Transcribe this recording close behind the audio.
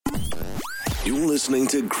You're listening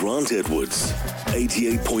to Grant Edwards,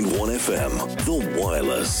 88.1 FM, The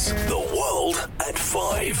Wireless, the world at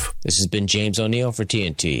 5. This has been James O'Neill for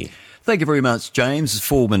TNT. Thank you very much, James.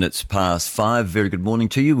 4 minutes past 5. Very good morning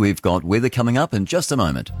to you. We've got weather coming up in just a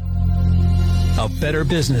moment. A better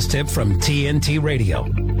business tip from TNT Radio.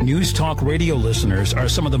 News Talk Radio listeners are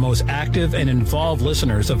some of the most active and involved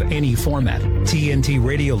listeners of any format. TNT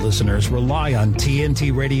Radio listeners rely on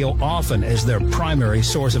TNT Radio often as their primary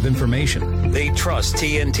source of information. They trust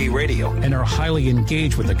TNT Radio and are highly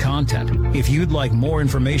engaged with the content. If you'd like more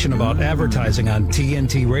information about advertising on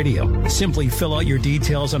TNT Radio, simply fill out your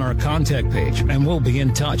details on our contact page and we'll be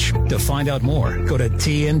in touch. To find out more, go to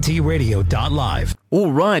tntradio.live.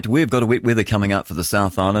 All right, we've got a wet weather coming up for the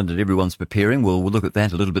South Island and everyone's preparing. We'll look at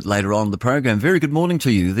that a little bit later on in the program. Very good morning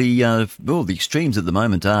to you. The extremes at the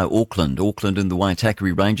moment are Auckland and the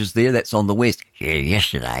Waitakere Ranges there. That's on the west. Yeah,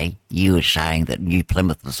 yesterday you were saying that New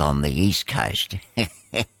Plymouth was on the east coast.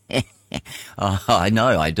 I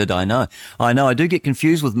know. I do get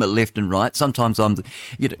confused with left and right. Sometimes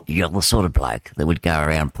You're the sort of bloke that would go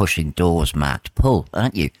around pushing doors marked pull,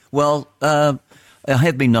 aren't you? Well, I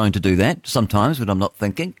have been known to do that sometimes when I'm not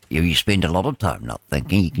thinking. You spend a lot of time not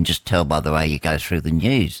thinking. You can just tell by the way you go through the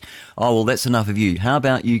news. Oh, well, that's enough of you. How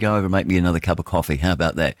about you go over and make me another cup of coffee? How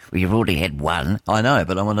about that? Well, you've already had one. I know,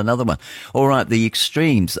 but I want another one. All right, the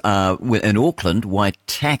extremes are in Auckland,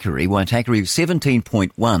 Waitakere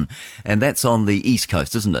 17.1, and that's on the east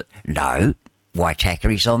coast, isn't it? No,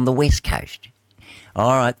 Waitakere's on the west coast.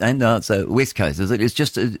 All right, and it's west coast, is it? It's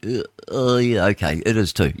just, yeah, okay, it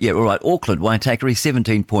is too. Yeah, all right, Auckland, Waitakere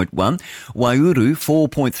 17.1, Waiouru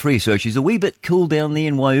 4.3, so she's a wee bit cool down there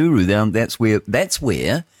in Waiouru. That's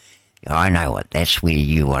where... I know it. That's where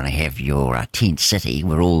you want to have your tent city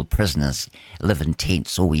where all prisoners live in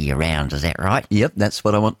tents all year round. Is that right? Yep, that's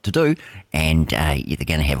what I want to do. And they're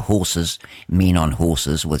going to have horses, men on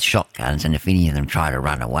horses with shotguns, and if any of them try to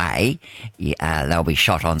run away, they'll be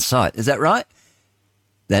shot on sight. Is that right?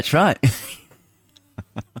 That's right.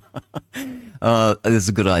 That's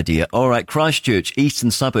a good idea. All right, Christchurch, eastern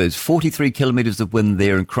suburbs, 43 kilometres of wind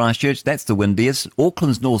there in Christchurch. That's the windiest.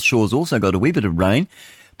 Auckland's North Shore's also got a wee bit of rain.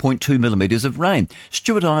 0.2 millimetres of rain.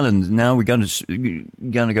 Stewart Island, now we're going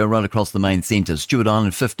to go right across the main centre. Stewart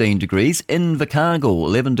Island, 15 degrees. Invercargill,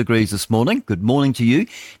 11 degrees this morning. Good morning to you.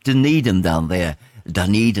 Dunedin down there.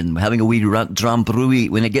 Dunedin, having a wee drumbrui.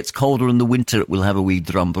 When it gets colder in the winter, we'll have a wee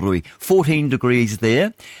drumbrui. 14 degrees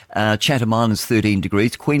there. Chatham Island's 13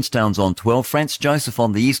 degrees. Queenstown's on 12. Franz Joseph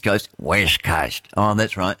on the east coast. West coast. Oh,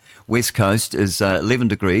 that's right. West coast is 11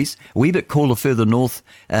 degrees. A wee bit cooler further north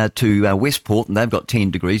to Westport, and they've got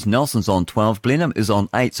 10 degrees. Nelson's on 12. Blenheim is on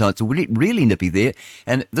 8, so it's really nippy there.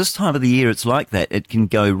 And this time of the year, it's like that. It can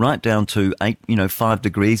go right down to 8, 5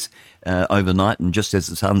 degrees overnight, and just as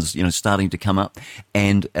the sun's starting to come up,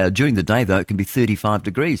 and during the day though it can be 35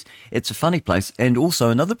 degrees. It's a funny place. And also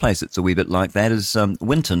another place that's a wee bit like that is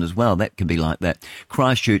Winton as well. That can be like that.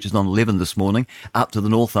 Christchurch is on 11 this morning. Up to the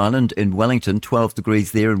North Island in Wellington, 12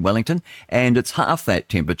 degrees there in Wellington, and it's half that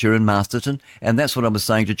temperature in Masterton. And that's what I was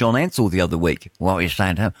saying to John Ansell the other week. What were you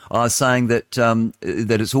saying to him? I was saying that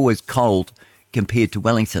that it's always cold compared to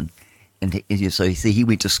Wellington. And so you see, he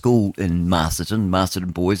went to school in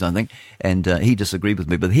Masterton boys, I think, and he disagreed with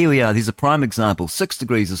me. But here we are. There's a prime example. 6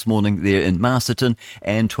 degrees this morning there in Masterton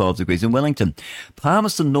and 12 degrees in Wellington.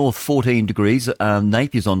 Palmerston North, 14 degrees.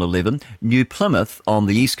 Napier's on 11. New Plymouth on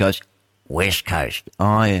the east coast. West coast.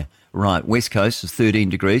 Oh, yeah. Right, west coast is 13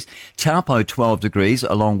 degrees. Taupo, 12 degrees,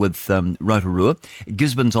 along with Rotorua.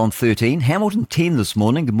 Gisborne's on 13. Hamilton, 10 this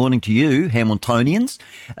morning. Good morning to you, Hamiltonians.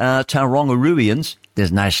 Taurongaruians.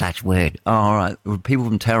 There's no such word. Oh, all right. People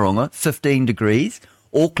from Tauranga, 15 degrees.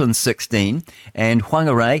 Auckland, 16. And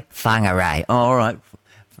Whangarei. Oh, all right.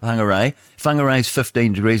 Whangarei's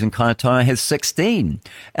 15 degrees and Kaitaia has 16.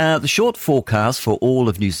 The short forecast for all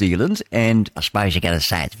of New Zealand, and I suppose you're going to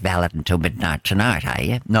say it's valid until midnight tonight, are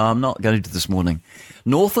you? No, I'm not going to this morning.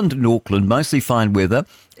 Northland and Auckland, mostly fine weather.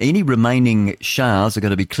 Any remaining showers are going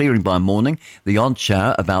to be clearing by morning. The odd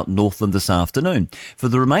shower about Northland this afternoon. For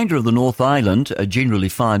the remainder of the North Island, generally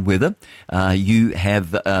fine weather. You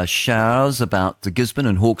have showers about Gisborne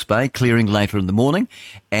and Hawke's Bay, clearing later in the morning.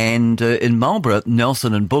 And in Marlborough,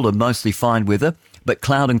 Nelson and Buller, mostly fine weather. but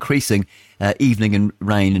cloud increasing, evening and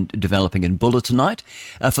rain developing in Bulla tonight.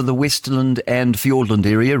 For the Westerland and Fiordland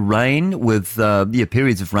area, rain with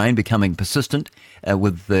periods of rain becoming persistent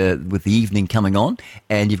with the evening coming on,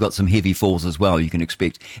 and you've got some heavy falls as well you can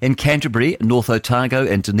expect. In Canterbury, North Otago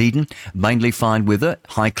and Dunedin, mainly fine weather,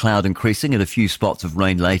 high cloud increasing and a few spots of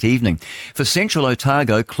rain late evening. For Central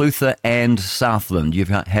Otago, Clutha and Southland, you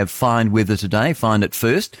have fine weather today, fine at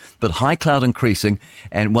first, but high cloud increasing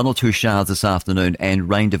and 1 or 2 showers this afternoon and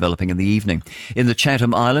rain developing in the evening. In the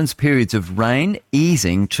Chatham Islands, periods of rain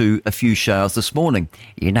easing to a few showers this morning.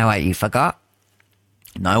 You know what you forgot?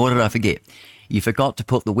 No, what did I forget? You forgot to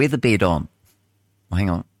put the weather bed on. Oh, hang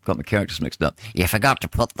on, got my characters mixed up. You forgot to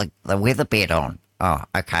put the weather bed on. Oh,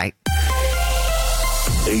 okay.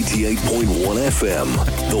 88.1 FM,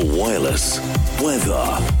 The Wireless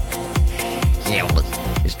Weather. Yeah, well,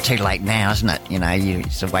 it's too late now, isn't it? You know,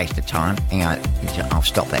 it's a waste of time. Hang on, I'll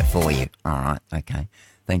stop that for you. All right, okay.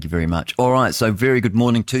 Thank you very much. All right, so very good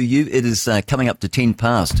morning to you. It is coming up to 10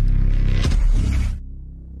 past.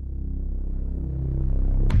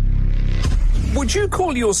 Would you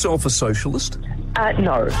call yourself a socialist?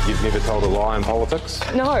 No. You've never told a lie in politics?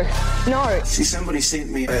 No. See, somebody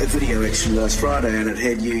sent me a video actually last Friday, and it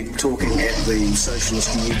had you talking at the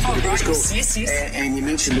Socialist Youth Political School. Yes. And you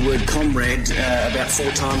mentioned the word comrade about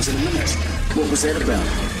 4 times in a minute. What was that about?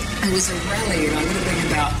 It was a rally, and I would have been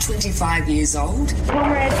about 25 years old.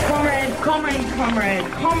 Comrade. So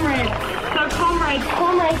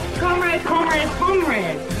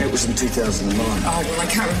comrade. That was in 2009. Oh, well, I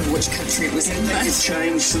can't remember which country it was in. Has it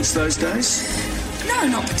changed since those days? No,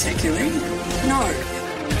 not particularly. No.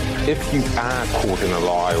 If you are caught in a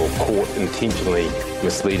lie or caught intentionally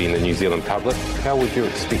misleading the New Zealand public, how would you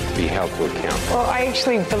expect to be held to account? Well, I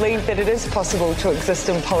actually believe that it is possible to exist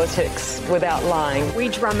in politics without lying. We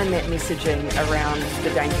drum in that messaging around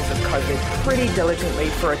the dangers of COVID pretty diligently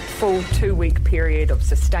for a full 2-week period of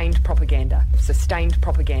sustained propaganda.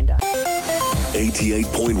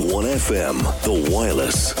 88.1 FM, The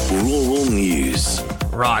Wireless Rural News.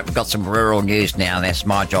 Right, we've got some rural news now. That's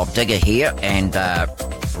my job, Digger here, and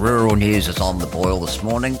rural news is on the boil this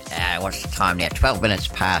morning. What's the time now? 12 minutes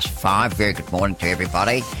past 5. Very good morning to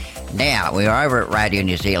everybody. Now, we're over at Radio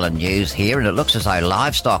New Zealand News here, and it looks as though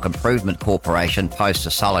Livestock Improvement Corporation posts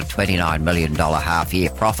a solid $29 million half-year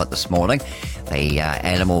profit this morning. The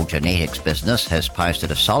animal genetics business has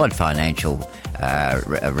posted a solid financial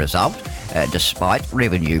result despite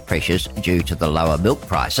revenue pressures due to the lower milk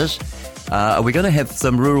prices. Are we going to have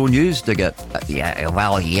some rural news, Digger?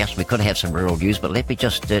 Well, yes, we could have some rural news, but let me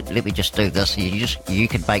just do this. You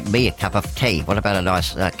can make me a cup of tea. What about a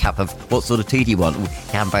nice cup of... What sort of tea do you want?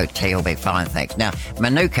 Gumbo tea will be fine, thanks. Now,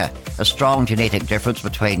 Manuka, a strong genetic difference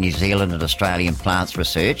between New Zealand and Australian plants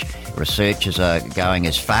research. Researchers are going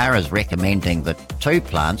as far as recommending that 2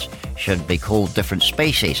 plants should be called different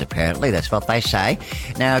species, apparently. That's what they say.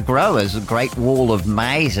 Now, growers, a Great Wall of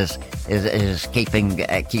Maize is keeping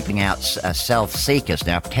out self-seekers.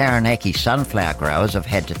 Now, Taranaki sunflower growers have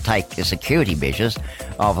had to take security measures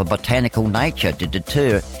of a botanical nature to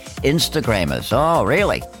deter Instagrammers. Oh,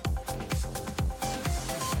 really?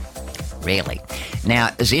 Really? Now,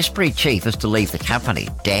 Zespri chief is to leave the company.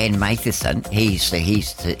 Dan Matheson, he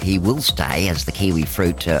will stay as the kiwi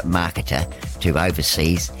fruit marketer to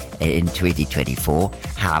overseas in 2024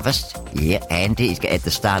 harvest. Yeah, and he's at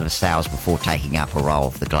the start of sales before taking up a role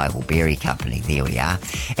of the global berry company. There we are.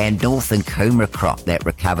 And Northern Coomera crop that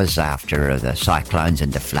recovers after the cyclones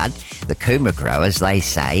and the flood. The Coomera growers, they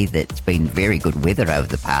say that it's been very good weather over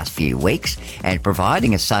the past few weeks and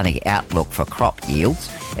providing a sunny outlook for crop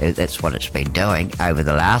yields. That's what it's been doing over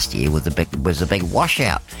the last year was a big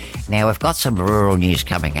washout. Now, we've got some rural news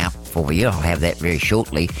coming up for you. I'll have that very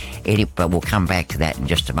shortly, but we'll come back to that in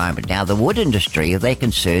just a moment. Now, the wood industry, are they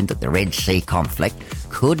concerned that the Red Sea conflict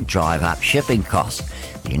could drive up shipping costs?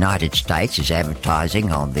 The United States is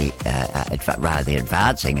advertising on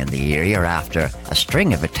advancing in the area after a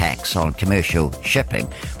string of attacks on commercial shipping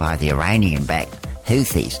by the Iranian-backed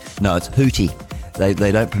Houthis. No, it's Houthi.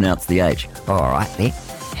 They don't pronounce the H. All right, then.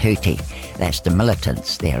 Houthi. That's the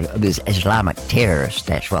militants. They're Islamic terrorists.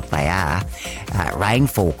 That's what they are.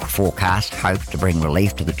 Rainfall forecasts hope to bring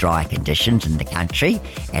relief to the dry conditions in the country.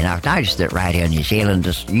 And I've noticed that Radio New Zealand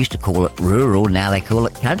used to call it rural, now they call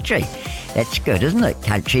it country. That's good, isn't it?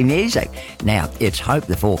 Country music. Now, it's hoped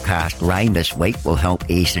the forecast rain this week will help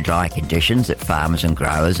ease the dry conditions that farmers and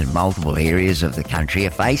growers in multiple areas of the country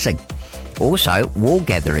are facing. Also, wool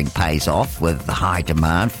gathering pays off with the high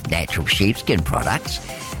demand for natural sheepskin products.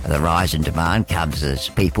 The rise in demand comes as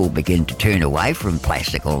people begin to turn away from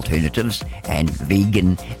plastic alternatives and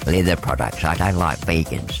vegan leather products. I don't like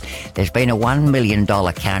vegans. There's been a $1 million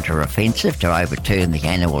counter-offensive to overturn the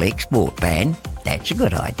animal export ban. That's a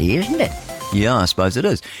good idea, isn't it? Yeah, I suppose it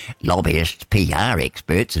is. Lobbyists, PR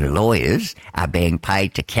experts and lawyers are being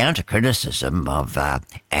paid to counter criticism of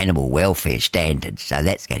animal welfare standards. So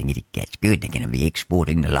that's good. They're going to be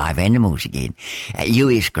exporting the live animals again. A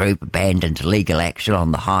US group abandoned legal action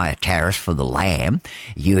on the higher tariffs for the lamb.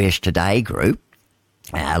 US Today group,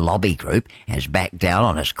 a lobby group, has backed down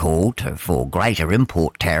on its call for greater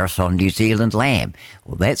import tariffs on New Zealand lamb.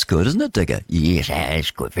 Well, that's good, isn't it, Digger? Yes,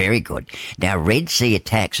 it's good, very good. Now, Red Sea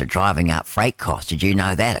attacks are driving up freight costs. Did you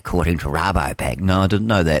know that, according to Rabobank? No, I didn't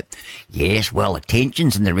know that. Yes, well, the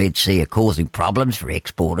tensions in the Red Sea are causing problems for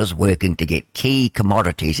exporters working to get key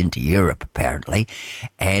commodities into Europe, apparently.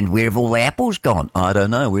 And where have all the apples gone? I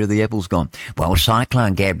don't know. Where have the apples gone? Well,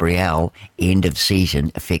 Cyclone Gabrielle, end of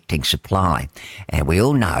season, affecting supply. And we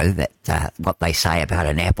all know that what they say about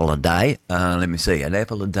an apple a day. Let me see. An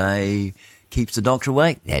apple a day keeps the doctor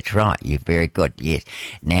away. That's right. You're very good. Yes.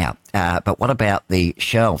 Now, but what about the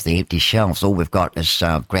shelves, the empty shelves? All we've got is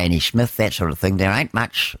Granny Smith, that sort of thing. There ain't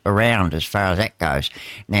much around as far as that goes.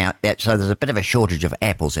 Now, so there's a bit of a shortage of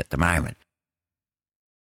apples at the moment.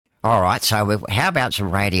 All right, so how about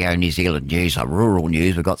some Radio New Zealand news, or rural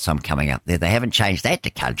news? We've got some coming up there. They haven't changed that to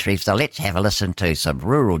country, so let's have a listen to some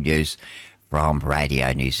rural news from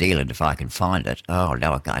Radio New Zealand, if I can find it. Oh,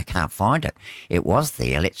 no, I can't find it. It was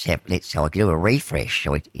there. I'll do a refresh.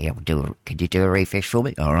 Could you do a refresh for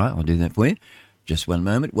me? All right, I'll do that for you. Just one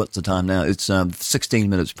moment. What's the time now? It's 16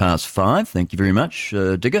 minutes past 5. Thank you very much,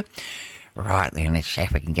 Digger. Right, then let's see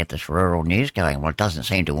if we can get this rural news going. Well, it doesn't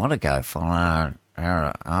seem to want to go for... all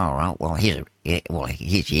right, well,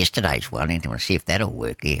 here's yesterday's one. And we'll see if that'll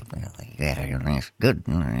work. Yeah, that's good.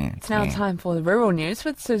 It's now time for the rural news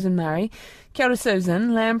with Susan Murray. Kia ora,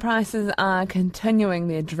 Susan. Lamb prices are continuing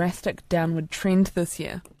their drastic downward trend this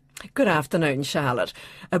year. Good afternoon, Charlotte.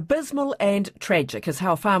 Abysmal and tragic is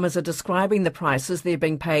how farmers are describing the prices they're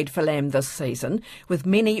being paid for lamb this season, with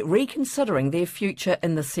many reconsidering their future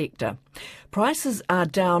in the sector. Prices are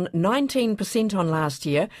down 19% on last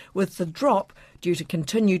year, with the drop due to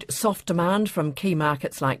continued soft demand from key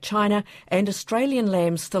markets like China and Australian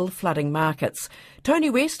lamb still flooding markets. Tony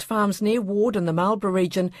West farms near Ward in the Marlborough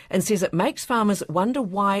region and says it makes farmers wonder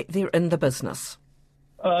why they're in the business.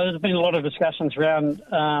 There's been a lot of discussions around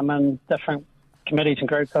in different committees and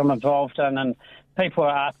groups I'm involved in, and people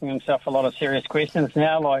are asking themselves a lot of serious questions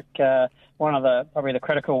now, like one of the probably the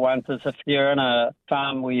critical ones is if you're in a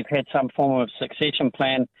farm where you've had some form of succession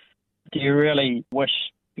plan, do you really wish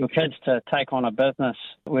your kids to take on a business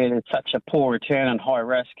where there's such a poor return and high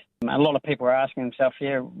risk? And a lot of people are asking themselves,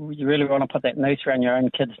 you really want to put that noose around your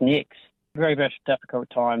own kids' necks? Very, very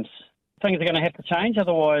difficult times. Things are going to have to change,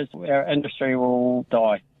 otherwise our industry will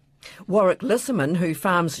die. Warwick Lisserman, who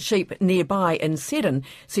farms sheep nearby in Seddon,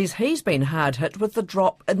 says he's been hard hit with the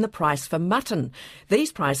drop in the price for mutton.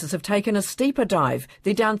 These prices have taken a steeper dive.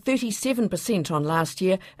 They're down 37% on last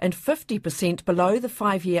year and 50% below the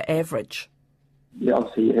 5-year average. Yeah,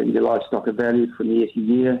 obviously you have your livestock are valued from year to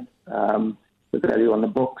year, the value on the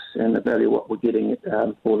books and the value of what we're getting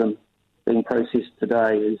for them being processed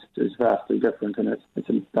today is vastly different, and it's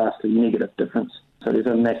a vastly negative difference. So there's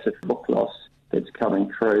a massive book loss that's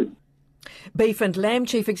coming through. Beef and Lamb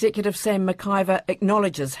Chief Executive Sam McIver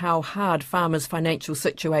acknowledges how hard farmers' financial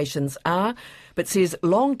situations are, but says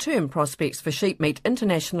long-term prospects for sheep meat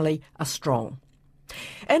internationally are strong.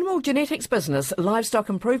 Animal genetics business Livestock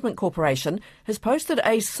Improvement Corporation has posted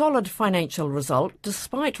a solid financial result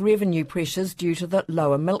despite revenue pressures due to the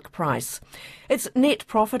lower milk price. Its net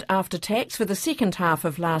profit after tax for the second half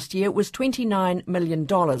of last year was $29 million, a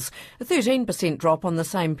 13% drop on the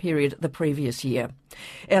same period the previous year.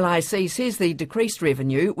 LIC says the decreased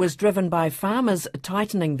revenue was driven by farmers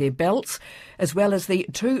tightening their belts, as well as the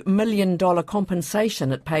 $2 million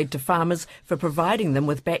compensation it paid to farmers for providing them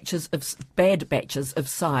with bad batches of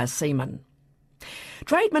sire semen.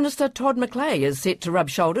 Trade Minister Todd McClay is set to rub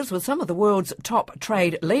shoulders with some of the world's top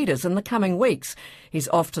trade leaders in the coming weeks. He's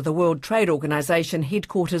off to the World Trade Organization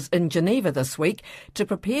headquarters in Geneva this week to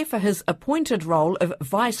prepare for his appointed role of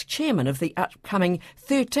Vice Chairman of the upcoming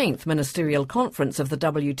 13th Ministerial Conference of the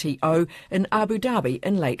WTO in Abu Dhabi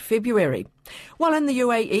in late February. While in the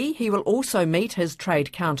UAE, he will also meet his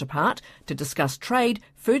trade counterpart to discuss trade,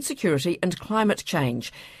 food security and climate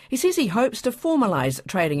change. He says he hopes to formalise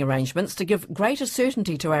trading arrangements to give greater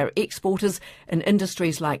certainty to our exporters in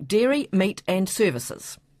industries like dairy, meat and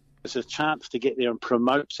services. It's a chance to get there and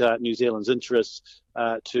promote New Zealand's interests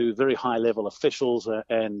to very high-level officials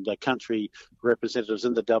and country representatives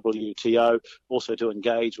in the WTO, also to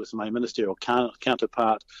engage with my ministerial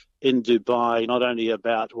counterpart in Dubai, not only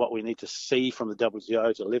about what we need to see from the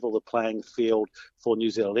WTO to level the playing field for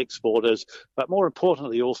New Zealand exporters, but more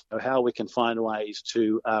importantly also how we can find ways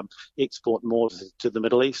to export more to the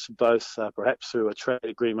Middle East, both perhaps through a trade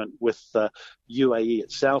agreement with UAE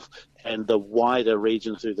itself and the wider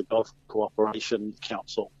region through the Gulf Cooperation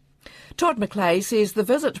Council. Todd McClay says the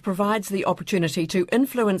visit provides the opportunity to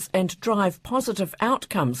influence and drive positive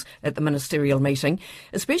outcomes at the ministerial meeting,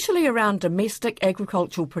 especially around domestic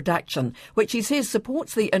agricultural production, which he says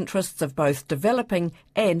supports the interests of both developing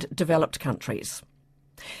and developed countries.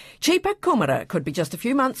 Cheaper kumara could be just a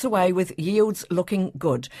few months away with yields looking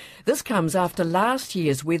good. This comes after last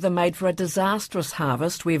year's weather made for a disastrous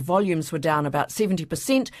harvest where volumes were down about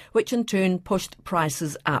 70%, which in turn pushed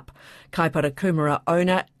prices up. Kaipara kumara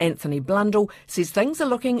owner Anthony Blundell says things are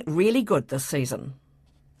looking really good this season.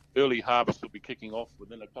 Early harvest will be kicking off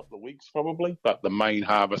within a couple of weeks probably, but the main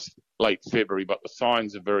harvest late February, but the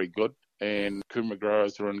signs are very good. And kumara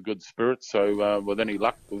growers are in good spirits, so with any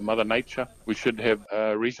luck with Mother Nature, we should have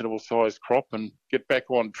a reasonable sized crop and get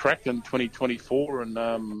back on track in 2024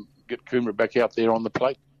 and get kumara back out there on the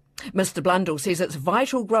plate. Mr Blundell says it's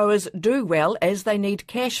vital growers do well as they need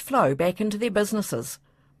cash flow back into their businesses.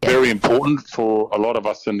 Very important for a lot of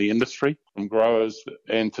us in the industry, from growers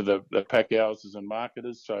and to the pack houses and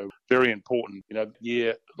marketers. So very important.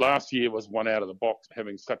 Last year was one out of the box,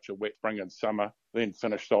 having such a wet spring and summer, then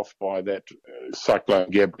finished off by that Cyclone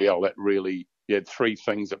Gabrielle. That really, you had three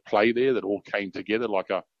things at play there that all came together like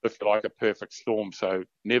a perfect storm. So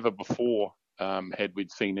never before had we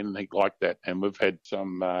seen anything like that. And we've had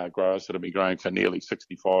some growers that have been growing for nearly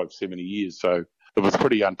 65, 70 years. So it was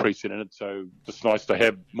pretty unprecedented, so just nice to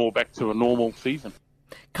have more back to a normal season.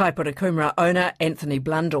 Kaipara kumara owner Anthony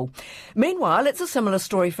Blundell. Meanwhile, it's a similar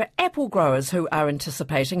story for apple growers who are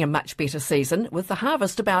anticipating a much better season, with the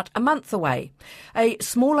harvest about a month away. A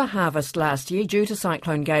smaller harvest last year due to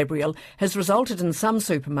Cyclone Gabrielle has resulted in some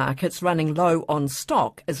supermarkets running low on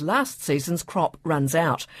stock as last season's crop runs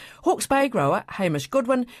out. Hawke's Bay grower Hamish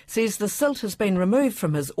Goodwin says the silt has been removed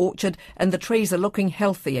from his orchard and the trees are looking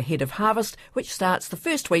healthy ahead of harvest, which starts the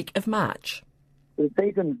first week of March. The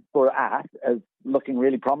season for us is looking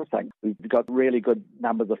really promising. We've got really good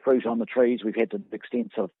numbers of fruit on the trees. We've had an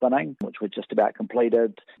extensive thinning, which we're just about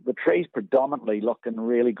completed. The trees predominantly look in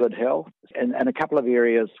really good health. In a couple of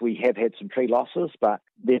areas, we have had some tree losses, but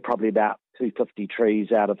they're probably about 250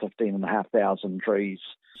 trees out of 15,500 trees.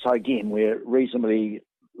 So again, we're reasonably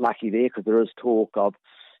lucky there because there is talk of,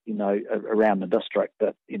 around the district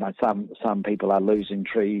that, some people are losing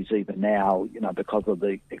trees even now, because of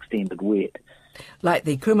the extended wet. Like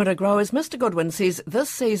the kumara growers, Mr Goodwin says this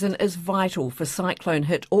season is vital for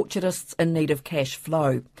cyclone-hit orchardists in need of cash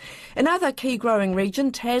flow. Another key growing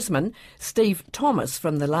region, Tasman, Steve Thomas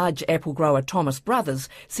from the large apple grower Thomas Brothers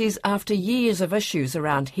says after years of issues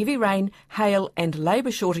around heavy rain, hail and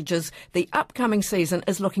labour shortages, the upcoming season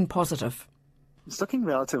is looking positive. It's looking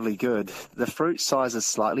relatively good. The fruit size is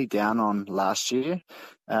slightly down on last year,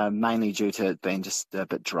 mainly due to it being just a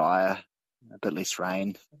bit drier, a bit less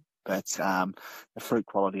rain. But the fruit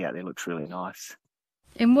quality out there looks really nice.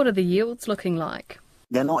 And what are the yields looking like?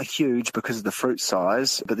 They're not huge because of the fruit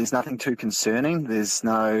size, but there's nothing too concerning. There's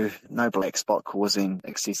no black spot causing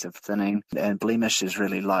excessive thinning, and blemish is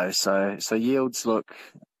really low. So yields look,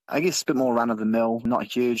 I guess, a bit more run-of-the-mill. Not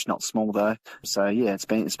huge, not small though. So yeah, it's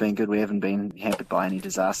been good. We haven't been hampered by any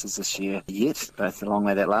disasters this year yet, but the long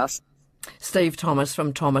way that lasts. Steve Thomas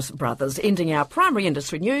from Thomas Brothers, ending our primary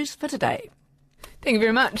industry news for today. Thank you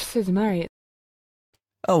very much, Susan Murray.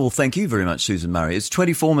 Oh, well, thank you very much, Susan Murray. It's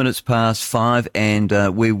 24 minutes past 5,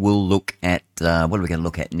 and we will look at, what are we going to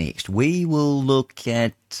look at next? We will look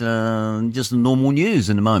at just the normal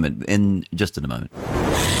news in a moment.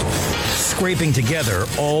 Scraping together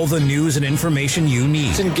all the news and information you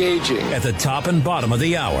need. It's engaging. At the top and bottom of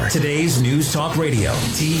the hour. Today's News Talk Radio,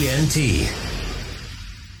 TNT.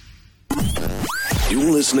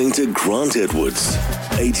 You're listening to Grant Edwards,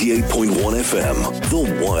 88.1 FM,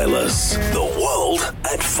 The Wireless, the world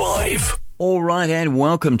at 5. All right, and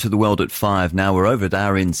welcome to The World at 5. Now we're over at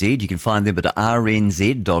RNZ. You can find them at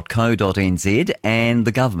rnz.co.nz, and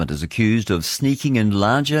the government is accused of sneaking in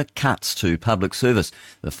larger cuts to public service.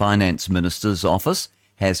 The Finance Minister's office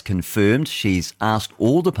has confirmed she's asked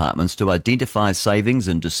all departments to identify savings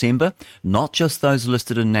in December, not just those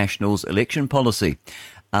listed in National's election policy.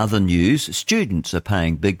 Other news, students are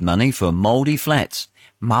paying big money for mouldy flats.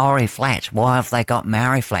 Maori flats? Why have they got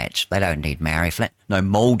Maori flats? They don't need Maori flats. No,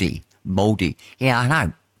 mouldy. Yeah, I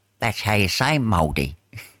know. That's how you say mouldy.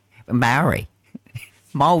 Maori.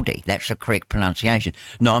 Mouldy, that's the correct pronunciation.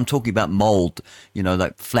 No, I'm talking about mould,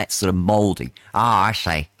 like flats that are mouldy. Oh, I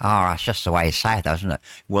see. Oh, it's just the way you say it, isn't it?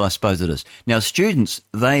 Well, I suppose it is. Now, students,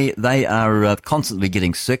 they are constantly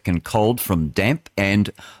getting sick and cold from damp and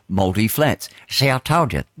mouldy flats. See, I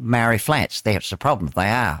told you, Maori flats, that's the problem. They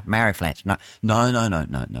are Maori flats. No,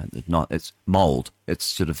 it's not. It's mould. It's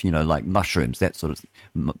sort of, like mushrooms, that sort of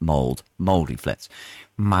mouldy flats.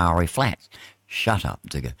 Maori flats. Shut up,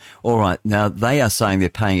 Digger. All right, now they are saying they're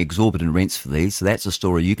paying exorbitant rents for these, so that's a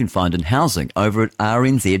story you can find in housing over at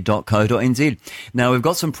rnz.co.nz. Now, we've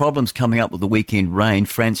got some problems coming up with the weekend rain.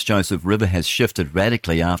 Franz Josef River has shifted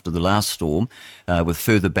radically after the last storm, with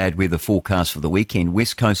further bad weather forecast for the weekend.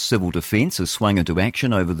 West Coast Civil Defence has swung into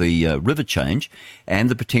action over the river change and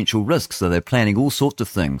the potential risks, so they're planning all sorts of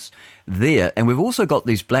things there. And we've also got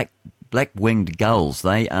these black-winged gulls.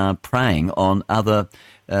 They are preying on other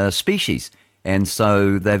species. And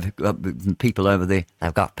so they've got people over there.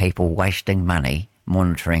 They've got people wasting money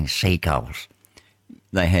monitoring seagulls.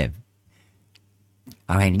 They have.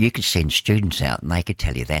 I mean, you could send students out and they could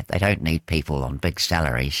tell you that. They don't need people on big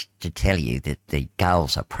salaries to tell you that the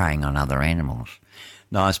gulls are preying on other animals.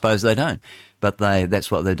 No, I suppose they don't. But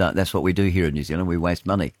that's what they do. That's what we do here in New Zealand. We waste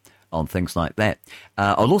money on things like that.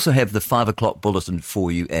 I'll also have the 5 o'clock bulletin for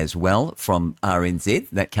you as well from RNZ.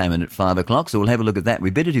 That came in at 5 o'clock, so we'll have a look at that. We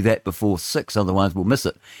better do that before 6, otherwise we'll miss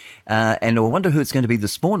it. And I wonder who it's going to be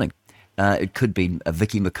this morning. It could be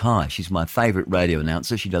Vicky Mackay. She's my favourite radio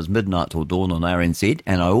announcer. She does midnight till dawn on RNZ,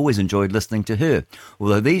 and I always enjoyed listening to her.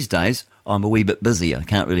 Although these days, I'm a wee bit busy. I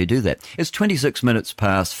can't really do that. It's 26 minutes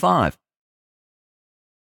past 5.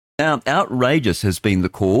 Now, outrageous has been the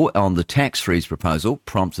call on the tax freeze proposal,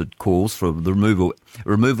 prompted calls for the removal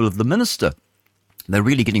of the minister. They're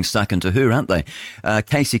really getting stuck into her, aren't they?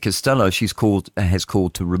 Casey Costello, has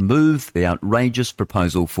called to remove the outrageous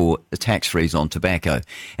proposal for a tax freeze on tobacco.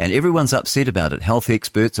 And everyone's upset about it. Health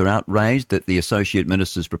experts are outraged at the Associate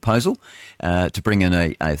Minister's proposal to bring in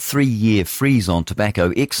a 3-year freeze on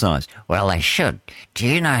tobacco excise. Well, they should. Do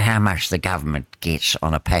you know how much the government gets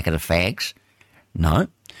on a packet of fags? No.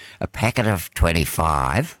 A packet of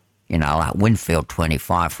 25, like Winfield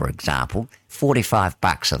 25, for example,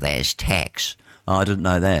 $45 of that is tax. Oh, I didn't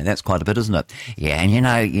know that. That's quite a bit, isn't it? Yeah, and you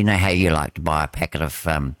know how you like to buy a packet of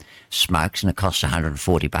smokes and it costs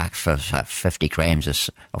 $140 for 50 grams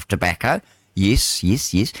of tobacco? Yes.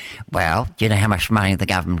 Well, do you know how much money the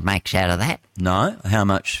government makes out of that? No. How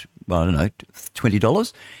much? Well, I don't know,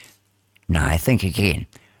 $20? No, think again.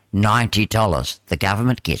 $90. The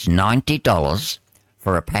government gets $90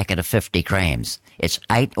 for a packet of 50 grams. It's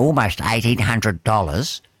almost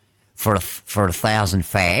 $1,800 for 1,000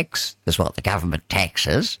 fags, is what the government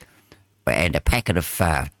taxes, and a packet of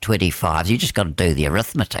 25s. You just got to do the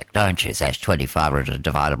arithmetic, don't you? That's 25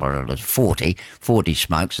 divided by 40. 40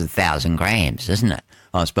 smokes is 1,000 grams, isn't it?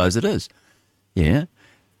 I suppose it is. Yeah.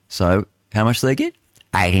 So how much do they get?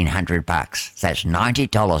 $1,800. That's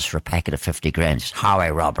 $90 for a packet of 50 grams. It's highway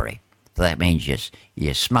robbery. So that means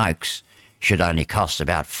your smokes should only cost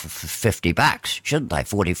about $50, shouldn't they?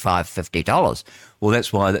 $45, $50. Well,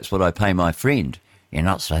 that's what I pay my friend. You're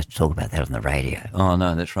not supposed to talk about that on the radio. Oh,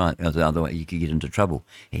 no, that's right. Otherwise, you could get into trouble.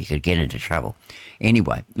 You could get into trouble.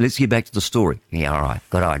 Anyway, let's get back to the story. Yeah, all right.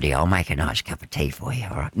 Good idea. I'll make a nice cup of tea for you,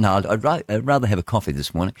 all right? No, I'd rather have a coffee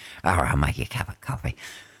this morning. All right, I'll make you a cup of coffee.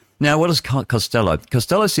 Now, what is Costello?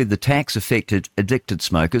 Costello said the tax affected addicted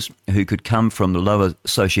smokers who could come from the lower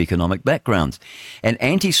socioeconomic backgrounds. An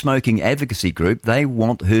anti-smoking advocacy group, they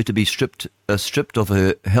want her to be stripped of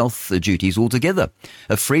her health duties altogether.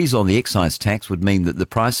 A freeze on the excise tax would mean that the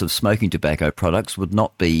price of smoking tobacco products would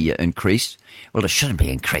not be increased. Well, it shouldn't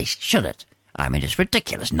be increased, should it? I mean, it's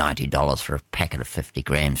ridiculous, $90 for a packet of 50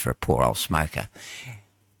 grams for a poor old smoker.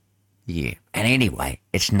 Yeah. And anyway,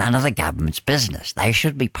 it's none of the government's business. They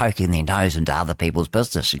should be poking their nose into other people's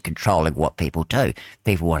business and controlling what people do.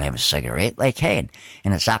 People want to have a cigarette, they can.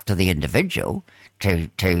 And it's up to the individual to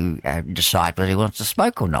decide whether he wants to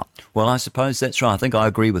smoke or not. Well, I suppose that's right. I think I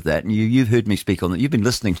agree with that. And you've heard me speak on that. You've been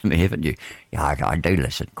listening to me, haven't you? Yeah, I do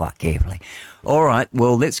listen quite carefully. All right.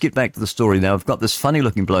 Well, let's get back to the story now. I've got this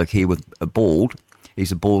funny-looking bloke here with a bald.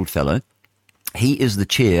 He's a bald fellow. He is the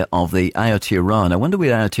chair of the Aotearoa. And I wonder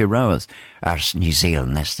where Aotearoa is. It's New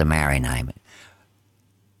Zealand. That's the Maori name.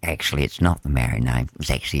 Actually, it's not the Maori name. It was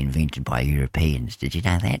actually invented by Europeans. Did you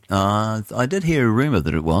know that? I did hear a rumour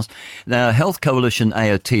that it was. Now, Health Coalition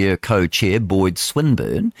Aotea co-chair Boyd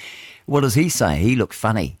Swinburne, what does he say? He looks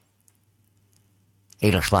funny.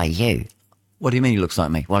 He looks like you. What do you mean he looks like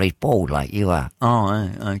me? Well, he's bald like you are. Oh,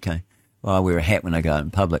 okay. I wear a hat when I go out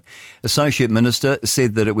in public. Associate Minister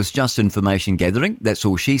said that it was just information gathering. That's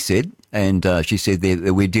all she said. And she said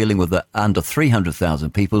that we're dealing with under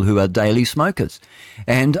 300,000 people who are daily smokers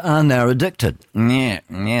and are now addicted. They're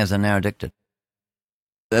now addicted.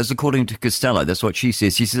 As according to Costello, that's what she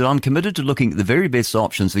says. She said, I'm committed to looking at the very best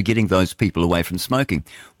options for getting those people away from smoking.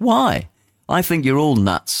 Why? I think you're all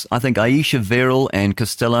nuts. I think Aisha Verrill and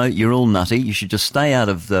Costello, you're all nutty. You should just stay out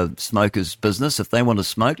of the smokers' business. If they want to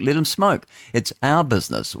smoke, let them smoke. It's our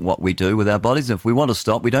business, what we do with our bodies. If we want to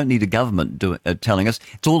stop, we don't need a government telling us.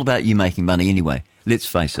 It's all about you making money anyway. Let's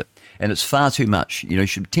face it. And it's far too much. You know,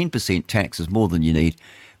 10% tax is more than you need.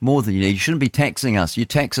 More than you need. You shouldn't be taxing us. You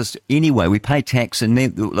tax us anyway. We pay tax, and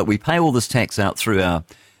then we pay all this tax out through our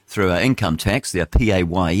income tax, our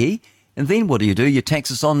PAYE. And then what do? You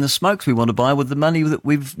tax us on the smokes we want to buy with the money that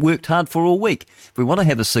we've worked hard for all week. If we want to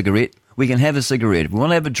have a cigarette, we can have a cigarette. If we want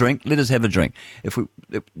to have a drink, let us have a drink.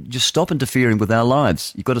 Just stop interfering with our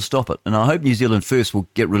lives. You've got to stop it. And I hope New Zealand First will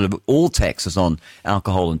get rid of all taxes on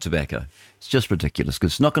alcohol and tobacco. It's just ridiculous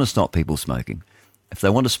because it's not going to stop people smoking. If they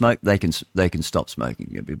want to smoke, they can stop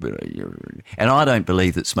smoking. And I don't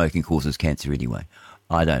believe that smoking causes cancer anyway.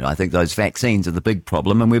 I don't. I think those vaccines are the big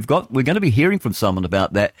problem, and we're going to be hearing from someone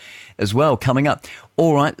about that as well coming up.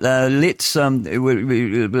 All right, let's. I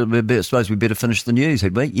suppose we better finish the news,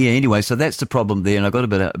 had we? Yeah. Anyway, so that's the problem there, and I got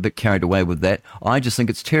a bit carried away with that. I just think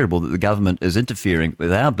it's terrible that the government is interfering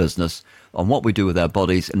with our business on what we do with our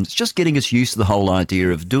bodies, and it's just getting us used to the whole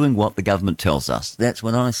idea of doing what the government tells us. That's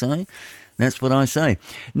what I say. That's what I say.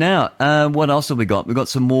 Now, what else have we got? We've got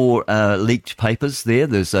some more leaked papers there.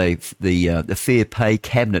 There's the Fair Pay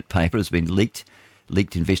Cabinet paper has been leaked.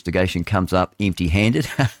 Leaked investigation comes up empty-handed.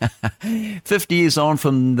 50 years on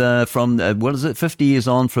from 50 years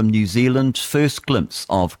on from New Zealand's first glimpse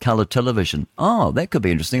of colour television. Oh, that could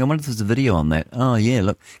be interesting. I wonder if there's a video on that. Oh, yeah,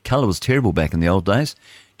 look, colour was terrible back in the old days.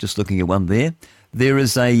 Just looking at one there. There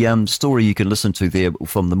is a story you can listen to there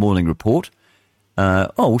from the Morning Report.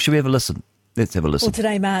 Should we have a listen? Let's have a listen. Well,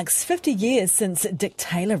 today marks 50 years since Dick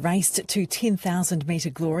Taylor raced to 10,000 metre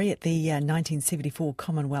glory at the 1974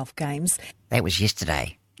 Commonwealth Games. That was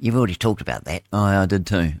yesterday. You've already talked about that. Oh, I did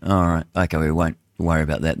too. All right. Okay, we won't worry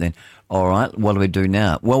about that then. All right, what do we do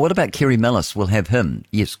now? Well, what about Kerry Mellis? We'll have him.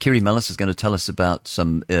 Yes, Kerry Mellis is going to tell us about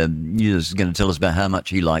some news, is going to tell us about how much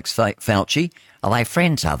he likes Fauci. Are they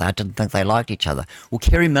friends, are they? I didn't think they liked each other. Well,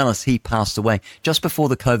 Kerry Mellis, he passed away just before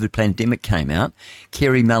the COVID pandemic came out.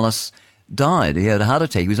 Kerry Mellis died. He had a heart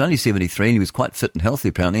attack. He was only 73 and he was quite fit and healthy,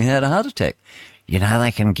 apparently. He had a heart attack. You know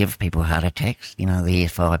they can give people heart attacks? You know, the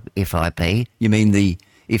FIB? You mean the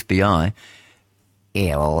FBI?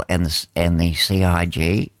 Yeah, well, and the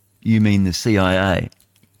CIG. You mean the CIA?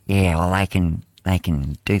 Yeah, well, they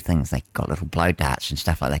can do things. They've got little blow darts and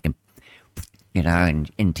stuff like that. They can,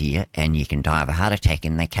 into you, and you can die of a heart attack,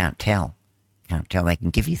 and they can't tell. They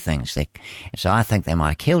can give you things. So I think they might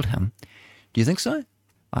have killed him. Do you think so?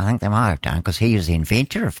 I think they might have done, because he was the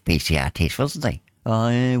inventor of PCR tests, wasn't he? Oh,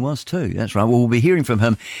 yeah, he was too. That's right. Well, we'll be hearing from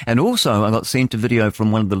him. And also, I got sent a video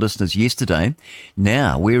from one of the listeners yesterday.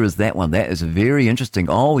 Now, where is that one? That is very interesting.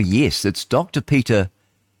 Oh, yes, it's Dr. Peter.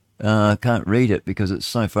 I can't read it because it's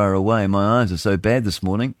so far away. My eyes are so bad this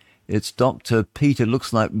morning. It's Dr. Peter,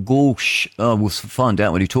 looks like Gorsh. Oh, we'll find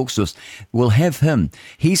out when he talks to us. We'll have him.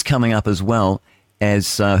 He's coming up as well.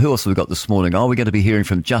 As who else have we got this morning? Oh, we're going to be hearing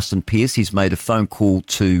from Justin Pearce. He's made a phone call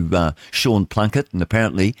to Sean Plunkett, and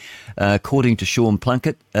apparently, according to Sean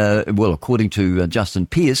Plunkett, according to Justin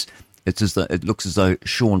Pearce, it looks as though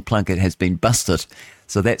Sean Plunkett has been busted.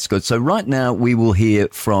 So that's good. So right now we will hear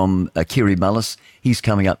from Kerry Mellis. He's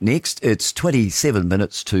coming up next. It's 27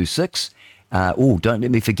 minutes to 6. Don't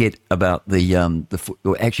let me forget about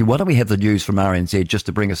actually, why don't we have the news from RNZ just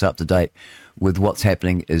to bring us up to date with what's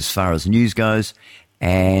happening as far as news goes.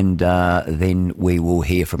 And then we will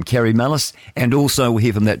hear from Kerry Mellis, and also we'll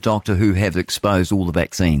hear from that doctor who have exposed all the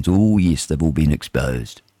vaccines. Oh, yes, they've all been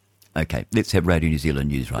exposed. Okay, let's have Radio New Zealand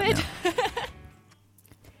news right now.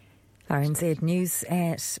 RNZ News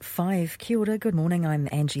at 5. Kia ora, good morning, I'm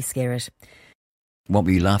Angie Skerritt. What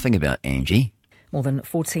were you laughing about, Angie? More than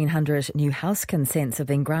 1,400 new house consents have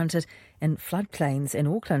been granted in floodplains in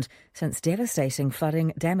Auckland since devastating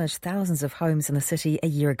flooding damaged thousands of homes in the city a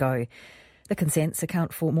year ago. The consents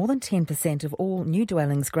account for more than 10% of all new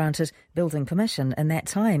dwellings granted building permission in that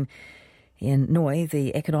time. Ian Noy,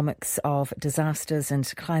 the Economics of Disasters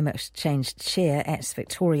and Climate Change Chair at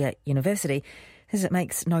Victoria University, says it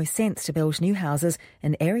makes no sense to build new houses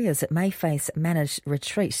in areas that may face managed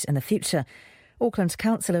retreat in the future. Auckland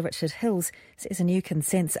Councillor Richard Hills says the new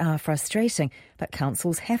consents are frustrating, but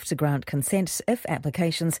councils have to grant consent if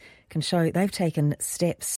applications can show they've taken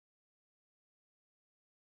steps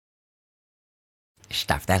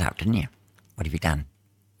stuffed that up, didn't you? What have you done?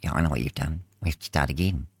 Yeah, I know what you've done. We have to start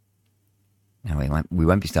again. No, we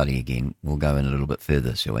won't be starting again. We'll go in a little bit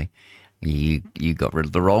further, shall we? You got rid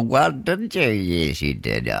of the wrong one, didn't you? Yes, you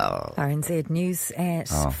did. Oh. RNZ News at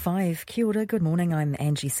 5. Kia ora, good morning. I'm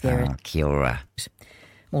Angie Skerritt. Oh, kia ora.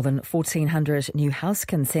 More than 1,400 new house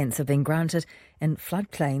consents have been granted in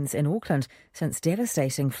floodplains in Auckland since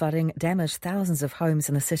devastating flooding damaged thousands of homes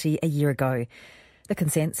in the city a year ago. The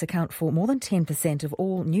consents account for more than 10% of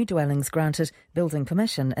all new dwellings granted building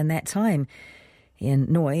permission in that time.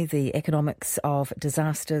 Ian Noy, the Economics of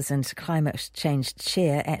Disasters and Climate Change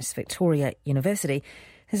Chair at Victoria University,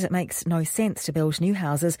 says it makes no sense to build new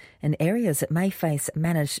houses in areas that may face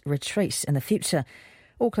managed retreat in the future.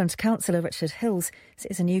 Auckland Councillor Richard Hills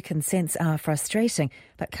says the new consents are frustrating,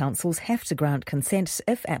 but councils have to grant consent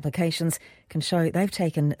if applications can show they've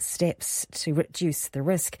taken steps to reduce the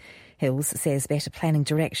risk. Hills says better planning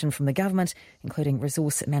direction from the government, including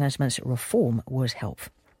resource management reform, would help.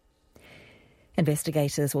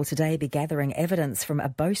 Investigators will today be gathering evidence from a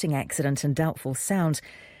boating accident in Doubtful Sound.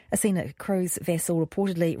 A scenic cruise vessel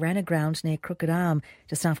reportedly ran aground near Crooked Arm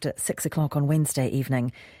just after 6 o'clock on Wednesday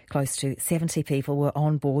evening. Close to 70 people were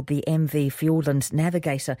on board the MV Fiordland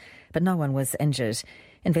Navigator, but no one was injured.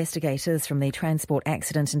 Investigators from the Transport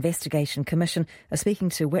Accident Investigation Commission are speaking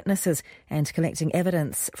to witnesses and collecting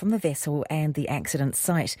evidence from the vessel and the accident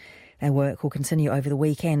site. Their work will continue over the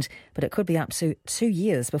weekend, but it could be up to 2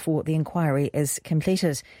 years before the inquiry is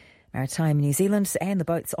completed. Maritime New Zealand and the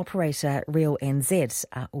boat's operator, Real NZ,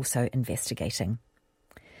 are also investigating.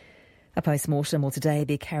 A post-mortem will today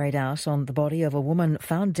be carried out on the body of a woman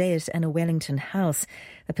found dead in a Wellington house.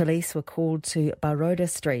 The police were called to Baroda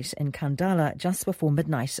Street in Kandala just before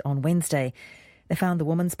midnight on Wednesday. They found the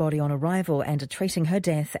woman's body on arrival and are treating her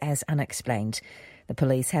death as unexplained. The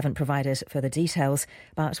police haven't provided further details,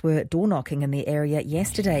 but were door-knocking in the area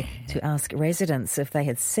yesterday to ask residents if they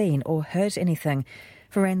had seen or heard anything.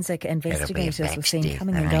 Forensic investigators were seen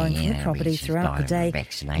coming and going from the property throughout the day,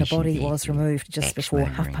 and the body was removed just before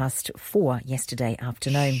 4:30 yesterday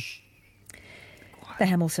afternoon. The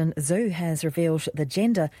Hamilton Zoo has revealed the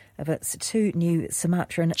gender of its 2 new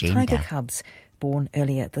Sumatran tiger cubs born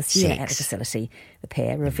earlier this year at the facility. The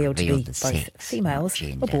pair, revealed to be both females,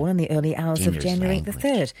 were born in the early hours of January the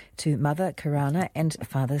 3rd to Mother Karana and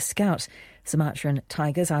Father Scout. Sumatran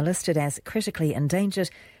tigers are listed as critically endangered,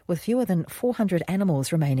 with fewer than 400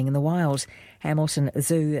 animals remaining in the wild. Hamilton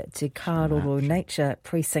Zoo Te Karoro Nature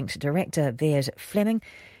Precinct Director Baird Fleming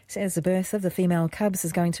says the birth of the female cubs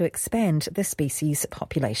is going to expand the species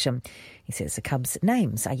population. He says the cubs'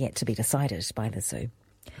 names are yet to be decided by the zoo.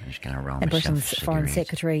 And Britain's Foreign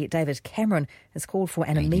Secretary David Cameron has called for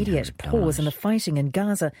an immediate pause in the fighting in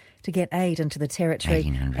Gaza to get aid into the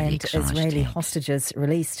territory and Israeli hostages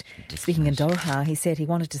released. Speaking in Doha, he said he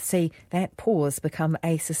wanted to see that pause become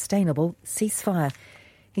a sustainable ceasefire.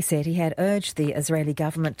 He said he had urged the Israeli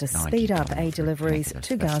government to speed up aid deliveries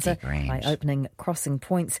to Gaza by opening crossing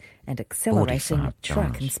points and accelerating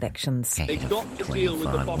truck inspections. They've got to deal with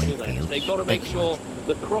the bottlenecks. They've got to make sure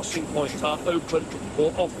the crossing points are open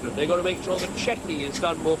more often. They've got to make sure the checking is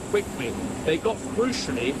done more quickly. They've got,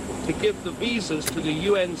 crucially, to give the visas to the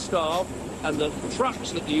UN staff and the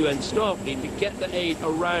trucks that the UN staff need to get the aid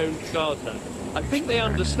around Gaza. I think they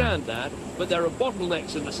understand that, but there are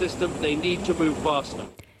bottlenecks in the system. They need to move faster.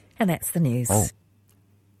 And that's the news.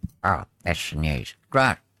 Oh, that's the news.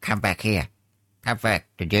 Grant, come back here. Come back.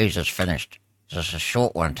 The news is finished. This is a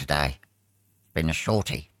short one today. It's been a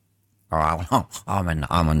shorty. All right, well, I'm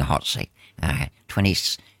on the hot seat.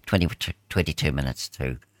 22 minutes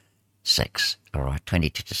to 6. All right,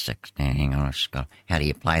 22 to 6. Now, hang on. How do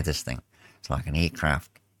you play this thing? It's like an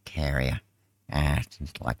aircraft carrier.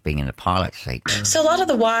 It's like being in the pilot seat. So a lot of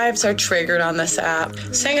the wives are triggered on this app,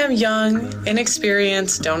 saying I'm young,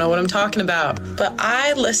 inexperienced, don't know what I'm talking about. But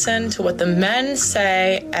I listen to what the men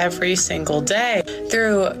say every single day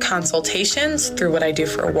through consultations, through what I do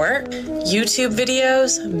for work, YouTube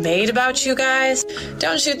videos made about you guys.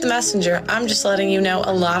 Don't shoot the messenger. I'm just letting you know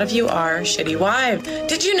a lot of you are shitty wives.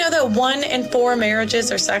 Did you know that 1 in 4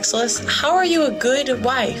 marriages are sexless? How are you a good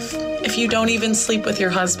wife if you don't even sleep with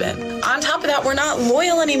your husband? On top of that, we're not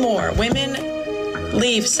loyal anymore. Women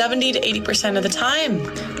leave 70 to 80% of the time,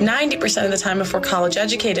 90% of the time if we're college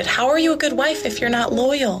educated. How are you a good wife if you're not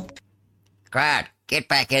loyal? Grant, get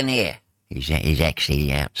back in here. He's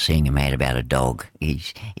actually out seeing a man about a dog. He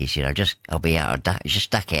said, I'll be out.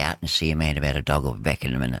 Just duck out and see a man about a dog. I'll be back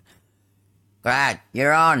in a minute. Grant,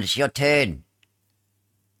 you're on. It's your turn.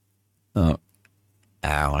 Oh,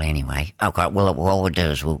 well, anyway. Okay, well, what we'll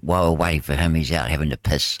do is while we're waiting for him, he's out having to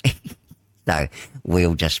piss. So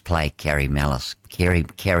we'll just play Kerry Malice.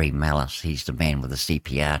 Kerry Malice, he's the man with the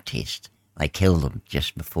CPR test. They killed him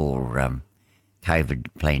just before COVID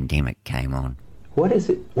pandemic came on. What is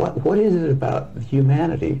it? What is it about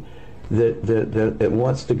humanity that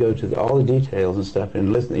wants to go to all the details and stuff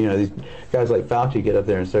and listen? You know, these guys like Fauci get up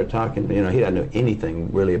there and start talking. You know, he doesn't know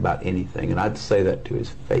anything really about anything, and I'd say that to his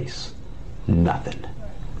face. Nothing.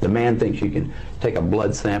 The man thinks you can take a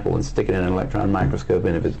blood sample and stick it in an electron microscope,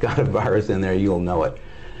 and if it's got a virus in there, you'll know it.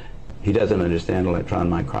 He doesn't understand electron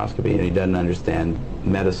microscopy, and he doesn't understand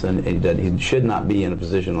medicine, and he should not be in a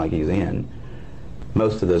position like he's in.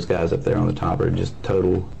 Most of those guys up there on the top are just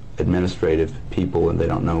total administrative people, and they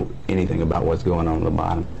don't know anything about what's going on the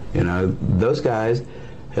bottom. You know, those guys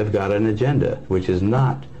have got an agenda, which is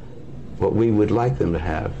not what we would like them to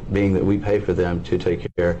have, being that we pay for them to take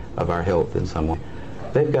care of our health in some way.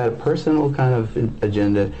 They've got a personal kind of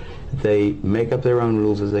agenda. They make up their own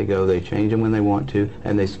rules as they go. They change them when they want to,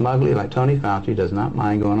 and they smugly, like Tony Fauci, does not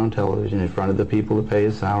mind going on television in front of the people who pay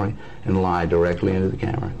his salary and lie directly into the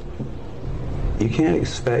camera. You can't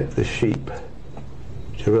expect the sheep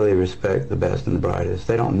to really respect the best and the brightest.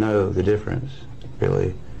 They don't know the difference,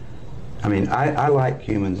 really. I mean, I like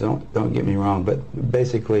humans. Don't get me wrong, but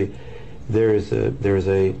basically, the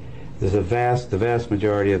vast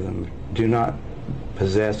majority of them do not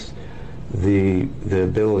possess the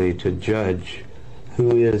ability to judge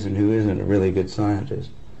who is and who isn't a really good scientist.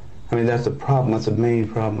 I mean, that's a problem. That's a main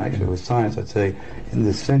problem, actually, with science, I'd say, in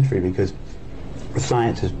this century, because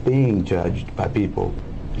science is being judged by people.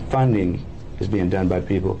 Funding is being done by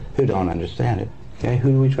people who don't understand it. Okay,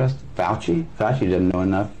 who do we trust? Fauci? Fauci doesn't know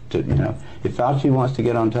enough to, you know. If Fauci wants to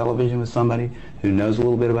get on television with somebody who knows a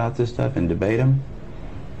little bit about this stuff and debate him,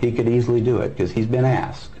 he could easily do it, because he's been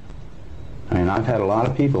asked. I mean, I've had a lot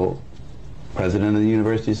of people, president of the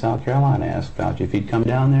University of South Carolina asked Fauci if he'd come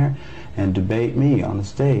down there and debate me on the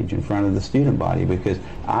stage in front of the student body, because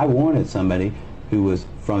I wanted somebody who was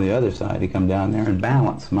from the other side to come down there and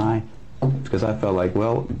balance because I felt like,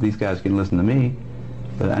 well, these guys can listen to me,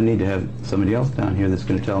 but I need to have somebody else down here that's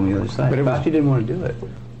going to tell me the other side. But Fauci didn't want to do it.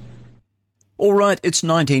 All right, it's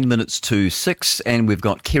 19 minutes to 6, and we've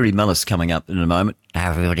got Kerry Mullis coming up in a moment.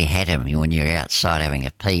 I've already had him when you're outside having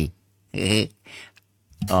a pee.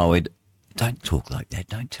 Oh, don't talk like that.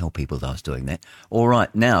 Don't tell people that I was doing that. All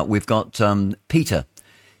right, now we've got Peter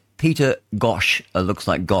Gosh. Looks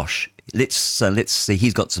like Gosh. Let's see.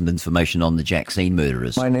 He's got some information on the Jackson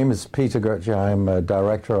murderers. My name is Peter Gosh. I'm a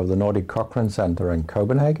director of the Nordic Cochrane Center in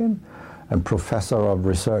Copenhagen and professor of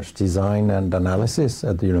research design and analysis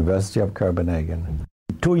at the University of Copenhagen.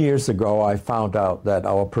 2 years ago, I found out that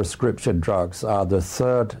our prescription drugs are the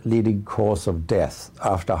third leading cause of death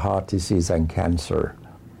after heart disease and cancer.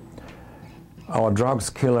 Our drugs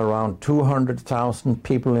kill around 200,000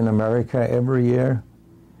 people in America every year,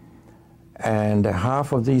 and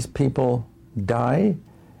half of these people die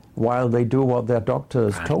while they do what their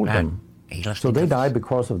doctors told them. So they die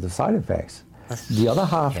because of the side effects. The other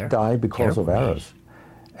half die because of errors.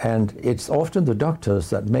 And it's often the doctors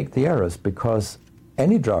that make the errors, because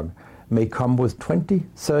any drug may come with 20,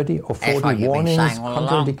 30 or 40 warnings,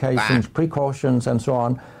 contraindications, precautions and so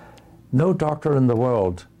on. No doctor in the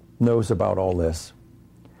world knows about all this.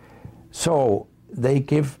 So they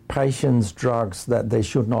give patients drugs that they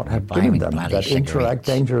should not have given them, that interact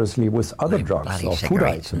dangerously with other drugs or food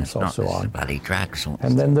items or so on.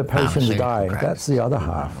 And then the patients die. That's the other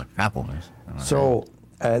half. So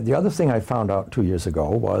the other thing I found out 2 years ago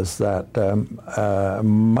was that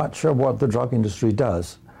much of what the drug industry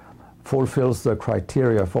does fulfills the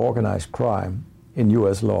criteria for organized crime in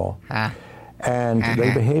U.S. law. And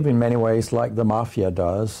they behave in many ways like the mafia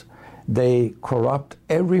does. They corrupt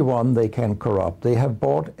everyone they can corrupt. They have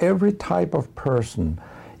bought every type of person,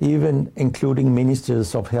 even including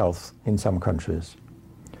ministers of health in some countries.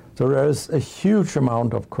 So there is a huge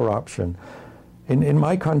amount of corruption. In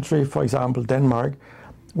my country, for example, Denmark,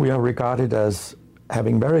 we are regarded as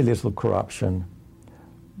having very little corruption.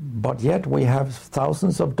 But yet we have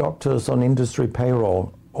thousands of doctors on industry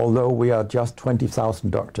payroll, although we are just 20,000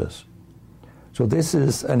 doctors. So this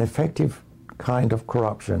is an effective kind of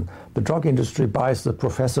corruption. The drug industry buys the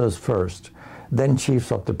professors first, then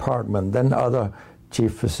chiefs of department, then other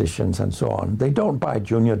chief physicians and so on. They don't buy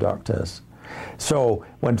junior doctors. So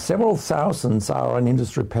when several thousands are on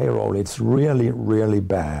industry payroll, it's really, really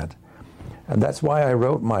bad. And that's why I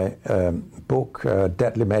wrote my book,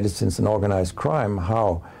 Deadly Medicines and Organized Crime,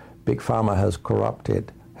 How Big Pharma Has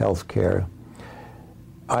Corrupted Healthcare.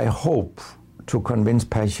 I hope to convince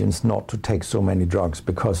patients not to take so many drugs,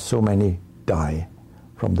 because so many die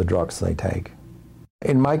from the drugs they take.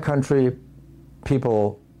 In my country,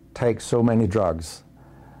 people take so many drugs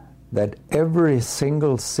that every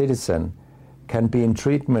single citizen can be in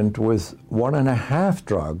treatment with 1.5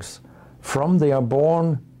 drugs from they are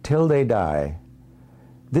born till they die.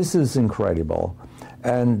 This is incredible.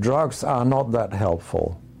 And drugs are not that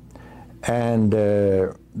helpful. And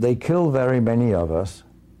they kill very many of us.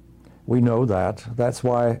 We know that. That's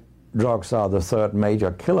why drugs are the third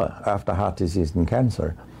major killer after heart disease and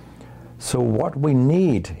cancer. So what we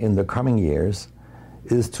need in the coming years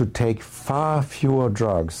is to take far fewer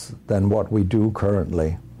drugs than what we do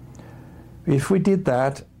currently. If we did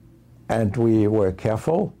that and we were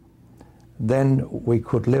careful, then we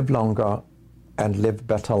could live longer and live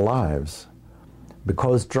better lives.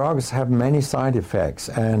 Because drugs have many side effects,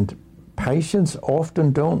 and patients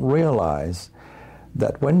often don't realize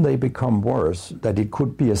that when they become worse, that it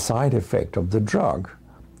could be a side effect of the drug,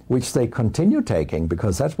 which they continue taking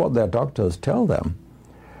because that's what their doctors tell them.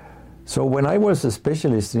 So when I was a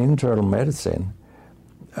specialist in internal medicine,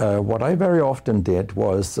 what I very often did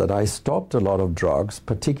was that I stopped a lot of drugs,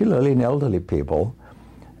 particularly in elderly people,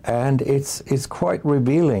 and it's quite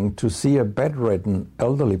revealing to see a bedridden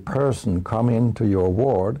elderly person come into your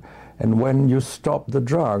ward, and when you stop the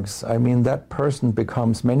drugs, I mean, that person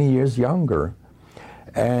becomes many years younger.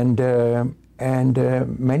 And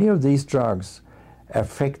many of these drugs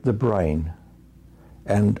affect the brain,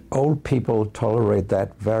 and old people tolerate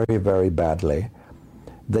that very, very badly.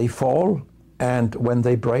 They fall, and when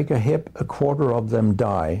they break a hip, 1/4 of them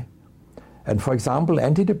die. And for example,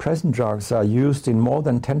 antidepressant drugs are used in more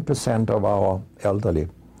than 10% of our elderly.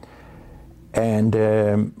 And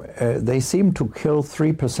they seem to kill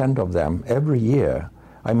 3% of them every year.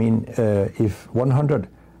 I mean, if 100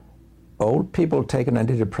 old people take an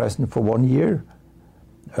antidepressant for 1 year,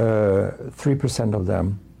 3% of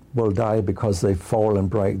them will die because they fall and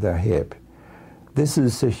break their hip. This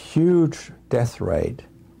is a huge death rate.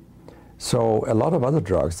 So a lot of other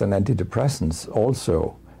drugs than antidepressants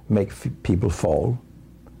also make people fall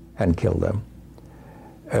and kill them.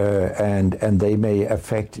 And they may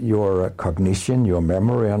affect your cognition, your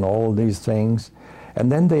memory, and all these things.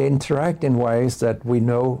 And then they interact in ways that we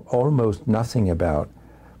know almost nothing about.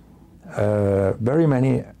 Very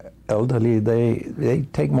many elderly, they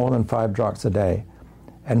take more than 5 drugs a day.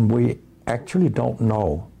 And we actually don't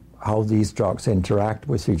know how these drugs interact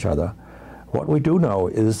with each other. What we do know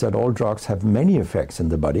is that all drugs have many effects in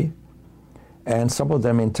the body, and some of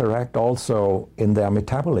them interact also in their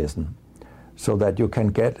metabolism, so that you can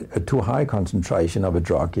get a too high concentration of a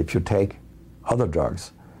drug if you take other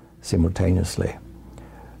drugs simultaneously.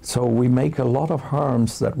 So we make a lot of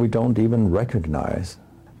harms that we don't even recognize.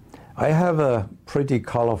 I have a pretty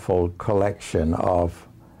colorful collection of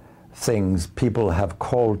things people have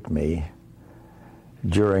called me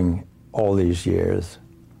during all these years.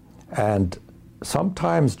 And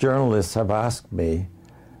sometimes journalists have asked me,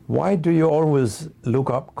 why do you always look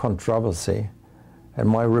up controversy? And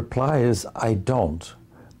my reply is, I don't.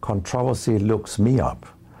 Controversy looks me up.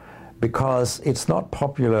 Because it's not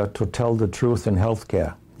popular to tell the truth in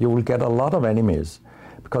healthcare. You will get a lot of enemies.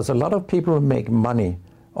 Because a lot of people make money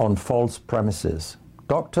on false premises.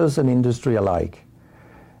 Doctors and industry alike.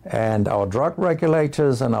 And our drug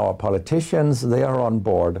regulators and our politicians, they are on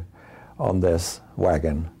board on this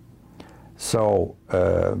wagon. So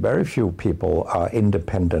very few people are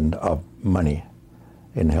independent of money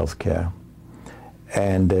in healthcare.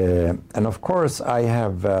 And of course, I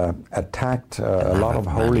have attacked a lot of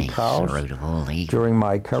holy cows during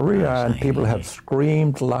my career, and people have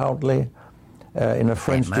screamed loudly. In a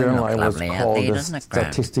French journal, I was called a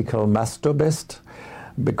statistical masturbist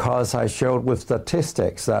because I showed with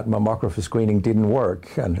statistics that mammography screening didn't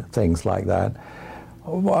work and things like that.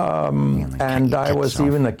 And I was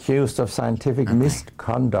even accused of scientific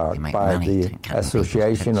misconduct by the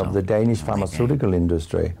Association of the Danish Pharmaceutical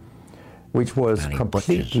Industry, which was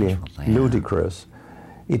completely ludicrous.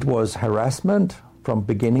 It was harassment from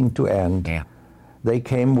beginning to end. They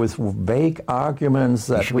came with vague arguments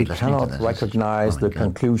that we cannot recognize the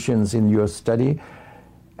conclusions in your study.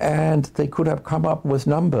 And they could have come up with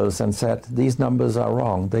numbers and said, these numbers are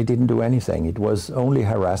wrong. They didn't do anything. It was only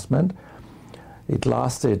harassment. It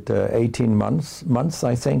lasted 18 months,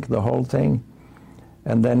 I think, the whole thing.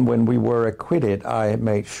 And then when we were acquitted, I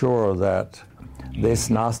made sure that this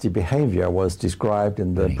nasty behavior was described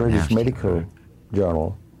in the British Medical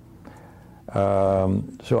Journal.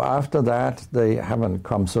 So after that, they haven't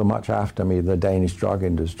come so much after me, the Danish drug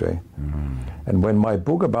industry. And when my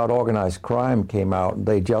book about organized crime came out,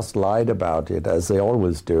 they just lied about it, as they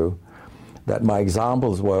always do, that my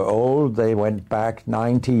examples were old, they went back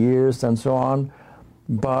 90 years and so on.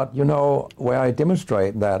 But, you know, where I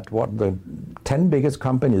demonstrate that what the 10 biggest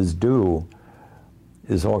companies do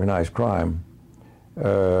is organized crime.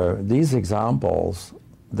 These examples,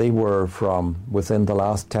 they were from within the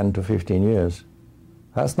last 10 to 15 years.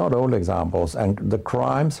 That's not old examples. And the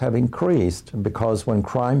crimes have increased because when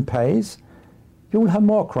crime pays, you will have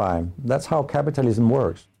more crime. That's how capitalism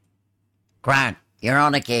works. Grant, you're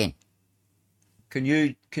on again. Can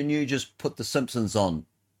you just put The Simpsons on?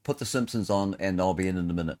 Put The Simpsons on and I'll be in a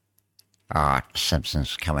minute. All right,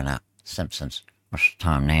 Simpsons coming up. Simpsons. What's the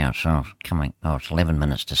time now? It's 11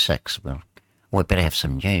 minutes to 6. We better have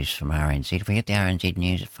some news from RNZ. If we get the RNZ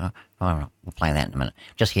news at 5, we'll play that in a minute.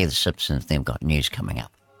 Just hear the Simpsons, they've got news coming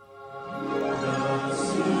up.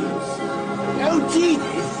 Oh,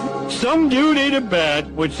 Jesus! Some dude ate a bat,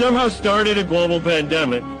 which somehow started a global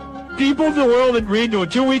pandemic. People of the world agreed to a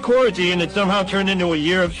 2-week quarantine that somehow turned into a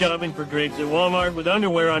year of shopping for drinks at Walmart with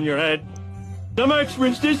underwear on your head. Some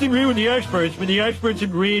experts disagree with the experts, but the experts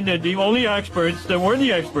agreed that the only experts that were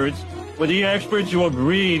the experts were the experts who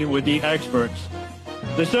agreed with the experts.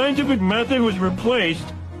 The scientific method was replaced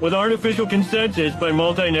with artificial consensus by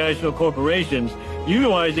multinational corporations,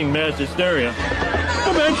 utilizing mass hysteria.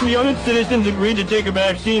 Eventually, other citizens agreed to take a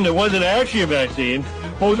vaccine that wasn't actually a vaccine,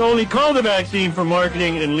 but was only called a vaccine for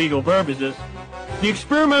marketing and legal purposes. The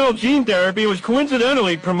experimental gene therapy was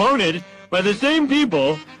coincidentally promoted by the same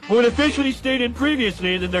people who had officially stated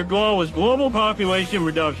previously that their goal was global population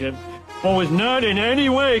reduction, but was not in any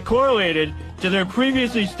way correlated to their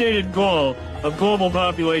previously stated goal of global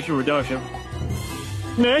population reduction.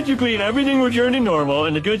 Magically, everything returned to normal,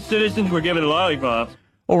 and the good citizens were given lollipops.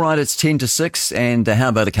 All right, it's 10 to 6, and how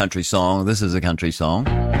about a country song? This is a country song.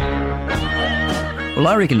 Well,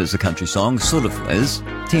 I reckon it's a country song, sort of is.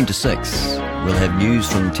 10 to 6. We'll have news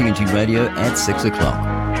from TNT Radio at 6 o'clock.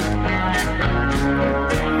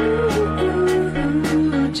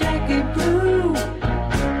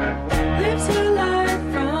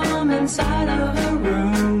 Inside of a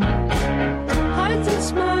room, hides a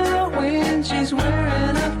smile when she's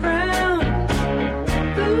wearing a frown.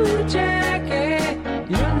 Blue jacket,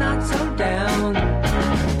 you're not so down.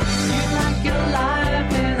 You like your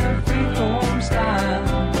life in a freeform style.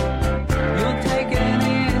 You'll take an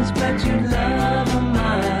inch, but you love a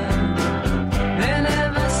mile. There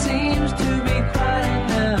never seems to be quite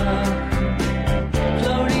enough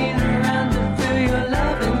floating around to fill your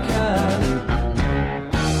loving cup.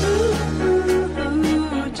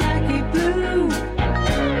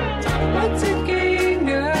 What's a game,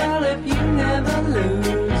 girl, if you never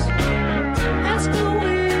lose? Ask a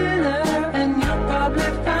winner and you'll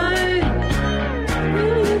probably find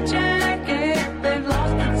Blue jacket, they've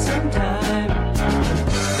lost it sometime.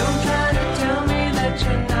 Don't try to tell me that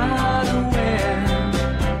you're not aware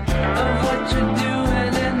of what you're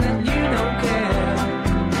doing and that you don't care.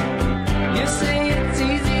 You say it's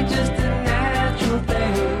easy, just a natural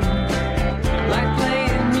thing, like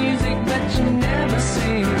playing music but you never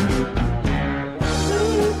sing.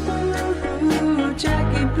 Ooh,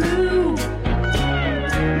 Jackie Blue,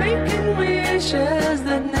 making wishes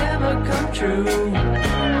that never come true,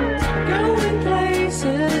 going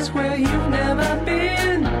places where you've never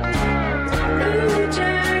been. Ooh,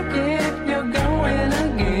 Jackie, you're going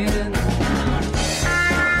again.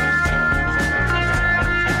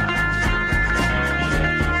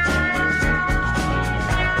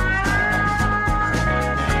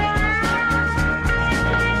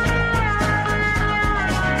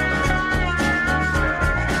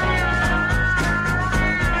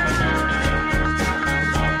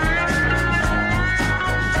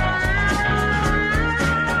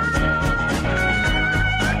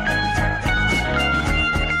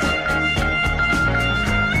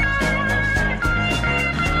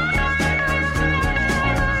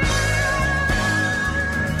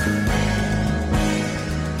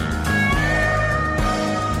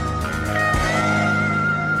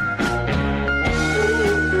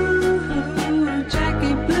 Ooh,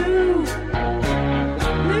 Jackie Blue,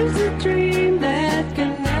 lives a dream that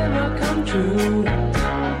can never come true.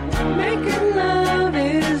 Making love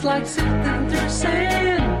is like sifting through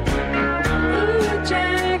sand. Ooh,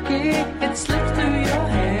 Jackie, it slips through your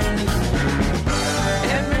hands.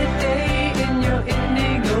 Every day in your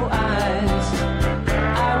indigo eyes,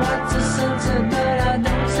 I watch the sunset but I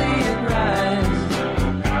don't see it rise.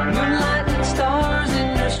 Moonlight and stars in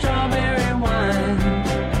your strawberry wine.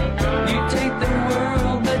 You take the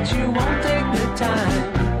world but you won't take the time.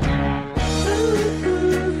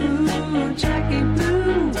 Ooh, Jackie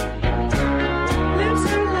Blue lives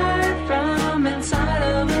her life from inside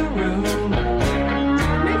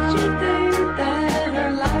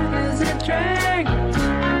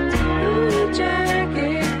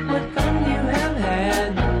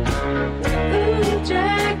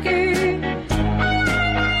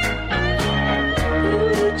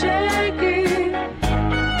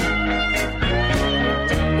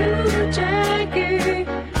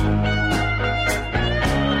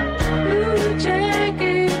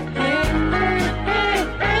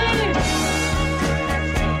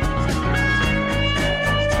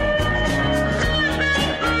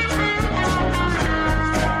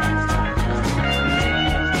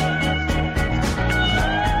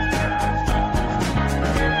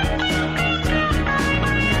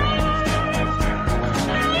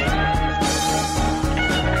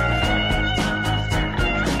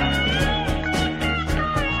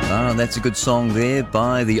that's a good song there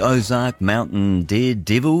by the Ozark Mountain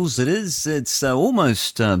Daredevils. It is. It's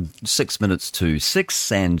almost 6 minutes to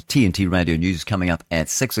 6, and TNT Radio News coming up at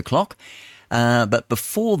 6 o'clock. But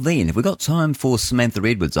before then, have we got time for Samantha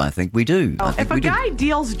Edwards? I think we do. If a guy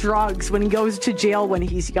deals drugs when he goes to jail when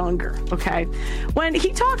he's younger, okay, when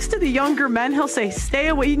he talks to the younger men, he'll say, stay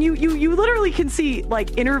away. And you literally can see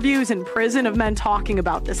like interviews in prison of men talking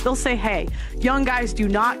about this. They'll say, hey, young guys, do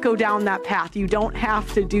not go down that path. You don't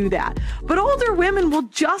have to do that. But older women will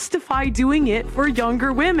justify doing it for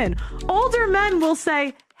younger women. Older men will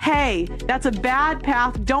say, hey, that's a bad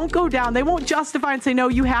path. Don't go down. They won't justify and say, no,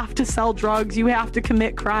 you have to sell drugs. You have to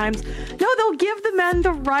commit crimes. No, they'll give the men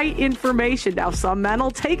the right information. Now, some men will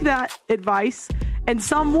take that advice and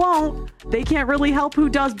some won't. They can't really help who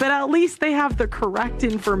does, but at least they have the correct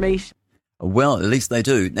information. Well, at least they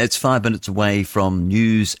do. It's 5 minutes away from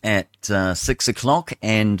news at 6 o'clock,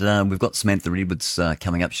 and we've got Samantha Edwards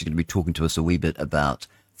coming up. She's going to be talking to us a wee bit about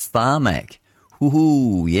Pharmac.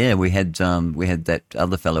 Ooh, yeah, we had that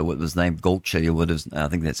other fellow, what was his name, Golchi, or what is, I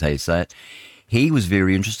think that's how you say it. He was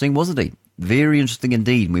very interesting, wasn't he? Very interesting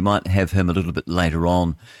indeed. We might have him a little bit later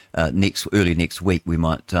on, early next week. We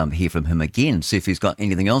might hear from him again, see if he's got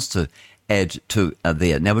anything else to add to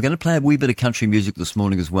there. Now, we're going to play a wee bit of country music this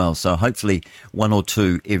morning as well, so hopefully one or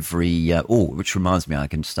two every, which reminds me, I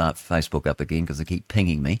can start Facebook up again because they keep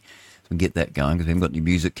pinging me. So we can get that going because we haven't got any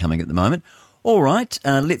music coming at the moment. All right,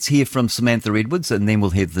 let's hear from Samantha Edwards, and then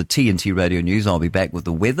we'll have the TNT Radio News. I'll be back with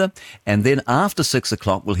the weather. And then after 6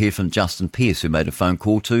 o'clock, we'll hear from Justin Pearce, who made a phone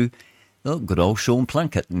call to good old Sean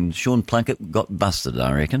Plunkett. And Sean Plunkett got busted,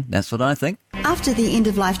 I reckon. That's what I think. After the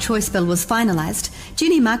end-of-life choice bill was finalised,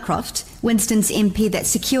 Jenny Marcroft, Winston's MP that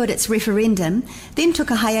secured its referendum, then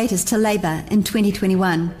took a hiatus to Labour in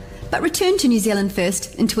 2021, but returned to New Zealand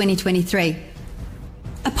First in 2023.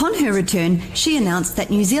 Upon her return, she announced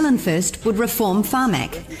that New Zealand First would reform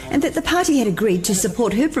Pharmac and that the party had agreed to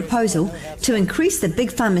support her proposal to increase the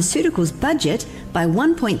big pharmaceuticals budget by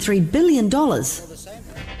 $1.3 billion. The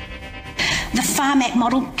Pharmac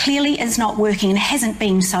model clearly is not working and hasn't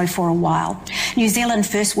been so for a while. New Zealand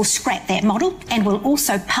First will scrap that model and will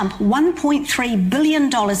also pump $1.3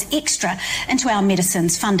 billion extra into our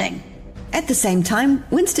medicines funding. At the same time,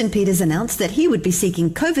 Winston Peters announced that he would be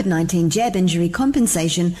seeking COVID-19 jab injury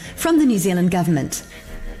compensation from the New Zealand government.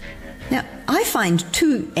 Now, I find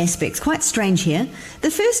two aspects quite strange here.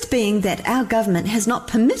 The first being that our government has not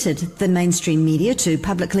permitted the mainstream media to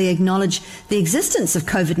publicly acknowledge the existence of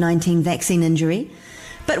COVID-19 vaccine injury.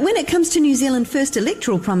 But when it comes to New Zealand First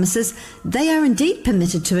electoral promises, they are indeed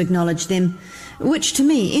permitted to acknowledge them, which to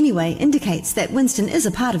me anyway indicates that Winston is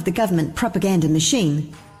a part of the government propaganda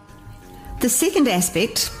machine. The second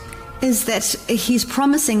aspect is that he's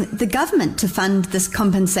promising the government to fund this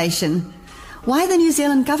compensation. Why the New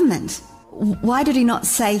Zealand government? Why did he not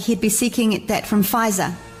say he'd be seeking that from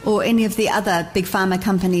Pfizer or any of the other big pharma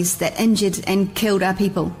companies that injured and killed our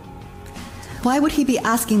people? Why would he be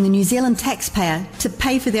asking the New Zealand taxpayer to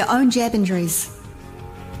pay for their own jab injuries?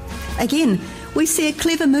 Again, we see a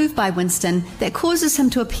clever move by Winston that causes him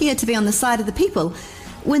to appear to be on the side of the people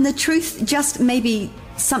when the truth just may be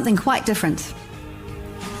something quite different.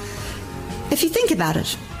 If you think about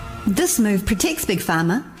it, this move protects Big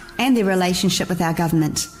Pharma and their relationship with our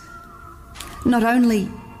government. Not only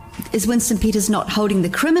is Winston Peters not holding the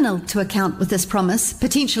criminal to account with this promise,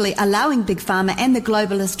 potentially allowing Big Pharma and the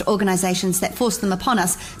globalist organisations that force them upon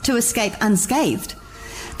us to escape unscathed,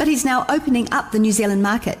 but he's now opening up the New Zealand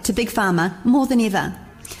market to Big Pharma more than ever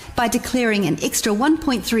by declaring an extra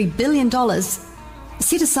 $1.3 billion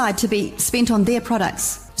set aside to be spent on their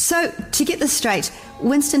products. So, to get this straight,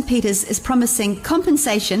 Winston Peters is promising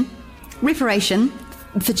compensation, reparation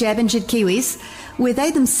for jab-injured Kiwis, where they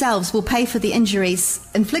themselves will pay for the injuries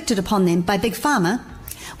inflicted upon them by Big Pharma,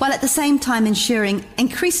 while at the same time ensuring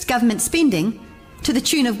increased government spending to the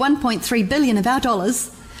tune of $1.3 billion of our dollars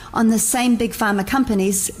on the same Big Pharma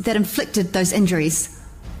companies that inflicted those injuries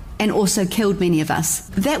and also killed many of us.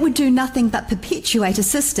 That would do nothing but perpetuate a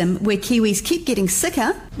system where Kiwis keep getting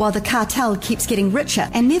sicker while the cartel keeps getting richer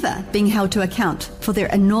and never being held to account for their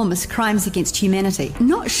enormous crimes against humanity.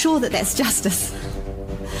 Not sure that that's justice.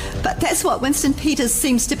 But that's what Winston Peters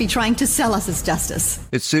seems to be trying to sell us as justice.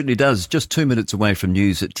 It certainly does. Just 2 minutes away from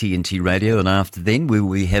news at TNT Radio, and after then we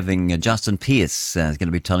will be having Justin Pearce going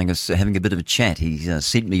to be telling us, having a bit of a chat. He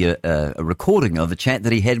sent me a recording of a chat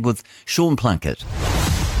that he had with Sean Plunkett.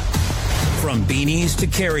 From beanies to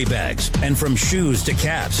carry bags and from shoes to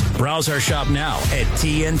caps, browse our shop now at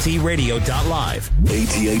tntradio.live.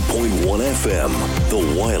 88.1 FM,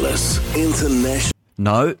 the Wireless International.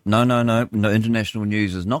 No. International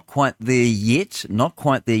news is not quite there yet.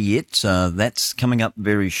 That's coming up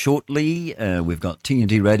very shortly. We've got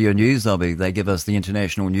TNT Radio News. They give us the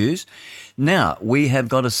international news. Now, we have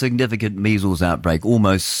got a significant measles outbreak,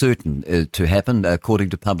 almost certain to happen, according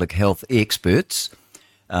to public health experts.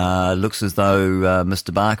 Looks as though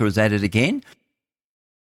Mr. Barker is at it again.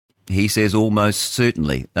 He says almost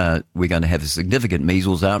certainly we're going to have a significant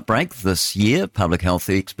measles outbreak this year. Public health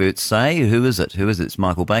experts say. Who is it? It's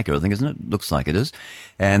Michael Baker, I think, isn't it? Looks like it is.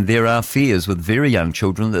 And there are fears with very young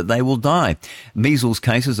children that they will die. Measles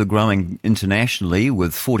cases are growing internationally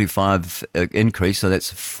with 45 increase, so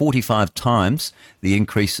that's 45 times the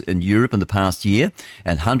increase in Europe in the past year,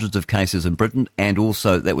 and hundreds of cases in Britain, and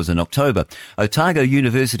also that was in October. Otago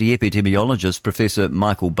University epidemiologist Professor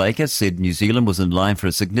Michael Baker said New Zealand was in line for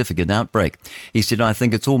a significant outbreak. He said, I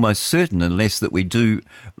think it's almost certain, unless that we do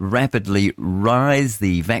rapidly rise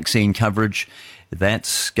the vaccine coverage,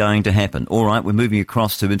 that's going to happen. All right, we're moving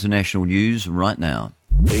across to international news right now.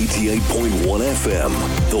 88.1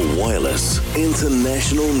 FM, The Wireless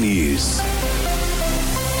International News.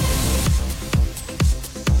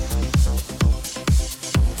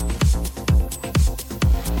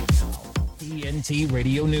 TNT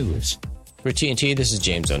Radio News. For TNT, this is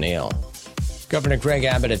James O'Neill. Governor Greg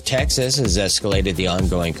Abbott of Texas has escalated the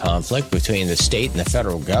ongoing conflict between the state and the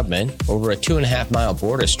federal government over a 2.5-mile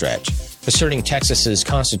border stretch, asserting Texas's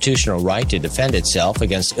constitutional right to defend itself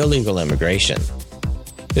against illegal immigration.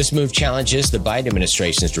 This move challenges the Biden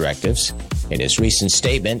administration's directives. In his recent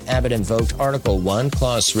statement, Abbott invoked Article 1,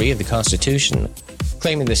 Clause 3 of the Constitution,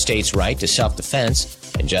 claiming the state's right to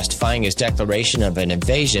self-defense and justifying his declaration of an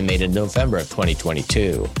invasion made in November of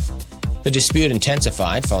 2022. The dispute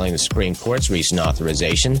intensified following the Supreme Court's recent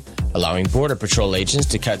authorization, allowing Border Patrol agents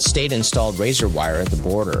to cut state-installed razor wire at the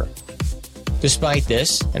border. Despite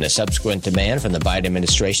this, and a subsequent demand from the Biden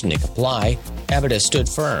administration to comply, Abbott has stood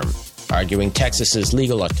firm, arguing Texas's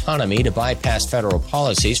legal autonomy to bypass federal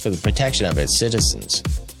policies for the protection of its citizens.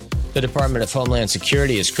 The Department of Homeland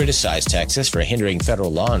Security has criticized Texas for hindering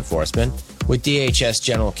federal law enforcement, with DHS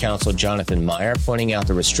General Counsel Jonathan Meyer pointing out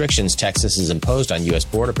the restrictions Texas has imposed on U.S.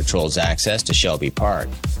 Border Patrol's access to Shelby Park.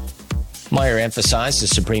 Meyer emphasized the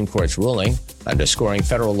Supreme Court's ruling, underscoring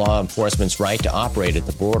federal law enforcement's right to operate at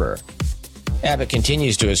the border. Abbott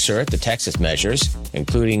continues to assert the Texas measures,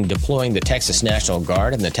 including deploying the Texas National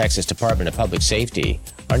Guard and the Texas Department of Public Safety,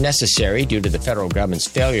 are necessary due to the federal government's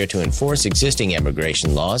failure to enforce existing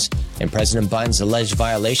immigration laws and President Biden's alleged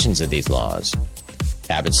violations of these laws.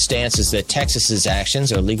 Abbott's stance is that Texas's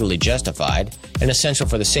actions are legally justified and essential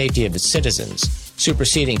for the safety of its citizens,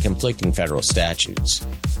 superseding conflicting federal statutes.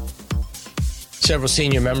 Several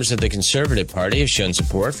senior members of the Conservative Party have shown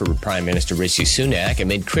support for Prime Minister Rishi Sunak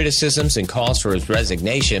amid criticisms and calls for his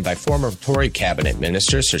resignation by former Tory cabinet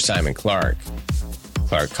minister Sir Simon Clarke.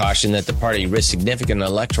 Clarke cautioned that the party risks significant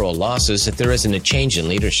electoral losses if there isn't a change in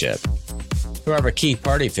leadership. However, key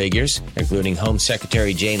party figures, including Home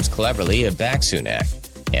Secretary James Cleverly, have backed Sunak,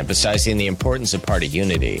 emphasizing the importance of party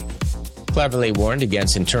unity. Cleverly warned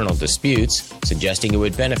against internal disputes, suggesting it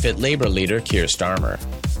would benefit Labour leader Keir Starmer.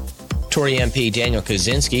 Tory MP Daniel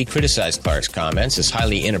Kaczynski criticized Clarke's comments as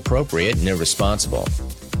highly inappropriate and irresponsible.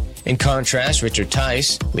 In contrast, Richard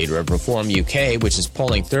Tice, leader of Reform UK, which is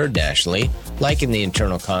polling third nationally, likened the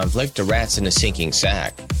internal conflict to rats in a sinking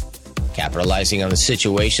sack. Capitalizing on the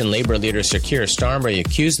situation, Labour leader Sir Keir Starmer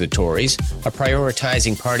accused the Tories of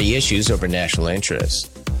prioritizing party issues over national interests.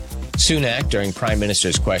 Sunak, during Prime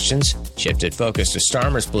Minister's questions, shifted focus to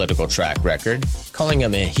Starmer's political track record, calling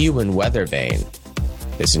him a human weather vane.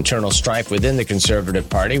 This internal strife within the Conservative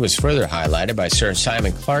Party was further highlighted by Sir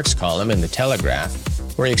Simon Clarke's column in The Telegraph,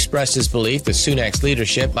 where he expressed his belief that Sunak's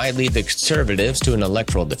leadership might lead the Conservatives to an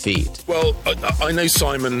electoral defeat. Well, I know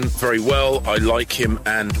Simon very well. I like him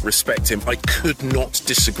and respect him. I could not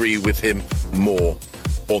disagree with him more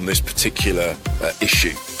on this particular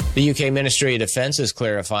issue. The UK Ministry of Defence has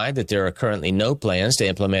clarified that there are currently no plans to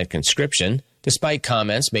implement conscription, despite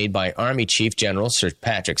comments made by Army Chief General Sir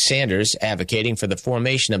Patrick Sanders advocating for the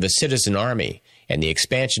formation of a citizen army and the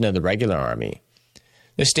expansion of the regular army.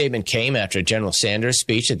 This statement came after General Sanders'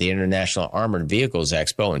 speech at the International Armoured Vehicles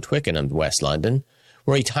Expo in Twickenham, West London,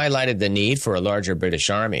 where he highlighted the need for a larger British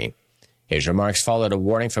army. His remarks followed a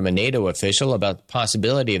warning from a NATO official about the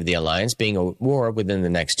possibility of the alliance being at war within the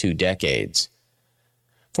next 2 decades.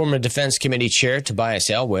 Former Defense Committee Chair Tobias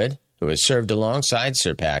Ellwood, who has served alongside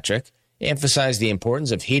Sir Patrick, emphasized the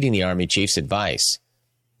importance of heeding the Army Chief's advice.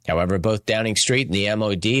 However, both Downing Street and the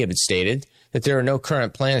MOD have stated that there are no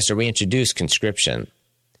current plans to reintroduce conscription.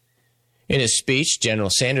 In his speech, General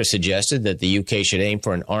Sanders suggested that the UK should aim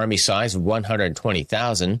for an army size of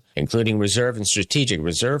 120,000, including reserve and strategic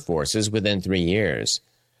reserve forces, within 3 years.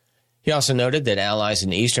 He also noted that allies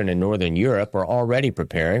in Eastern and Northern Europe are already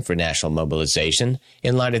preparing for national mobilization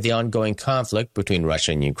in light of the ongoing conflict between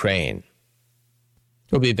Russia and Ukraine.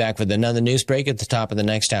 We'll be back with another news break at the top of the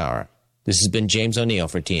next hour. This has been James O'Neill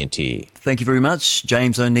for TNT. Thank you very much,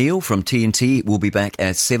 James O'Neill from TNT. We'll be back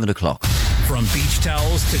at 7 o'clock. From beach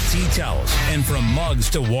towels to tea towels and from mugs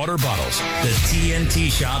to water bottles, the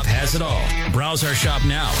TNT shop has it all. Browse our shop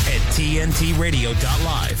now at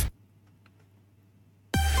tntradio.live.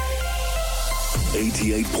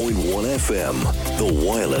 88.1 FM, The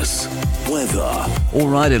Wireless. Weather. All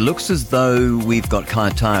right, it looks as though we've got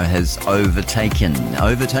Kaitaia has overtaken.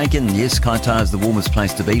 Yes, Kaitaia is the warmest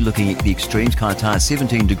place to be. Looking at the extremes, Kaitaia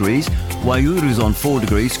 17 degrees. Waiuru's on 4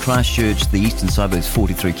 degrees. Christchurch, the eastern suburbs,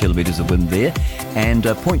 43 kilometres of wind there. And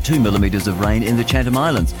 0.2 millimetres of rain in the Chatham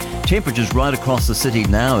Islands. Temperatures right across the city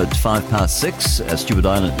now at 6:05. Stewart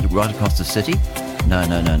Island right across the city. No,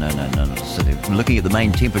 city. We're looking at the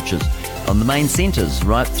main temperatures on the main centres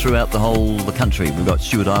right throughout the country. We've got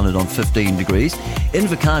Stewart Island on 15 degrees,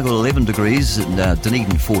 Invercargill 11 degrees, and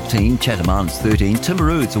Dunedin 14, Chatham Islands 13,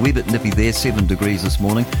 Timaru, it's a wee bit nippy there, 7 degrees this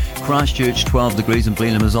morning, Christchurch 12 degrees and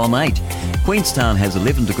Blenheim is on 8. Queenstown has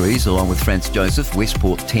 11 degrees along with Franz Joseph,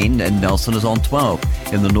 Westport 10 and Nelson is on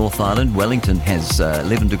 12. In the North Island, Wellington has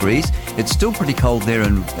 11 degrees. It's still pretty cold there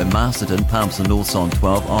in Masterton, Palmerston North's on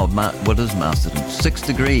 12. What is Masterton? 6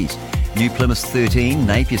 degrees. New Plymouth 13,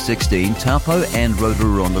 Napier 16, Taupo and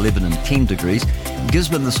Rotorua on 11 and 10 degrees.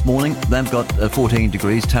 Gisborne this morning, they've got 14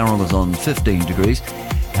 degrees. Tauranga on 15 degrees.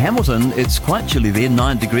 Hamilton, it's quite chilly there,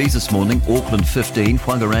 9 degrees this morning. Auckland 15,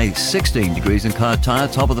 Whangarei 16 degrees and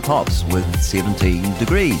Kaitaia top of the pops with 17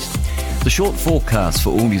 degrees. The short forecast for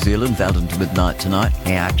all New Zealand, out into midnight tonight.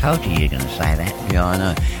 Yeah, I told you were going to say that. Yeah, I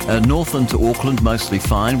know. Northland to Auckland, mostly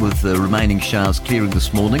fine with the remaining showers clearing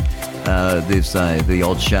this morning. There's the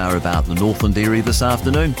odd shower about the Northland area this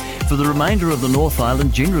afternoon. For the remainder of the North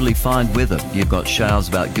Island, generally fine weather. You've got showers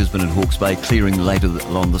about Gisborne and Hawke's Bay clearing later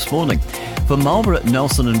on this morning. For Marlborough,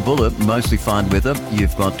 Nelson and Buller, mostly fine weather.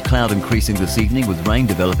 You've got cloud increasing this evening with rain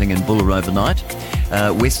developing in Buller overnight.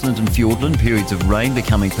 Westland and Fiordland, periods of rain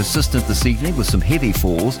becoming persistent this evening with some heavy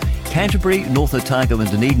falls. Canterbury, North Otago and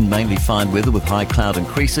Dunedin, mainly fine weather with high cloud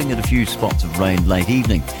increasing and a few spots of rain late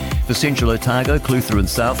evening. For Central Otago, Clutha and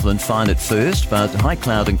Southland, fine at first, but high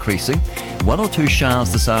cloud increasing. 1 or 2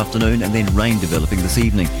 showers this afternoon and then rain developing this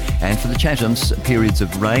evening. And for the Chathams, periods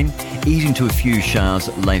of rain, easing to a few showers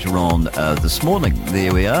later on this morning.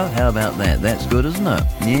 There we are. How about that? That's good, isn't it?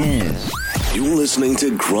 Yes. You're listening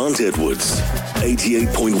to Grant Edwards,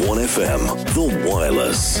 88.1 FM, The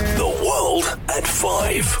Wireless. The world at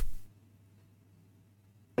 5.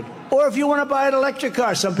 Or if you want to buy an electric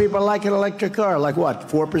car, some people like an electric car, like what,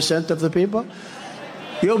 4% of the people?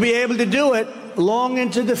 You'll be able to do it long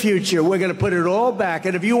into the future. We're going to put it all back.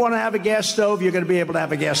 And if you want to have a gas stove, you're going to be able to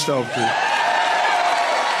have a gas stove too.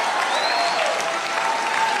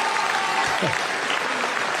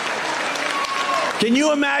 Can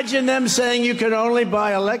you imagine them saying you can only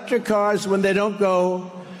buy electric cars when they don't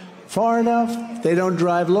go far enough, they don't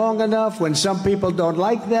drive long enough, when some people don't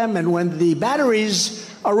like them, and when the batteries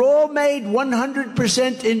are all made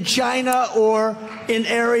 100% in China or in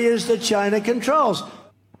areas that China controls?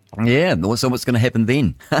 Yeah, so what's going to happen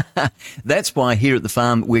then? That's why here at the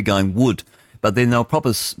farm we're going wood. But then they'll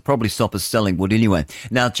probably stop us selling wood anyway.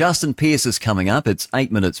 Now, Justin Pearce is coming up. It's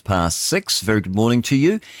 6:08. Very good morning to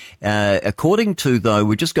you. According to, though,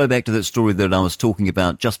 we just go back to that story that I was talking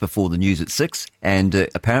about just before the news at 6, and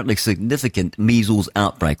apparently significant measles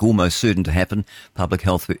outbreak, almost certain to happen, public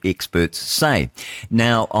health experts say.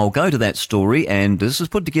 Now, I'll go to that story, and this was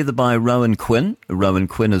put together by Rowan Quinn. Rowan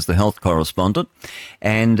Quinn is the health correspondent,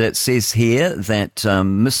 and it says here that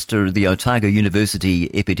the Otago University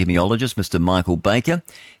epidemiologist, Mr. Michael Baker,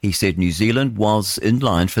 he said New Zealand was in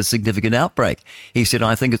line for a significant outbreak. He said,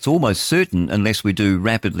 I think it's almost certain unless we do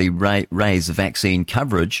rapidly raise vaccine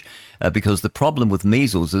coverage, because the problem with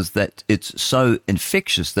measles is that it's so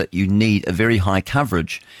infectious that you need a very high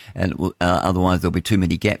coverage, and otherwise there'll be too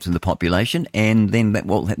many gaps in the population, and then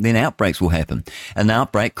then outbreaks will happen. An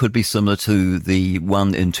outbreak could be similar to the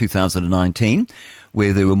one in 2019,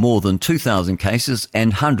 where there were more than 2,000 cases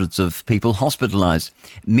and hundreds of people hospitalised,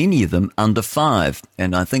 many of them under 5.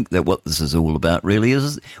 And I think that what this is all about really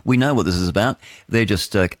is, we know what this is about. They're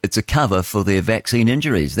just, it's a cover for their vaccine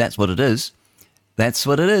injuries. That's what it is. That's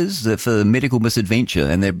what it is, for medical misadventure,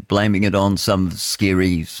 and they're blaming it on some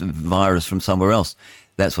scary virus from somewhere else.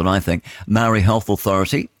 That's what I think. Maori Health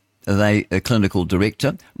Authority they clinical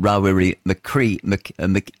director, Rawiri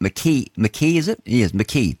McKee, is it? Yes,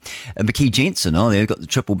 McKee. McKee Jensen, they've got the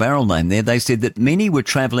triple barrel name there. They said that many were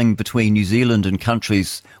travelling between New Zealand and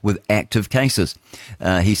countries with active cases.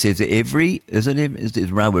 He says that every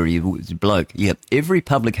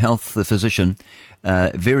public health physician,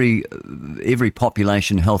 every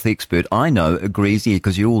population health expert I know agrees,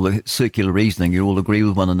 because you're all circular reasoning, you all agree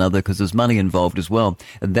with one another because there's money involved as well.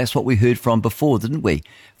 And that's what we heard from before, didn't we?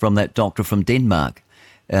 From that doctor from Denmark.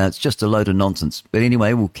 It's just a load of nonsense. But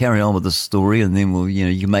anyway, we'll carry on with this story and then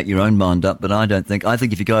you can make your own mind up. But I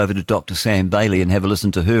think if you go over to Dr. Sam Bailey and have a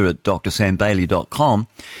listen to her at drsambailey.com,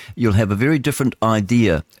 you'll have a very different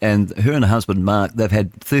idea. And her and her husband, Mark, they've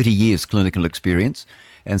had 30 years clinical experience.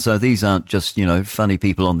 And so these aren't just, funny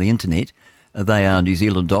people on the internet. They are New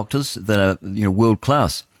Zealand doctors that are, world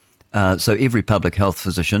class. So every public health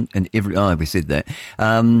physician and we said that.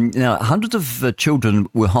 Now, hundreds of children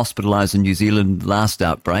were hospitalised in New Zealand last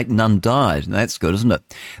outbreak. None died. That's good, isn't it?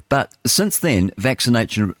 But since then,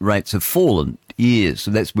 vaccination rates have fallen. Yes,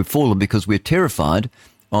 so we've fallen because we're terrified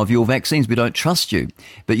of your vaccines. We don't trust you.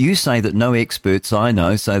 But you say that no experts I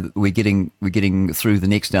know say that we're getting through the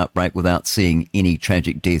next outbreak without seeing any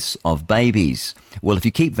tragic deaths of babies. Well, if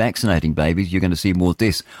you keep vaccinating babies, you're going to see more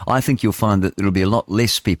deaths. I think you'll find that there'll be a lot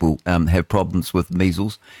less people have problems with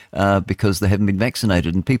measles because they haven't been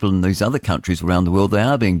vaccinated. And people in these other countries around the world, they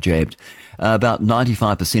are being jabbed. About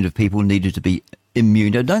 95% of people needed to be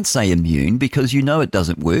immune. Now, don't say immune because it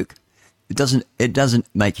doesn't work. It doesn't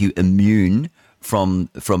make you immune from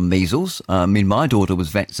measles. My daughter was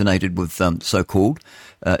vaccinated with so-called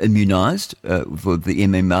immunised for the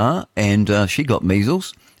MMR, and she got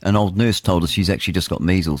measles. An old nurse told us she's actually just got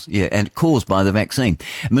measles. Yeah, and caused by the vaccine.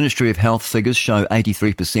 Ministry of Health figures show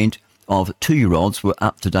 83% of 2-year-olds were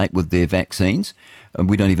up to date with their vaccines. And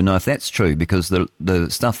we don't even know if that's true because the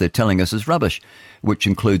stuff they're telling us is rubbish, which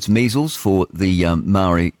includes measles for the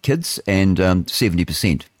Maori kids and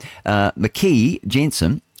 70%. McKee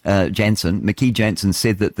Jensen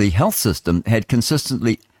said that the health system had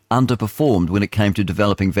consistently underperformed when it came to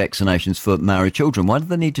developing vaccinations for Maori children. Why do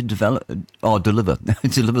they need to deliver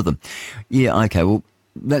them? Yeah, okay, well,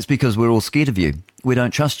 that's because we're all scared of you. We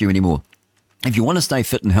don't trust you anymore. If you want to stay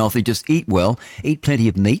fit and healthy, just eat well, eat plenty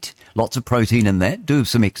of meat, lots of protein in that, do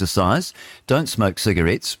some exercise, don't smoke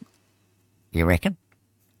cigarettes. You reckon?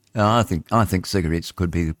 I think cigarettes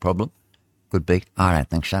could be the problem. Could be. I don't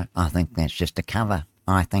think so. I think that's just a cover.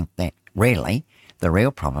 I think that really the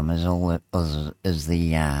real problem is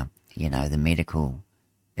the medical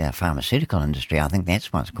pharmaceutical industry. I think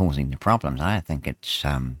that's what's causing the problems. I don't think it's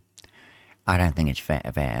I don't think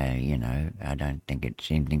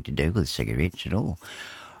it's anything to do with cigarettes at all.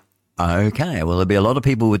 Okay, well, there'll be a lot of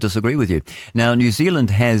people who would disagree with you. Now, New Zealand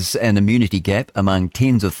has an immunity gap among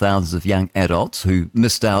tens of thousands of young adults who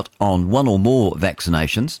missed out on one or more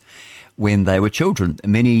vaccinations when they were children,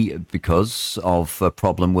 many because of a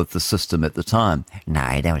problem with the system at the time.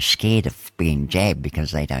 No, they were scared of being jabbed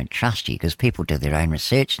because they don't trust you, because people do their own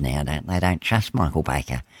research now, don't they? They don't trust Michael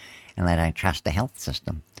Baker and they don't trust the health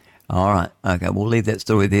system. All right. Okay, we'll leave that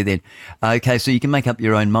story there then. Okay, so you can make up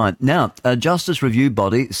your own mind. Now, a Justice Review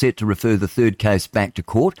body set to refer the third case back to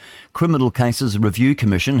court. Criminal Cases Review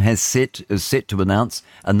Commission is set to announce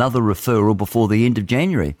another referral before the end of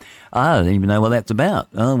January. I don't even know what that's about.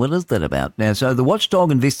 Oh, what is that about? Now, so the watchdog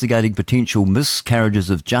investigating potential miscarriages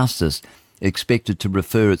of justice expected to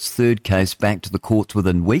refer its third case back to the courts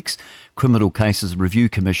within weeks. Criminal Cases Review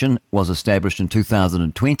Commission was established in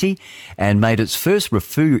 2020 and made its first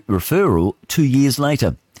referral 2 years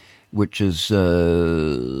later, which is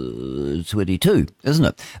 22, isn't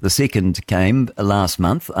it? The second came last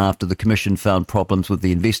month after the Commission found problems with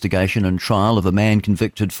the investigation and trial of a man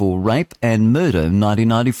convicted for rape and murder in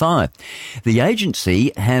 1995. The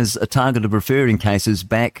agency has a target of referring cases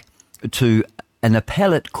back to an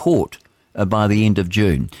appellate court by the end of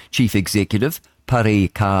June. Chief Executive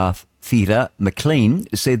Parikawhira McLean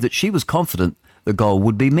said that she was confident the goal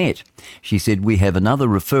would be met. She said, "We have another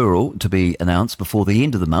referral to be announced before the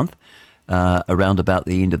end of the month, around about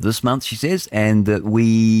the end of this month," she says, and that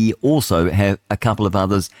we also have a couple of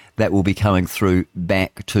others that will be coming through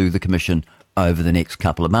back to the Commission over the next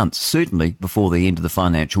couple of months, certainly before the end of the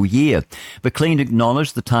financial year. McLean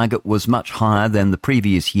acknowledged the target was much higher than the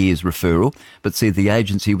previous year's referral, but said the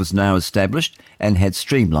agency was now established and had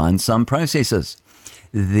streamlined some processes.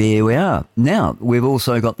 There we are. Now, we've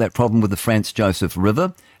also got that problem with the Franz Josef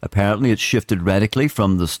River. Apparently, it's shifted radically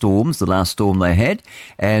from the last storm they had,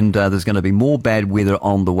 and there's going to be more bad weather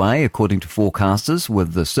on the way, according to forecasters.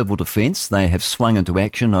 With the Civil Defence, they have swung into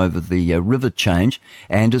action over the river change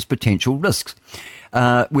and its potential risks.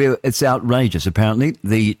 where it's outrageous. Apparently,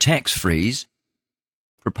 the tax freeze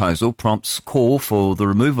proposal prompts call for the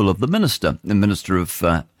removal of the minister. The Minister of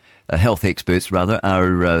Health experts, rather,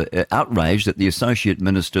 are outraged at the Associate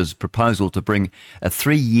Minister's proposal to bring a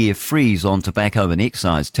 3-year freeze on tobacco and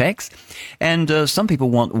excise tax. And some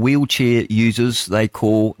people want wheelchair users. They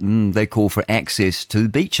call for access to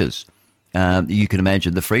beaches. You can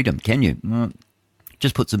imagine the freedom, can you?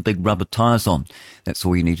 Just put some big rubber tyres on. That's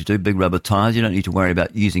all you need to do, big rubber tyres. You don't need to worry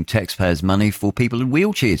about using taxpayers' money for people in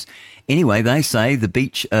wheelchairs. Anyway, they say the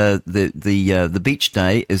beach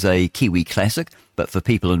day is a Kiwi classic, but for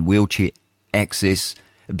people in wheelchair access,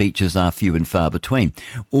 beaches are few and far between.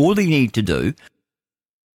 All you need to do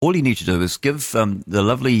is give the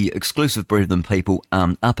lovely exclusive Brisbane people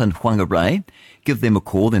up in Whangarei, give them a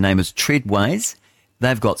call. Their name is Treadways.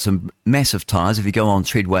 They've got some massive tyres. If you go on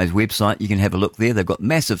Treadway's website, you can have a look there. They've got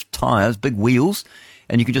massive tyres, big wheels,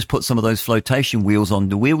 and you can just put some of those flotation wheels on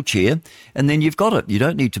the wheelchair, and then you've got it. You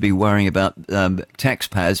don't need to be worrying about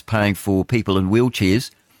taxpayers paying for people in wheelchairs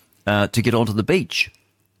to get onto the beach.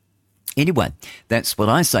 Anyway, that's what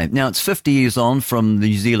I say. Now, it's 50 years on from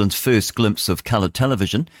New Zealand's first glimpse of colour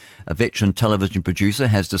television. A veteran television producer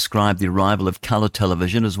has described the arrival of colour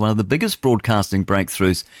television as one of the biggest broadcasting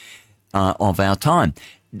breakthroughs of our time.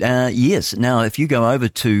 Yes. Now, if you go over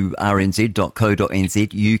to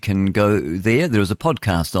rnz.co.nz, you can go there. There is a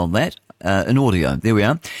podcast on that, in audio. There we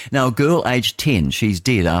are. Now, a girl aged 10, she's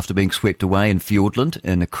dead after being swept away in Fiordland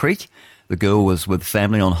in a creek. The girl was with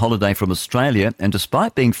family on holiday from Australia, and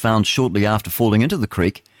despite being found shortly after falling into the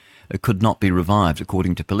creek, it could not be revived,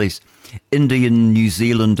 according to police. Indian New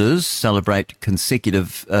Zealanders celebrate consecration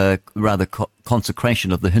of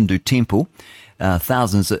the Hindu temple.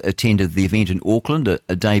 Thousands attended the event in Auckland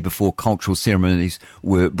a day before cultural ceremonies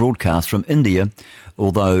were broadcast from India,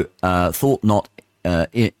 although thought not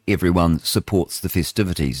everyone supports the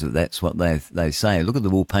festivities. That's what they say. Look at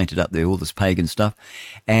them all painted up there, all this pagan stuff.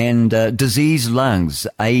 And diseased lungs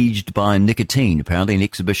aged by nicotine. Apparently an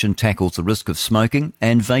exhibition tackles the risk of smoking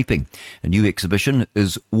and vaping. A new exhibition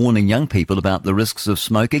is warning young people about the risks of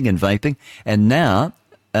smoking and vaping. And now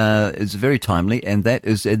it's very timely, and that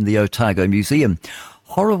is in the Otago Museum.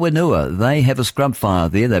 Horowhenua, they have a scrub fire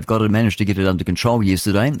there. They've managed to get it under control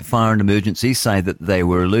yesterday. Fire and Emergency say that they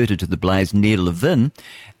were alerted to the blaze near Levin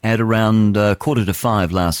at around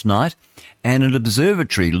 4:45 last night. And an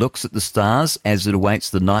observatory looks at the stars as it awaits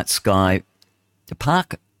the night sky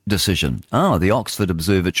park decision. Oh, the Oxford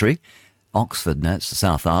Observatory. Oxford, no, it's the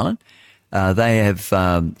South Island. They have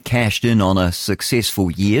cashed in on a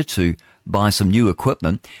successful year to buy some new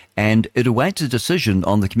equipment, and it awaits a decision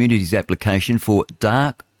on the community's application for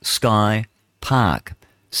dark sky park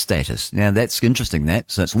status. Now, that's interesting,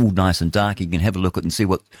 so it's all nice and dark. You can have a look at and see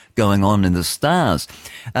what's going on in the stars.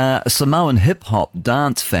 A Samoan hip-hop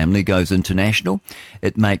dance family goes international.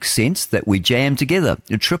 It makes sense that we jam together.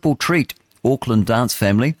 A triple treat. Auckland dance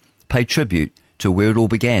family pay tribute to where it all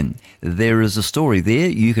began. There is a story there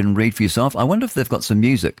you can read for yourself. I wonder if they've got some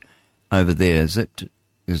music over there.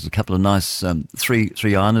 There's a couple of nice three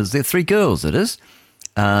ironers there. 3 girls, it is.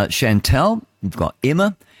 Chantel, you've got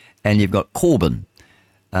Emma, and you've got Corbin.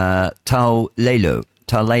 Taulelia,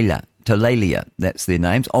 that's their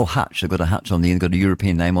names. Oh, Hutch, they've got a Hutch on the end, got a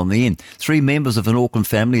European name on the end. 3 members of an Auckland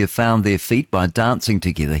family have found their feet by dancing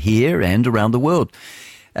together here and around the world.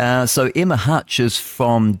 So Emma Hutch is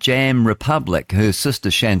from Jam Republic. Her sister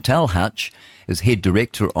Chantel Hutch is head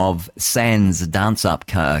director of Sands Dance Up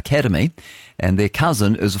Academy, and their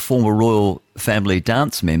cousin is a former royal family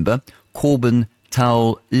dance member, Corbin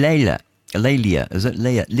Taulelia. Is it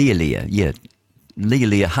Lelia? Yeah,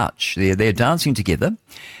 Lelia Hutch. They're dancing together,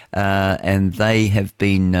 and they have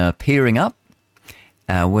been pairing up.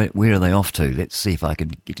 Where are they off to? Let's see if I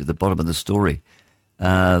can get to the bottom of the story.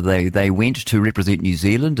 They went to represent New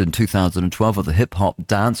Zealand in 2012 at the Hip Hop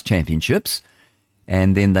Dance Championships,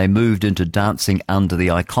 and then they moved into dancing under the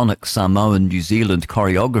iconic Samoan New Zealand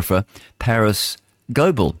choreographer Paris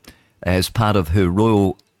Goebel as part of her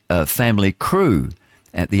royal family crew.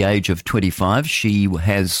 At the age of 25, she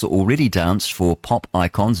has already danced for pop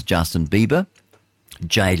icons Justin Bieber,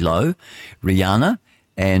 J-Lo, Rihanna,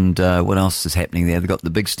 and what else is happening there? They've got the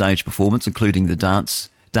big stage performance, including the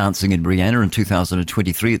dancing in Rihanna in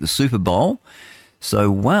 2023 at the Super Bowl. So,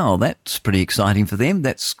 wow, that's pretty exciting for them.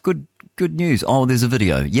 That's good news. Oh, there's a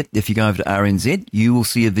video. Yep, if you go over to RNZ, you will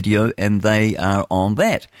see a video, and they are on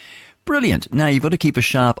that. Brilliant. Now, you've got to keep a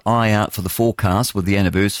sharp eye out for the forecast with the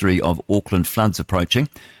anniversary of Auckland floods approaching.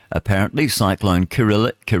 Apparently, Cyclone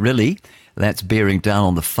Kirili, that's bearing down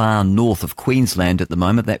on the far north of Queensland at the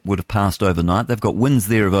moment. That would have passed overnight. They've got winds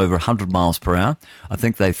there of over 100 miles per hour. I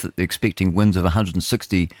think they're expecting winds of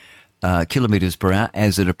 160 kilometres per hour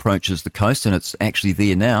as it approaches the coast, and it's actually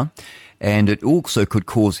there now. And it also could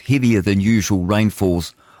cause heavier than usual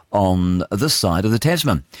rainfalls on this side of the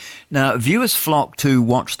Tasman. Now, viewers flock to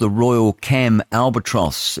watch the Royal Cam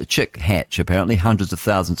Albatross chick hatch. Apparently, hundreds of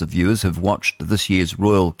thousands of viewers have watched this year's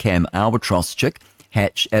Royal Cam Albatross chick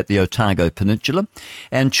hatch at the Otago Peninsula.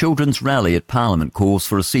 And Children's Rally at Parliament calls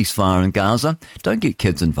for a ceasefire in Gaza. Don't get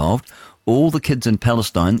kids involved. All the kids in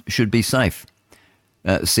Palestine should be safe,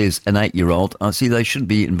 says an 8-year-old. I see they shouldn't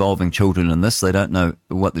be involving children in this. They don't know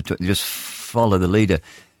what they just follow the leader.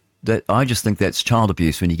 I just think that's child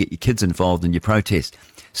abuse when you get your kids involved in your protest.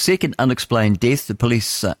 Second unexplained death. The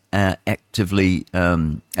police activity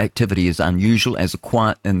is unusual as a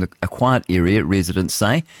quiet area, residents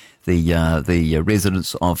say. The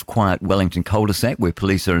residents of quiet Wellington cul-de-sac, where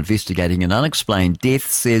police are investigating an unexplained death,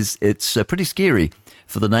 says it's pretty scary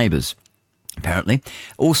for the neighbours. Apparently.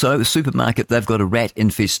 Also, the supermarket, they've got a rat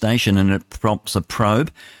infestation and it prompts a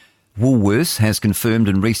probe. Woolworths has confirmed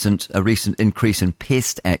a recent increase in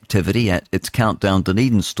pest activity at its Countdown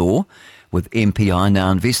Dunedin store, with MPI now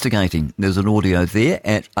investigating. There's an audio there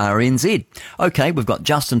at RNZ. Okay, we've got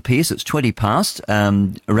Justin Pearce. It's 20 past.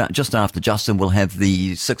 Just after Justin, we'll have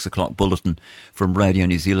the 6 o'clock bulletin from Radio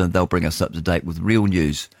New Zealand. They'll bring us up to date with real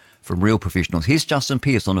news from real professionals. Here's Justin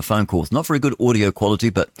Pearce on a phone call. It's not very good audio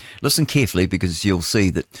quality, but listen carefully because you'll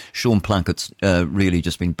see that Sean Plunkett's really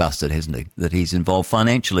just been busted, hasn't he? That he's involved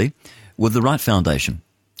financially with the Right Foundation.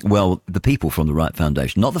 Well, the people from the Right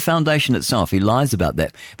Foundation, not the foundation itself. He lies about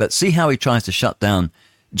that. But see how he tries to shut down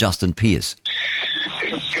Justin Pearce.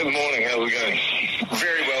 Good morning. How's it going?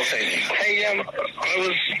 Very well, thank you. Hey, I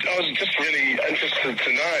was just really interested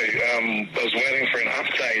to know. I was waiting for an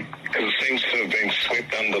update because it seems to have been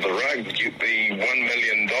swept under the rug. The $1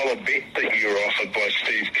 million bet that you were offered by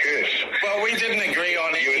Steve Kirsch. Well, we didn't agree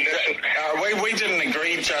on it. We didn't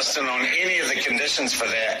agree, Justin, on any of the conditions for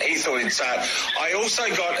that. He thought he'd start. I also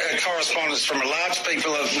got correspondence from a large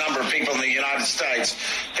number of people in the United States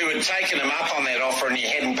who had taken him up on that offer and he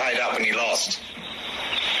hadn't paid up and he lost.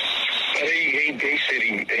 But he said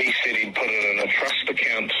he'd put it in a trust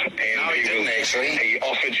account. And no, he didn't actually. He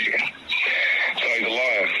offered you. So he's a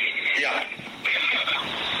liar. Yeah.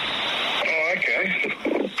 Oh, okay.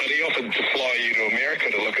 But he offered to fly you to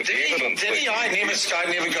America to look at the evidence. Did he? I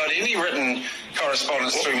never got any written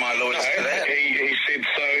correspondence through my lawyers for that. He said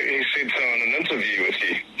so. He said so in an interview with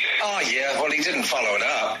you. Oh yeah. Well, he didn't follow it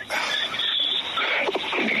up.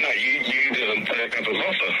 No, you didn't take up his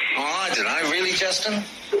offer. Oh, I don't know. Really, Justin?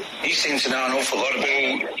 You seem to know an awful lot about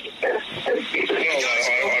him. The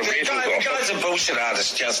guy's a bullshit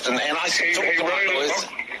artist, Justin, and I said talk to my lawyers.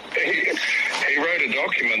 He wrote a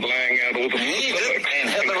document laying out all the specifics,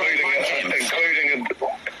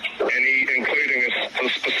 including the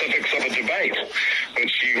specifics of a debate,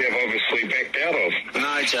 which you have obviously backed out of.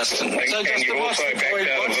 No, Justin. And you also backed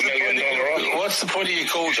out of $1 million offer. What's the point of your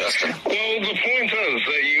call, Justin? Well, the point is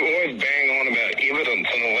that you always bang on about evidence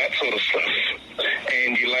and all that sort of stuff,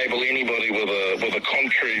 and you label anybody with a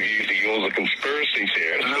contrary view to yours a conspiracy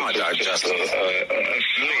theorist. No, I don't, Justin.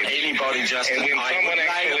 Anybody, Justin.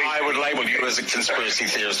 I would label you as a conspiracy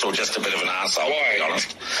theorist or just a bit of an arsehole, to be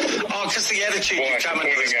honest. Oh, because the attitude you come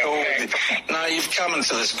into this call. No, you've come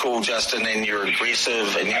into this call, Justin, and you're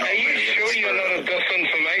aggressive and you're not really. Are you sure you're not a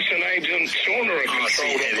disinformation agent, Sean, or a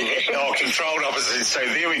controlled opposition? Oh, controlled opposition. So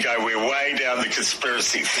there we go. We're way down the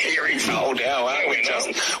conspiracy theory fold now, aren't we,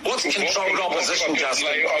 Justin? What's controlled opposition, Justin?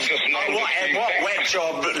 What whack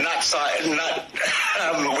job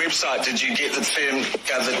website did you get the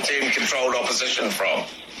term controlled opposition from?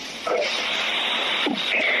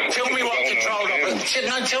 Tell me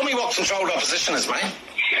what controlled opposition is, mate.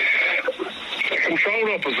 Controlled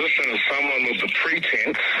opposition is someone with the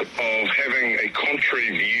pretense of having a contrary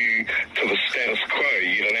view to the status quo,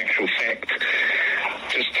 yet in actual fact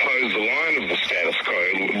just toes the line of the status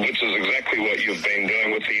quo, which is exactly what you've been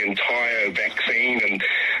doing with the entire vaccine and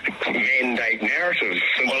mandate narrative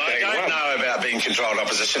since Well, I don't know about being controlled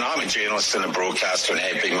opposition. I'm a journalist and a broadcaster and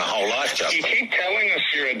have been my whole life, Justin. You keep telling us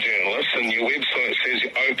you're a journalist and your website says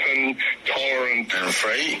you're open, tolerant, and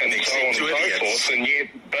free, and so on and so forth, and yet,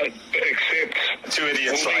 but except to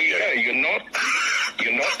idiots like you. You're not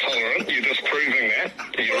tolerant, You're disproving that.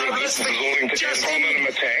 You're resorting to ad hominem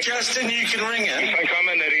attack. Justin, you can ring it. You think I'm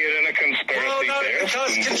an idiot and a conspiracy theorist?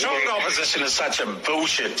 Because controlled opposition is such a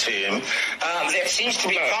bullshit term that seems to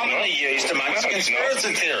be commonly used amongst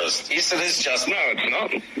conspiracy theorists. Yes, it is, Justin. No, it's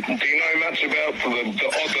not. Do you know much about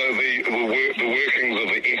the workings of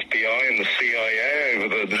the FBI and the CIA over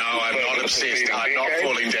the... No, I'm not obsessed. I'm not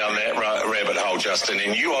falling down that rabbit hole, Justin,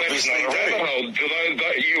 and you obviously do. Rabbit hole.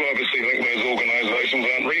 You obviously think those organisations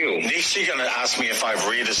aren't real. Next you're going to ask me if I've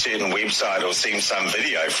read a certain website or seen some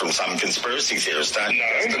video from some conspiracy theorist, aren't you,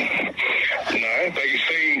 Justin? No, but you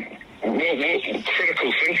see... What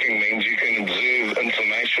critical thinking means you can observe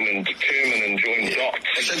information and determine and join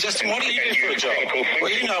dots. So, Justin, what do you do for a job? Well,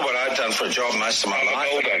 you know what I've done for a job most of my life. I'm a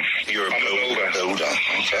builder. You're a builder.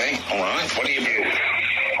 Okay, all right. What do you build?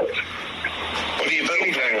 What do you build?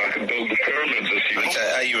 Anything. I can build the pyramids if you want.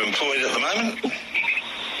 Okay, are you employed at the moment?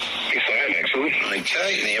 Yes, I am, actually.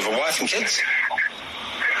 Okay, and you have a wife and kids?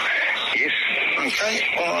 Yes. Okay,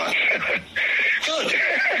 all right. Good.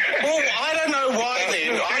 Well, I don't know why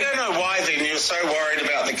then you're so worried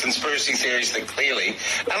about the conspiracy theories that clearly,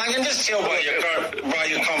 and I can just tell by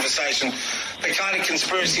your conversation, the kind of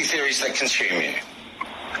conspiracy theories that consume you.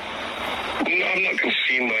 No, I'm not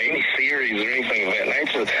consumed by any theories or anything of that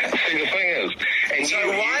nature. See, the thing is... And so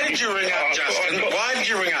why did you ring up, Justin? Why did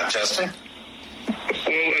you ring up, Justin?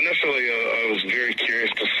 Well, initially I was very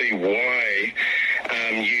curious to see why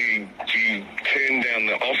you turned down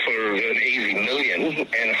the offer of an easy million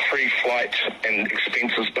and a free flight and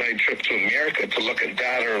expenses paid trip to America to look at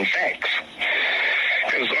data and facts.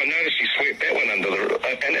 Because I noticed you swept that one under the...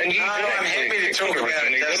 And you I'm happy to talk about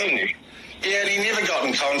it, didn't you? Yeah, and he never got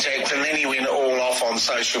in contact, and then he went all off on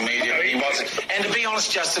social media. And he wasn't. And to be honest,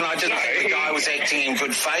 Justin, I didn't think the guy was acting in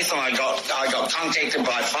good faith, and I got contacted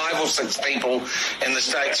by 5 or 6 people in the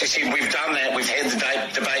States who said, we've done that, we've had the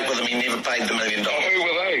debate with him, he never paid the $1 million. Oh, who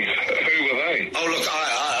were they? Oh, look,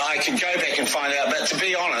 I could go back and find out, but to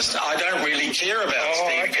be honest, I don't really care about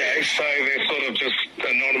Steve. Okay, so they're sort of just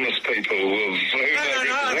anonymous people.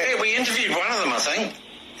 No, we interviewed one of them, I think.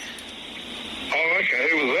 Oh, okay.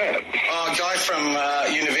 Who was that? Oh, a guy from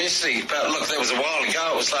university. But look, that was a while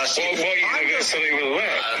ago. It was last year. What university was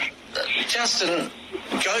that? Justin,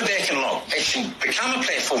 go back and look. Actually, become a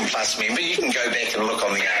Platform Plus member. You can go back and look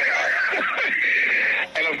on the archive.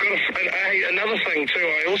 And I've got another thing too.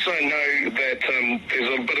 I also know that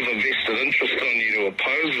there's a bit of a vested interest on you to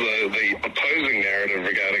oppose the opposing narrative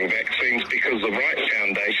regarding vaccines because the Wright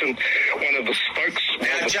Foundation, one of the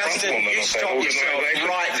Now, Justin, you stop yourself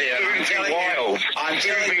right there.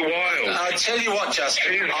 I'll tell you what,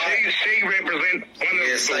 Justin. She represents one of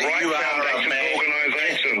the Wright Foundation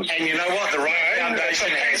organisations. And you know what? The Wright Foundation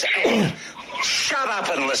has... Shut up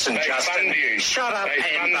and listen, Justin. Shut up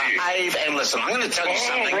and behave and listen. I'm going to tell you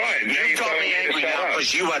something. Right. You've got me angry now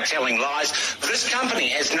because you are telling lies. This company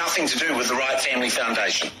has nothing to do with the Wright Family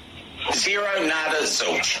Foundation. Zero, nada,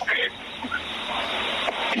 zilch.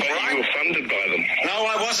 But you were funded by them. No,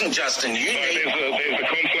 I wasn't, Justin. There's a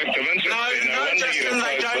conflict of interest. No, Justin,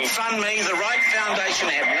 they don't fund me. The Wright Foundation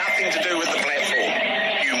have nothing to do with the platform.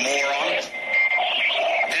 You moron.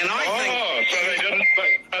 And I think... so they didn't...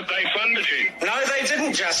 But they funded you. No, they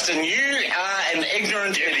didn't, Justin. You are an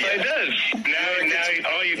ignorant idiot. They did. I'm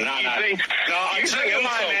telling you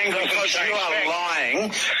my anger because you are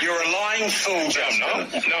lying. You're a lying fool, Justin.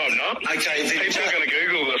 No, I'm not. Okay, then people are going to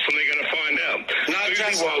Google this and they're going to find out. No,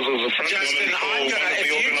 Justin, if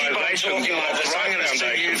you keep on talking like this,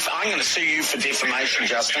 I'm going to sue you for defamation,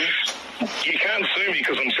 Justin. You can't sue me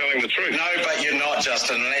because I'm telling the truth. No, but you're not,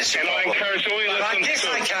 Justin. And I encourage all your listeners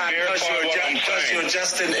to because you're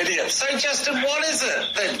just an idiot. So, Justin, what is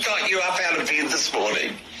it that got you up out of bed this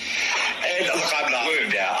morning? And look, I'm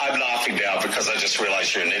laughing now because I just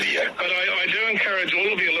realised you're an idiot. But I do encourage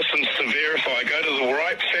all of your listeners to verify. Go to the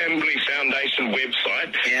Wright Family Foundation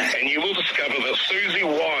website, and you will discover that Susie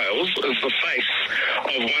Wiles is the face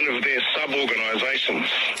of one of their sub-organisations.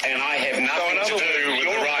 And I have nothing to do with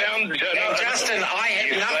the Wright. Justin, I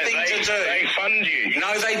have nothing to do. They fund you.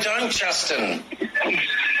 No, they don't, Justin.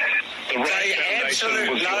 The Wright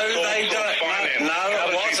Foundation was they don't. No,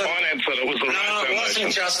 it wasn't. It was the Wright Foundation. It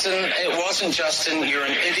wasn't, Justin. It wasn't, Justin. You're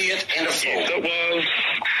an idiot and a fool. Yes, it was.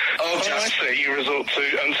 I see. You resort to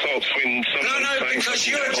insults when someone... No, because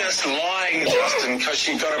you're just lying, Justin, because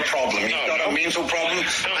you've got a problem. You've got a mental problem.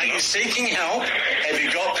 Are you seeking help? Have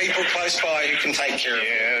you got people close by who can take care of you?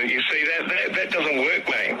 Yeah, you see, that doesn't work,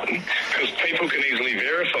 mate, because people can easily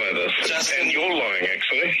verify this. Justin, and you're lying,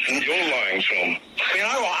 actually. You're lying, Tom. You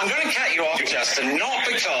know what? I'm going to cut you off, Justin, not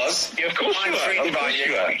because I'm threatened by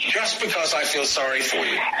you, just because I feel sorry for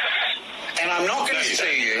you. And I'm not going to sue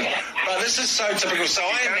you, but this is so typical. So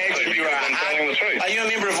I imagine you are you a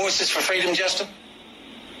member of Voices for Freedom, Justin?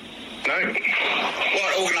 No.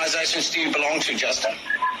 What organisations do you belong to, Justin?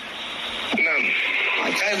 None.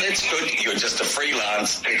 Okay, that's good. You're just a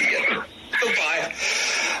freelance idiot. Goodbye.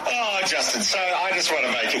 Oh, Justin, so I just want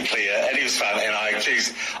to make it clear, and it was fun, and I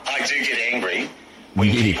do get angry when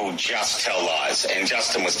people just tell lies, and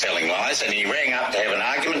Justin was telling lies, and he rang up to have an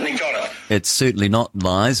argument, and he got it. It's certainly not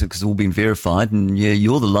lies, because it's all been verified, and yeah,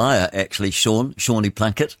 you're the liar, actually, Shawnee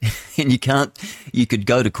Plunkett, and you could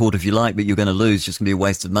go to court if you like, but you're going to lose, just going to be a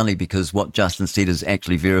waste of money, because what Justin said is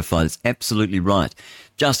actually verified. It's absolutely right.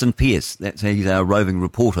 Justin Pearce, he's our roving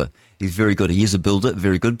reporter. He's very good. He is a builder, a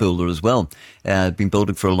very good builder as well. Been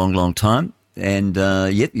building for a long, long time. And,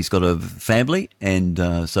 he's got a family. And,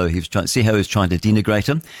 so he was trying to see how he was trying to denigrate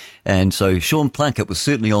him. And so Sean Plunkett was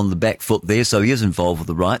certainly on the back foot there. So he is involved with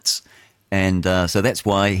the rights. And, so that's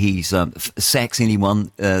why he sacks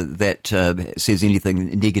anyone, that, says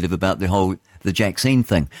anything negative about the Jackson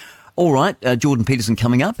thing. All right. Jordan Peterson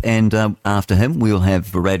coming up. And, after him, we'll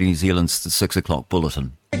have Radio New Zealand's 6 o'clock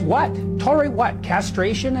bulletin. What? Tolerate what?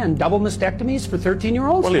 Castration and double mastectomies for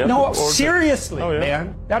 13-year-olds? Well, yeah, no, seriously,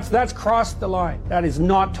 man. That's crossed the line. That is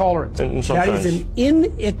not tolerance. That is an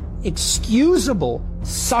inexcusable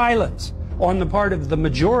silence on the part of the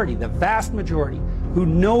majority, the vast majority, who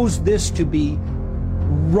knows this to be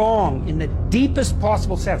wrong in the deepest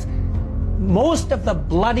possible sense. Most of the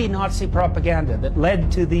bloody Nazi propaganda that led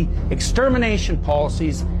to the extermination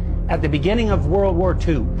policies at the beginning of World War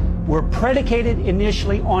II were predicated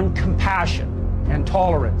initially on compassion and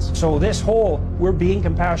tolerance. So this whole, we're being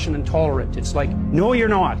compassionate and tolerant, it's like, no, you're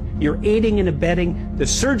not. You're aiding and abetting the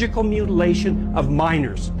surgical mutilation of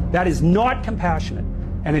minors. That is not compassionate,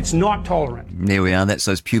 and it's not tolerant. There we are. That's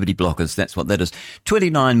those puberty blockers. That's what that is.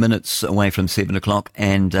 29 minutes away from 7 o'clock.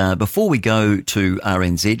 And before we go to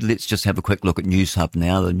RNZ, let's just have a quick look at News Hub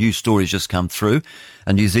now. The news story's just come through.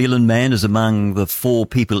 A New Zealand man is among the 4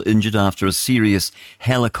 people injured after a serious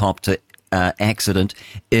helicopter accident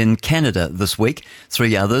in Canada this week.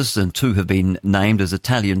 3 others, and 2 have been named as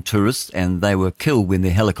Italian tourists, and they were killed when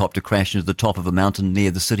their helicopter crashed into the top of a mountain near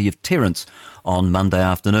the city of Terrence on Monday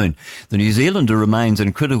afternoon. The New Zealander remains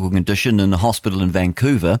in critical condition in a hospital in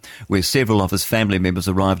Vancouver, where several of his family members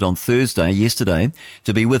arrived on yesterday,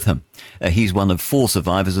 to be with him. He's one of 4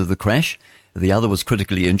 survivors of the crash. The other was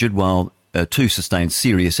critically injured, while 2 sustained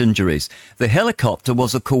serious injuries. The helicopter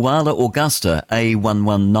was a Koala Augusta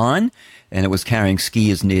A119, and it was carrying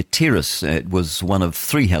skiers near Terrace. It was one of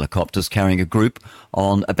 3 helicopters carrying a group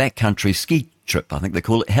on a backcountry ski trip. I think they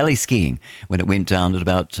call it heli skiing, when it went down at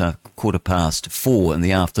about 4:15 in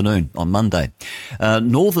the afternoon on Monday.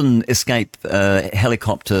 Northern Escape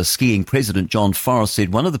helicopter skiing president John Forrest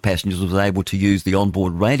said one of the passengers was able to use the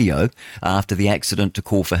onboard radio after the accident to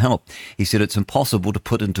call for help. He said it's impossible to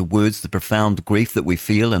put into words the profound grief that we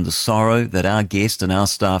feel and the sorrow that our guest and our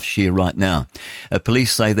staff share right now.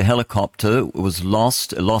 Police say the helicopter was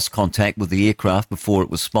lost contact with the aircraft before it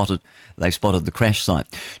was spotted. They spotted the crash site.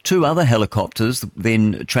 2 other helicopters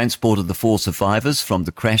then transported the 4 survivors from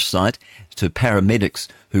the crash site to paramedics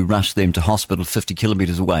who rushed them to hospital 50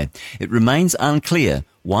 kilometres away. It remains unclear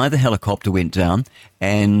why the helicopter went down,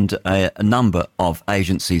 and a number of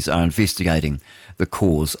agencies are investigating the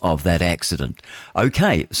cause of that accident.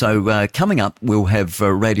 Okay, so coming up, we'll have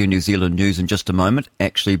Radio New Zealand news in just a moment.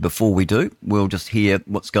 Actually, before we do, we'll just hear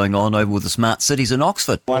what's going on over with the smart cities in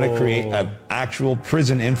Oxford. Want to create an actual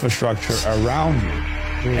prison infrastructure around you.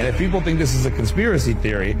 And if people think this is a conspiracy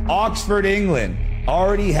theory, Oxford, England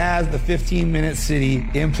already has the 15-minute city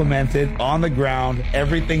implemented on the ground,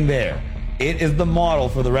 everything there. It is the model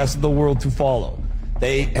for the rest of the world to follow.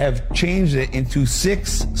 They have changed it into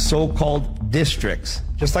 6 so-called districts,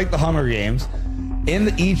 just like the Hunger Games.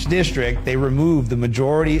 In each district, they remove the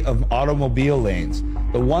majority of automobile lanes.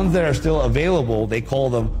 The ones that are still available, they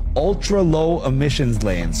call them ultra-low emissions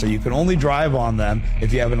lanes. So you can only drive on them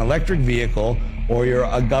if you have an electric vehicle or you're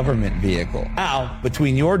a government vehicle. Now,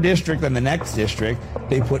 between your district and the next district,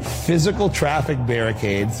 they put physical traffic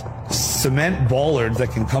barricades, cement bollards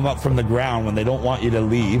that can come up from the ground when they don't want you to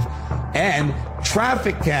leave, and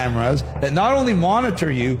traffic cameras that not only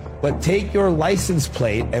monitor you, but take your license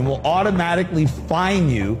plate and will automatically fine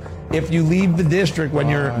you if you leave the district when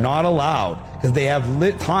you're not allowed, because they have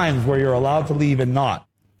lit times where you're allowed to leave and not.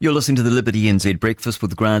 You're listening to the Liberty NZ Breakfast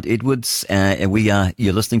with Grant Edwards, and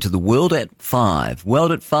you're listening to the World at 5.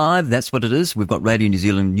 World at 5, that's what it is. We've got Radio New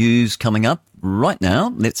Zealand news coming up right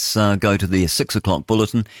now. Let's go to the 6 o'clock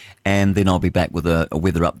bulletin, and then I'll be back with a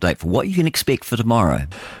weather update for what you can expect for tomorrow.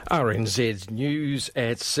 RNZ News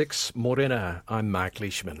at 6, Morena. I'm Mark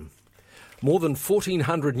Leishman. More than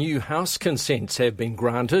 1,400 new house consents have been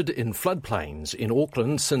granted in floodplains in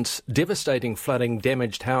Auckland since devastating flooding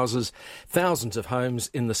damaged thousands of homes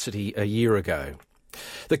in the city a year ago.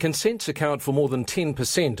 The consents account for more than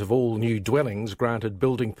 10% of all new dwellings granted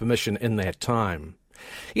building permission in that time.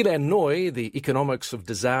 Ilan Noy, the Economics of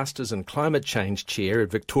Disasters and Climate Change Chair at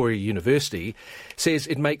Victoria University, says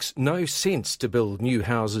it makes no sense to build new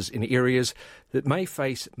houses in areas that may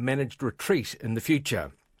face managed retreat in the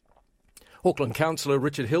future. Auckland Councillor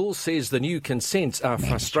Richard Hill says the new consents are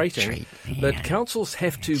frustrating, but councils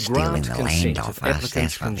have to grant consent if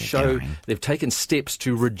applicants can show they've taken steps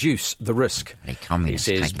to reduce the risk. He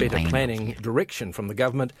says better planning direction from the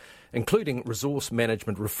government, including resource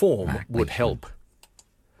management reform, would help.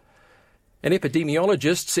 An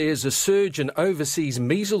epidemiologist says a surge in overseas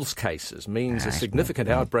measles cases means a significant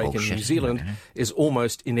outbreak in New Zealand is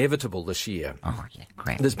almost inevitable this year.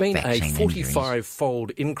 There's been a 45-fold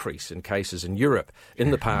increase in cases in Europe in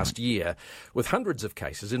the past year, with hundreds of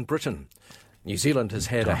cases in Britain. New Zealand has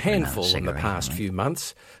had a handful in the past few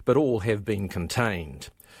months, but all have been contained.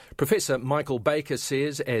 Professor Michael Baker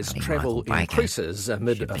says as travel increases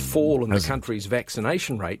amid a fall in the country's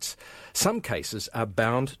vaccination rates, some cases are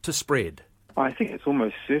bound to spread. I think it's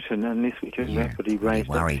almost certain unless we can rapidly raise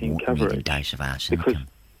vaccine coverage. Because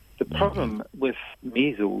the problem with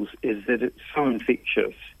measles is that it's so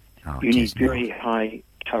infectious. You need very high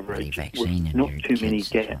coverage with not too many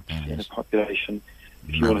gaps in the population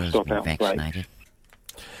if you want to stop outbreaks.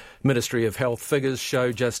 Ministry of Health figures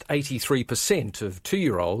show just 83% of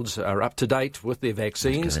 2-year-olds are up to date with their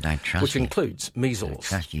vaccines, which includes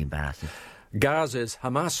measles. Gaza's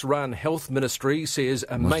Hamas-run health ministry says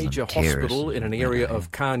a major hospital in an area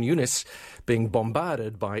of Khan Yunis being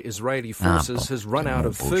bombarded by Israeli forces has run out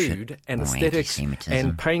of food, anaesthetics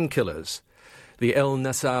and painkillers. The El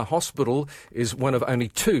Nassar Hospital is one of only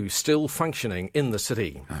 2 still functioning in the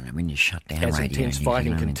city. As intense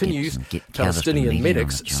fighting continues, Palestinian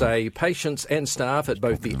medics say patients and staff at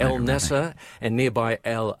both the El Nassar and nearby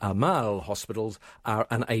El Amal hospitals are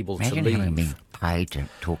unable to leave.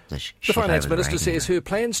 The Finance Minister says her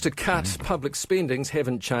plans to cut public spendings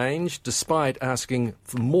haven't changed, despite asking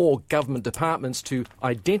for more government departments to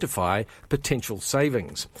identify potential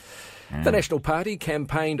savings. The National Party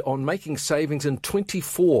campaigned on making savings in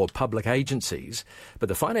 24 public agencies, but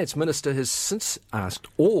the Finance Minister has since asked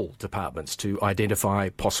all departments to identify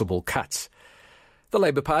possible cuts. The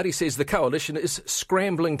Labour Party says the coalition is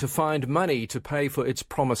scrambling to find money to pay for its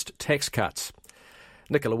promised tax cuts.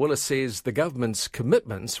 Nicola Willis says the government's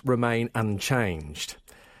commitments remain unchanged.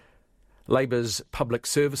 Labour's public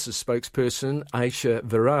services spokesperson Aisha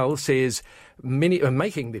Viral says many are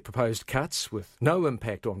making the proposed cuts with no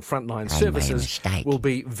impact on frontline services will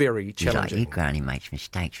be very challenging. You can only make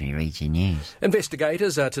mistakes when you read your news.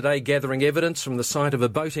 Investigators are today gathering evidence from the site of a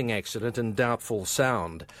boating accident in Doubtful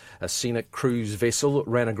Sound. A scenic cruise vessel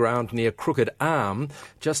ran aground near Crooked Arm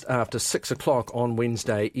just after 6 o'clock on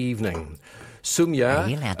Wednesday evening. Sumya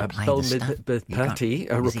Belmidpati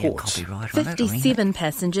reports. 57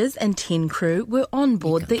 passengers and 10 crew were on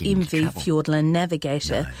board the MV Fjordland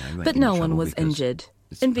Navigator, but no one was injured.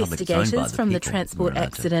 Investigators from the Transport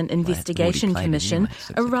Accident Investigation Commission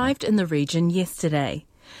arrived in the region yesterday.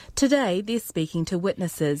 Today, they're speaking to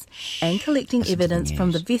witnesses and collecting evidence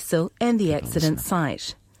from the vessel and the accident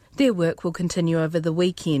site. Their work will continue over the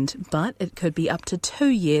weekend, but it could be up to 2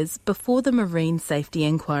 years before the Marine Safety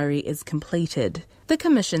Inquiry is completed. The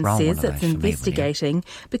Commission says it's investigating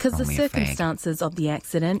because the circumstances of the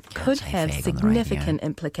accident could have significant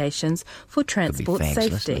implications for transport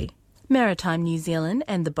safety. Maritime New Zealand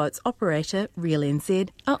and the boat's operator, Real NZ,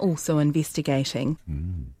 are also investigating.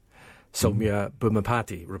 Soumya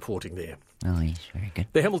Bumapati reporting there. Oh, yes, very good.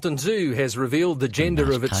 The Hamilton Zoo has revealed the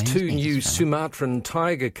gender of its 2 new Sumatran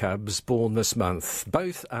tiger cubs born this month.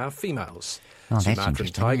 Both are females. Sumatran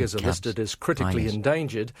tigers are listed as critically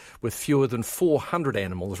endangered, with fewer than 400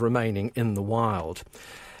 animals remaining in the wild.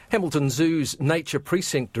 Hamilton Zoo's Nature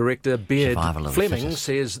Precinct Director Beard Fleming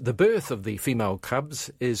says the birth of the female cubs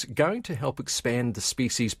is going to help expand the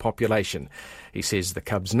species population. He says the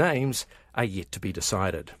cubs' names are yet to be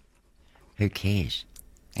decided. Who cares?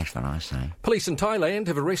 That's what I say. Police in Thailand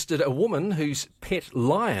have arrested a woman whose pet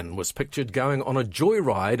lion was pictured going on a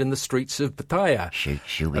joyride in the streets of Pattaya.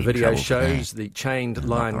 A video shows the chained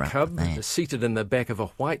lion cub seated in the back of a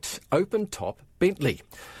white, open-top Bentley.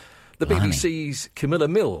 The BBC's Camilla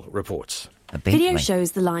Mill reports. Video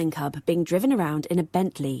shows the lion cub being driven around in a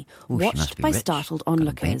Bentley, watched by startled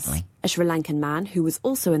onlookers. A Sri Lankan man who was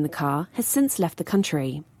also in the car has since left the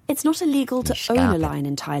country. It's not illegal to own a lion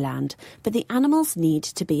in Thailand, but the animals need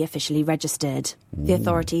to be officially registered. The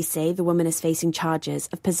authorities say the woman is facing charges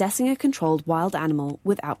of possessing a controlled wild animal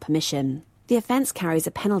without permission. The offence carries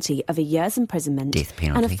a penalty of a year's imprisonment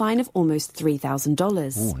and a fine of almost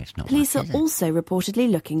 $3,000. Police are also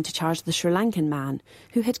reportedly looking to charge the Sri Lankan man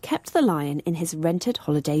who had kept the lion in his rented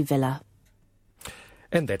holiday villa.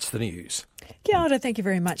 And that's the news. Kia ora, thank you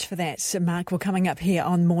very much for that, Mark. We're coming up here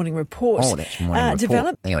on Morning Report. Oh, that's Morning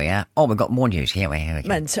Report. There we are. Oh, we've got more news. Here we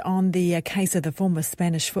go. On the case of the former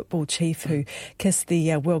Spanish football chief who kissed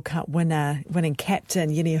the World Cup winning captain,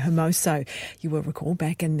 Yini Hermoso. You will recall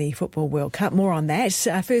back in the Football World Cup. More on that.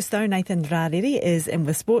 First, though, Nathan Rariri is in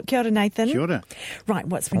with sport. Kia ora, Nathan. Kia ora. Right,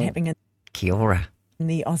 what's been happening in... Kia ora.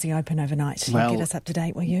 The Aussie Open overnight. Well, get us up to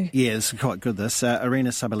date, will you? Yeah, it's quite good, this. Arina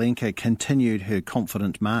Sabalenka continued her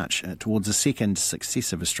confident march towards a second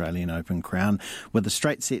successive Australian Open crown with a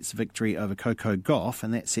straight sets victory over Coco Gauff,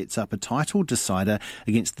 and that sets up a title decider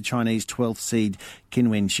against the Chinese 12th seed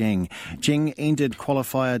Qinwen Zheng. Zheng ended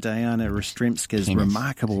qualifier Diana Yastremska's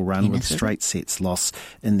remarkable run with straight sets loss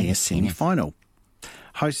in their semi-final.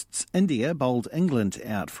 Hosts India bowled England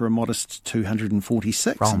out for a modest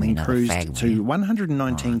 246 and then cruised to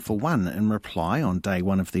 119 for 1 in reply on day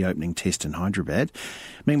one of the opening test in Hyderabad.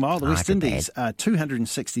 Meanwhile, the West Indies are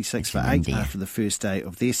 266 for 8 after the first day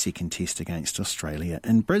of their second test against Australia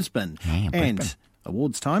in Brisbane. And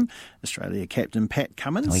awards time, Australia captain Pat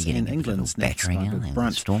Cummins and England's Nat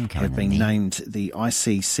Brunt have been named the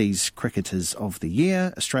ICC's Cricketers of the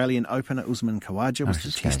Year. Australian opener Usman Khawaja was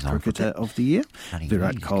the Test Cricketer of the Year.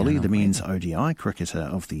 Virat Kohli, the Men's ODI Cricketer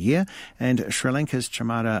of the Year. And Sri Lanka's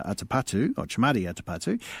Chamari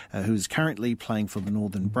Atapattu, who is currently playing for the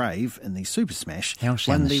Northern Brave in the Super Smash,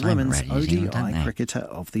 won the Women's ODI Cricketer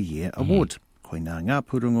of the Year award. Koinanga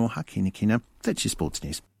Purungo Hakinikina. That's your sports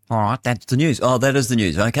news. All right, that's the news. Oh, that is the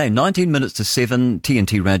news. Okay, 19 minutes to 7.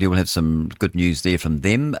 TNT Radio will have some good news there from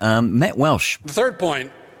them. Matt Welsh. The third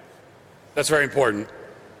point that's very important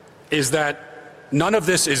is that none of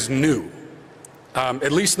this is new,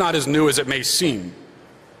 at least not as new as it may seem.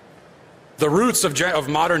 The roots of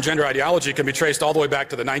modern gender ideology can be traced all the way back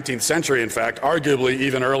to the 19th century, in fact, arguably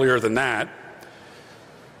even earlier than that.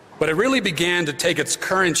 But it really began to take its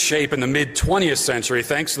current shape in the mid-20th century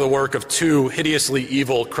thanks to the work of two hideously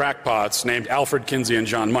evil crackpots named Alfred Kinsey and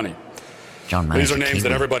John Money. These are names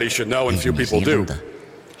that everybody should know and few people do.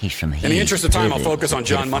 He's from here. In the interest of time, I'll focus on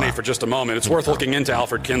John Money for just a moment. It's worth looking into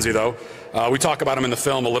Alfred Kinsey, though. We talk about him in the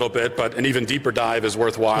film a little bit, but an even deeper dive is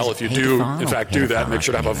worthwhile. If you do, in fact, do that, make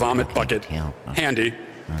sure to have a vomit bucket handy.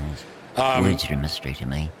 Words are a mystery to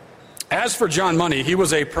me. As for John Money, he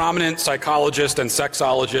was a prominent psychologist and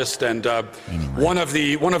sexologist and one of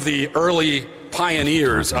the early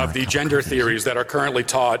pioneers of the gender theories that are currently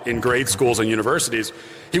taught in grade schools and universities.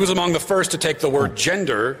 He was among the first to take the word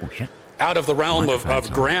gender out of the realm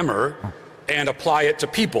of grammar and apply it to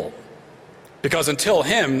people. Because until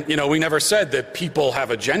him, we never said that people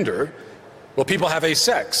have a gender. Well, people have a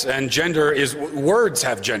sex, and gender is, words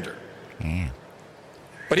have gender. Yeah.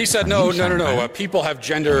 But he said, no, people have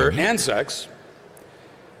gender and sex.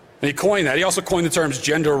 And he coined that. He also coined the terms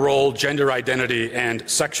gender role, gender identity, and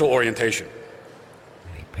sexual orientation.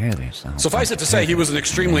 Suffice it to say, he was an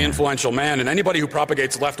extremely influential man, and anybody who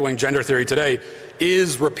propagates left-wing gender theory today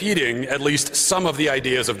is repeating at least some of the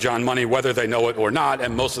ideas of John Money, whether they know it or not,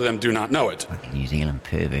 and most of them do not know it. New Zealand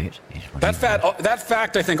pervert. That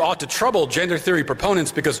fact, I think, ought to trouble gender theory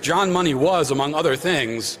proponents because John Money was, among other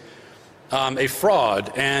things, a fraud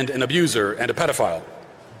and an abuser and a pedophile.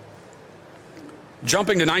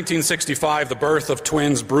 Jumping to 1965, the birth of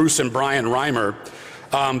twins Bruce and Brian Reimer.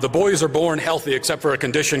 The boys are born healthy except for a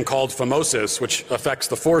condition called phimosis, which affects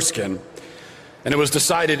the foreskin. And it was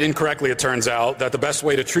decided incorrectly, it turns out, that the best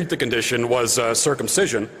way to treat the condition was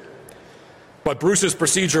circumcision. But Bruce's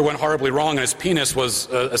procedure went horribly wrong and his penis was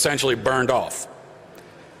essentially burned off.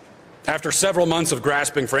 After several months of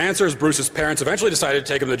grasping for answers, Bruce's parents eventually decided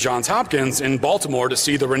to take him to Johns Hopkins in Baltimore to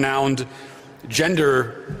see the renowned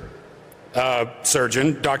gender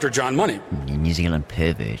surgeon, Dr. John Money. New Zealand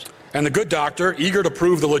pervert. And the good doctor, eager to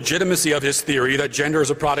prove the legitimacy of his theory that gender is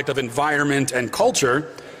a product of environment and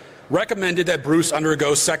culture, recommended that Bruce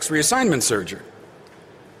undergo sex reassignment surgery.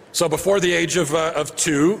 So before the age of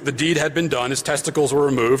 2, the deed had been done, his testicles were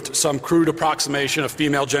removed, some crude approximation of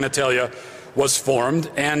female genitalia was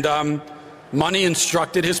formed, and Money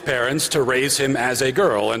instructed his parents to raise him as a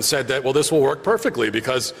girl and said that, well, this will work perfectly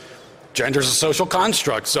because gender is a social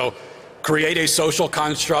construct, so create a social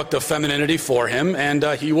construct of femininity for him and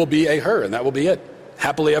he will be a her, and that will be it,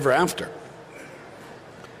 happily ever after.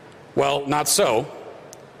 Well, not so.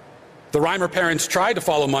 The Reimer parents tried to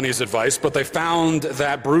follow Money's advice, but they found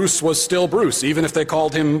that Bruce was still Bruce, even if they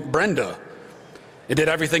called him Brenda. They did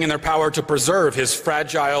everything in their power to preserve his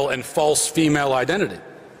fragile and false female identity.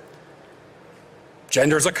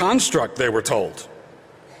 Gender's a construct, they were told.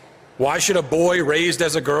 Why should a boy raised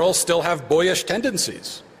as a girl still have boyish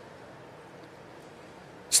tendencies?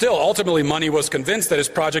 Still, ultimately, Money was convinced that his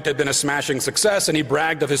project had been a smashing success, and he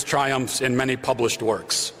bragged of his triumphs in many published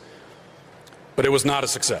works. But it was not a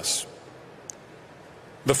success.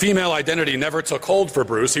 The female identity never took hold for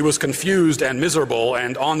Bruce. He was confused and miserable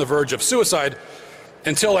and on the verge of suicide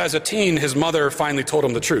until, as a teen, his mother finally told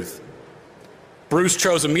him the truth. Bruce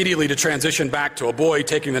chose immediately to transition back to a boy,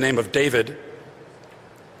 taking the name of David.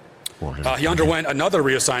 He underwent another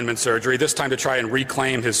reassignment surgery, this time to try and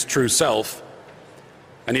reclaim his true self.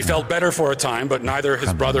 And he felt better for a time, but neither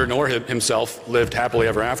his brother nor himself lived happily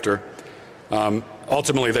ever after.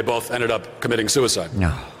 Ultimately, they both ended up committing suicide.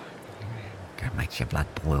 No. That makes your blood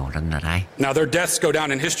boil, doesn't it, eh? Now, their deaths go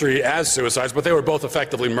down in history as suicides, but they were both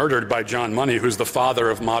effectively murdered by John Money, who's the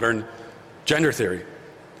father of modern gender theory.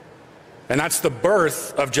 And that's the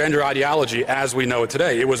birth of gender ideology as we know it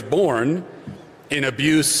today. It was born in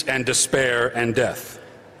abuse and despair and death.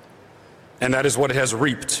 And that is what it has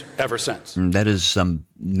reaped ever since. That is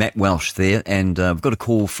Matt Welsh there. And I've got a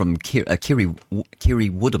call from Kerry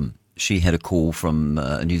Woodham. She had a call from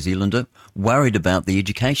a New Zealander worried about the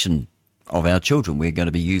education of our children. We're going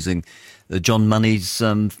to be using John Money's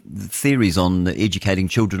theories on educating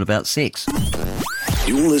children about sex.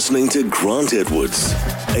 You're listening to Grant Edwards,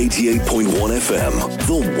 88.1 FM,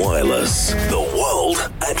 The Wireless, the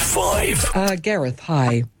world at 5. Gareth,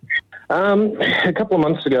 hi. A couple of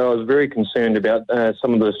months ago, I was very concerned about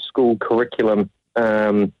some of the school curriculum.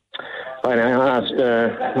 I asked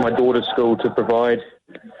my daughter's school to provide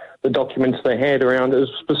the documents they had around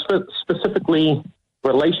specifically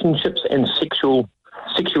relationships and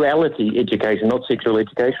sexuality education, not sexual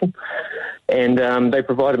education. And they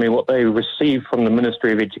provided me what they received from the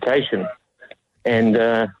Ministry of Education.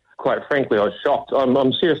 And quite frankly, I was shocked.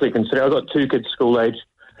 I'm seriously considering. I've got 2 kids school age.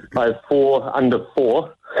 I have 4 under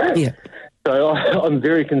 4. Yeah. So I'm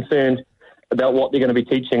very concerned about what they're going to be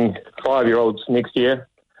teaching 5-year-olds next year.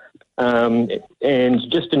 And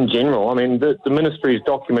just in general, I mean, the ministry's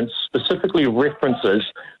document specifically references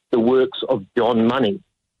the works of John Money.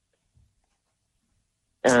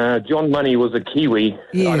 John Money was a Kiwi.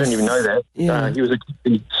 Yes. I didn't even know that. Yeah. He was a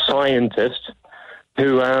Kiwi scientist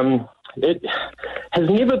who it has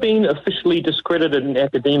never been officially discredited in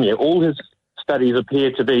academia. All his studies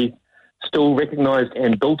appear to be still recognised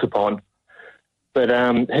and built upon. But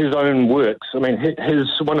his own works, I mean,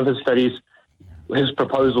 one of his studies, his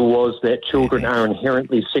proposal was that children are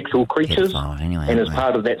inherently sexual creatures, and as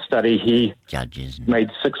part of that study, he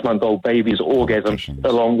made 6-month-old babies orgasm,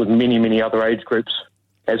 along with many, many other age groups,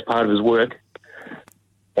 as part of his work.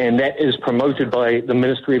 And that is promoted by the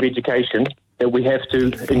Ministry of Education, that we have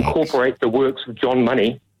to incorporate the works of John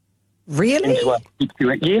Money. Really?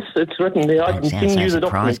 Yes, it's written there. I can send you the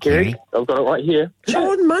document, Kerry. I've got it right here.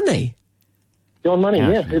 John Money? John Money,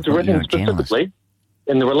 yeah. It's written specifically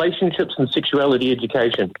in the relationships and sexuality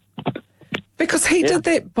education. Because he did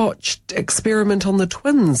that botched experiment on the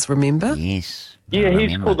twins, remember? Yes. Yeah,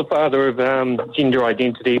 he's called the father of gender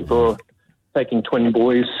identity for taking twin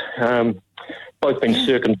boys, both been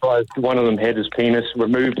circumcised. One of them had his penis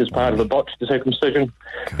removed as part of a botched circumcision.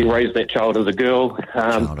 He raised that child as a girl.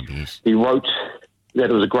 He wrote that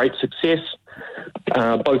it was a great success.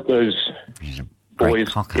 Both those boys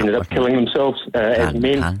ended up killing themselves as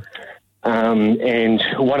men. And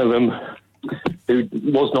one of them, who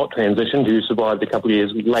was not transitioned, who survived a couple of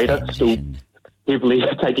years later, still heavily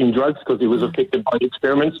taking drugs because he was affected by the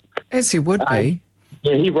experiments. As you would be.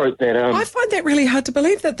 Yeah, he wrote that. I find that really hard to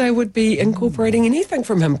believe that they would be incorporating anything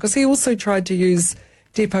from him, because he also tried to use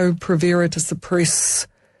Depo-Provera to suppress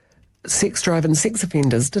sex drive and sex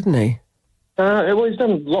offenders, didn't he? Well, he's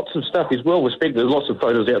done lots of stuff. He's well respected. There's lots of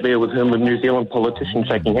photos out there with him with New Zealand politicians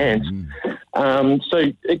shaking hands.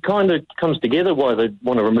 So it kind of comes together why they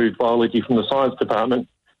want to remove biology from the science department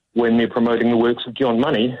when they're promoting the works of John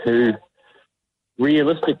Money, who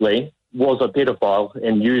realistically was a pedophile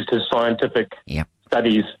and used his scientific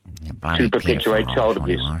studies to perpetuate child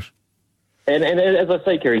abuse. And as I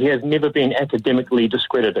say, Kerry, he has never been academically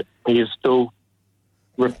discredited. He is still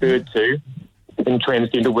referred to in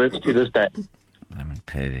transgender works to this day.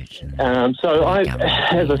 So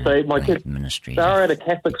as I say, my kids are at a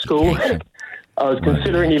Catholic school. I was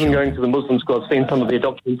considering even going to the Muslim school. I've seen some of their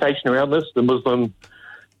documentation around this. The Muslim,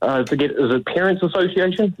 I forget, is it Parents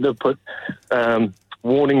Association? They've put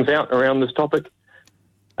warnings out around this topic.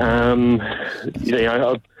 But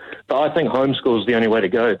But I think homeschool is the only way to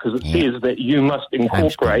go, because it says that you must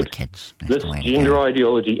incorporate this gender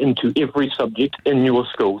ideology into every subject in your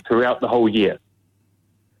school throughout the whole year.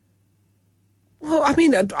 Well, I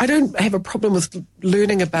mean, I don't have a problem with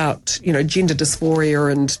learning about, gender dysphoria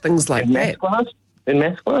and things like that. In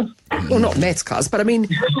maths class? Well, not maths class, but I mean,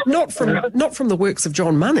 not from the works of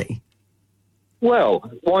John Money. Well,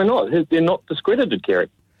 why not? They're not discredited, Kerry.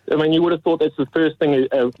 I mean, you would have thought that's the first thing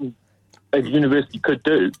a university could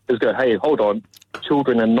do, is go, hey, hold on,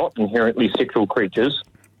 children are not inherently sexual creatures.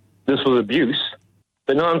 This was abuse.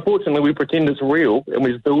 But no, unfortunately, we pretend it's real and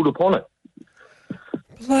we build upon it.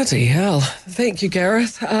 Bloody hell. Thank you,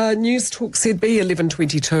 Gareth. News Talk ZB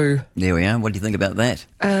 11:22. There we are. What do you think about that?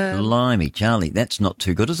 Blimey, Charlie, that's not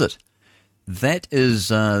too good, is it? That is,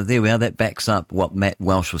 there we are. That backs up what Matt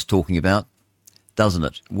Welsh was talking about, doesn't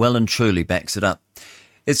it? Well and truly backs it up.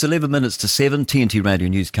 It's 11 minutes to 7. TNT Radio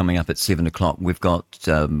News coming up at 7 o'clock. We've got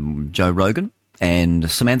Joe Rogan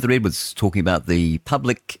and Samantha Edwards talking about the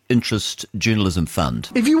Public Interest Journalism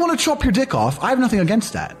Fund. If you want to chop your dick off, I have nothing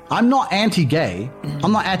against that. I'm not anti-gay.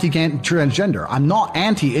 I'm not anti-transgender. I'm not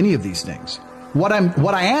anti any of these things. What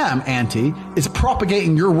I am anti is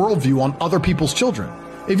propagating your worldview on other people's children.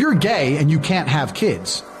 If you're gay and you can't have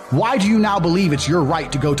kids, why do you now believe it's your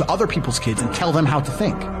right to go to other people's kids and tell them how to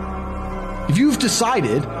think? If you've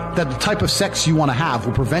decided that the type of sex you want to have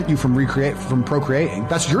will prevent you from procreating,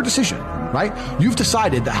 that's your decision, right? You've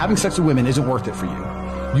decided that having sex with women isn't worth it for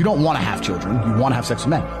you. You don't want to have children. You want to have sex with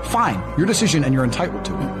men. Fine, your decision, and you're entitled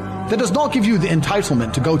to it. That does not give you the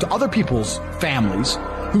entitlement to go to other people's families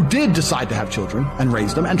who did decide to have children and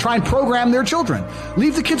raise them and try and program their children.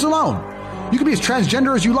 Leave the kids alone. You can be as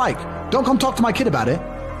transgender as you like. Don't come talk to my kid about it.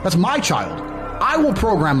 That's my child. I will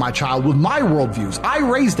program my child with my worldviews. I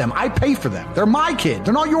raise them. I pay for them. They're my kid.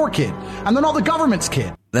 They're not your kid. And they're not the government's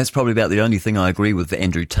kid. That's probably about the only thing I agree with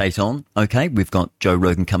Andrew Tate on. Okay, we've got Joe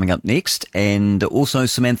Rogan coming up next, and also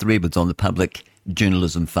Samantha Edwards on the Public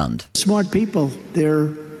Journalism Fund. Smart people.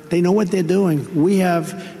 They know what they're doing.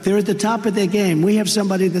 They're at the top of their game. We have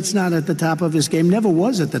somebody that's not at the top of his game, never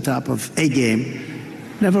was at the top of a game.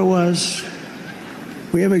 Never was.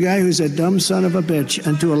 We have a guy who's a dumb son of a bitch,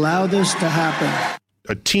 and to allow this to happen.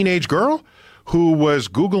 A teenage girl who was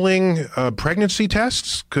Googling pregnancy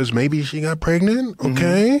tests because maybe she got pregnant,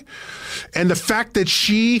 okay? Mm-hmm. And the fact that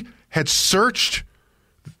she had searched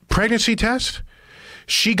pregnancy tests,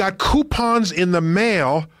 she got coupons in the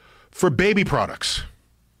mail for baby products.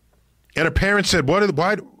 And her parents said,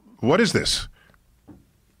 what is this?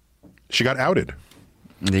 She got outed.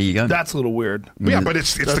 There you go. That's a little weird. Yeah, but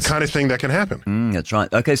it's the kind of thing that can happen. That's right.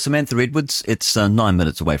 Okay, Samantha Edwards, it's 9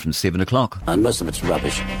 minutes away from 7 o'clock. And most of it's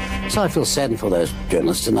rubbish. So I feel saddened for those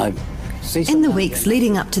journalists, and I In the weeks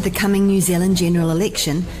leading up to the coming New Zealand general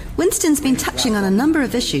election, Winston's been touching on a number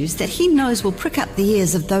of issues that he knows will prick up the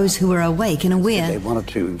ears of those who are awake and aware. They wanted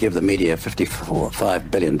to give the media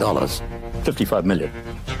 $55 billion. $55 million.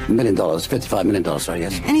 $55 million, sorry,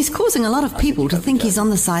 yes. And he's causing a lot of people to think he's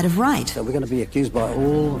on the side of right. So we're going to be accused by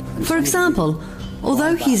all... For example,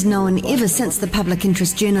 although he's known ever since the Public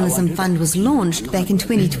Interest Journalism Fund was launched back in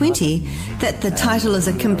 2020 that the title is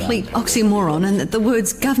a complete oxymoron and that the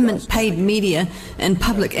words government-paid media and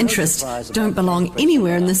public interest don't belong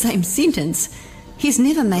anywhere in the same sentence, he's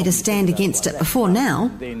never made a stand against it before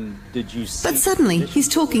now. But suddenly he's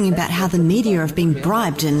talking about how the media have been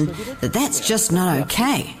bribed and that that's just not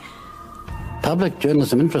okay. Public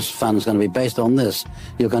Journalism Interest Fund is going to be based on this.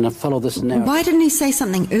 You're going to follow this narrative. Why didn't he say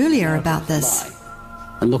something earlier about this?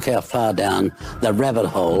 And look how far down the rabbit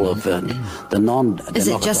hole of the non-democratisation. Is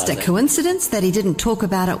it just a coincidence that he didn't talk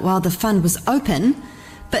about it while the fund was open,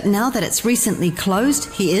 but now that it's recently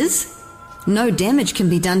closed, he is? No damage can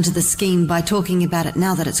be done to the scheme by talking about it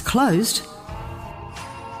now that it's closed.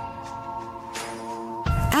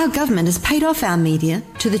 Our government has paid off our media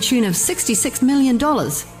to the tune of $66 million,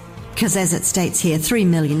 because as it states here, $3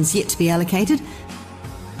 million's yet to be allocated.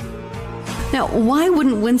 Now, why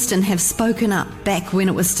wouldn't Winston have spoken up back when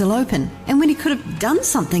it was still open and when he could have done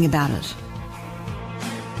something about it?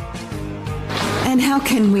 And how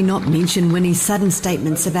can we not mention Winnie's sudden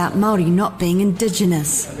statements about Māori not being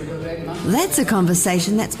Indigenous? That's a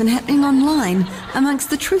conversation that's been happening online amongst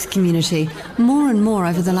the truth community more and more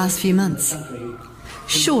over the last few months.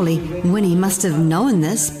 Surely Winnie must have known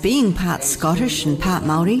this, being part Scottish and part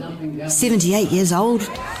Māori, 78 years old.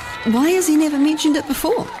 Why has he never mentioned it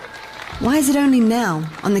before? Why is it only now,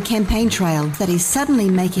 on the campaign trail, that he's suddenly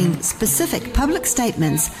making specific public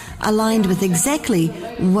statements aligned with exactly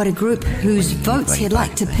what a group whose votes he'd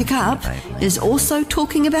like to pick up is also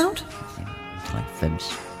talking about? It's like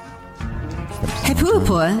fibs. He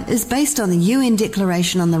Puapua is based on the UN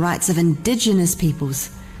Declaration on the Rights of Indigenous Peoples,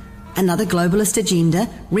 another globalist agenda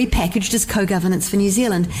repackaged as co-governance for New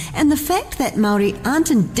Zealand. And the fact that Māori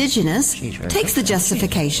aren't Indigenous takes the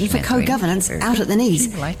justification for co-governance out at the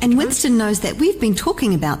knees. And Winston knows that we've been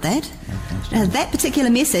talking about that. That particular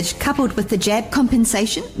message, coupled with the jab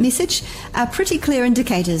compensation message, are pretty clear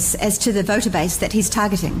indicators as to the voter base that he's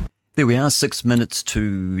targeting. There we are, 6 minutes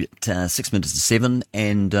to 7,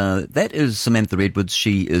 and that is Samantha Edwards.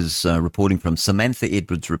 She is reporting from Samantha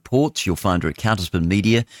Edwards Reports. You'll find her at Counterspin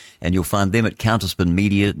Media, and you'll find them at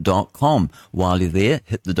counterspinmedia.com. While you're there,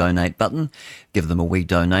 hit the donate button, give them a wee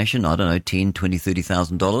donation. I don't know, $10,000,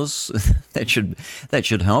 $20,000, $30,000. that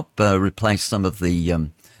should help replace some of the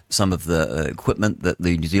equipment that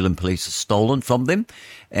the New Zealand police have stolen from them.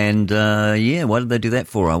 And, why did they do that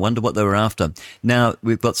for? I wonder what they were after. Now,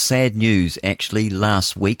 we've got sad news, actually.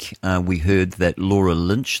 Last week, we heard that Laura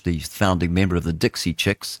Lynch, the founding member of the Dixie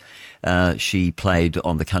Chicks, she played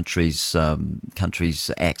on the country's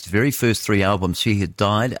act's very first 3 albums. She had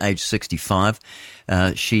died, aged 65.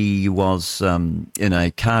 She was in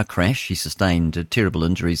a car crash. She sustained terrible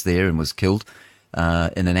injuries there and was killed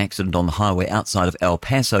in an accident on the highway outside of El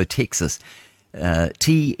Paso, Texas.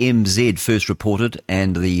 TMZ first reported,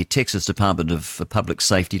 and the Texas Department of Public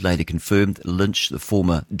Safety later confirmed. Lynch, the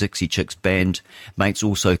former Dixie Chicks band mates,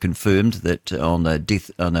 also confirmed that on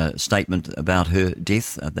a statement about her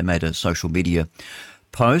death. They made a social media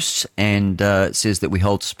post, and it says that we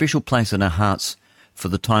hold a special place in our hearts for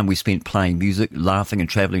the time we spent playing music, laughing and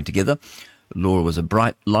travelling together. Laura was a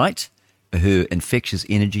bright light. Her infectious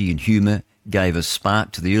energy and humour gave a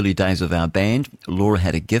spark to the early days of our band. Laura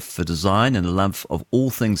had a gift for design and a love of all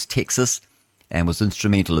things Texas, and was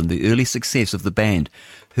instrumental in the early success of the band.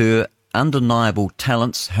 Her undeniable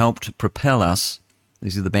talents helped propel us,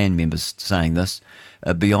 these are the band members saying this,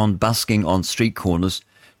 beyond busking on street corners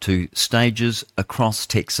to stages across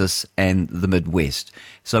Texas and the Midwest.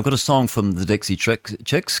 So I've got a song from the Dixie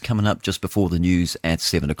Chicks coming up just before the news at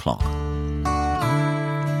 7 o'clock.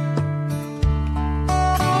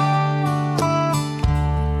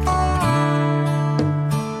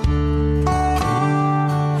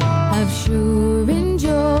 Sure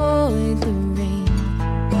enjoyed the rain,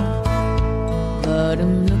 but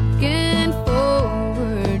I'm looking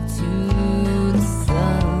forward to the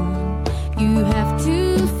sun. You have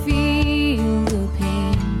to feel the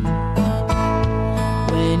pain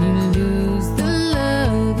when you lose the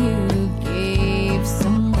love you gave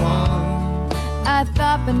someone.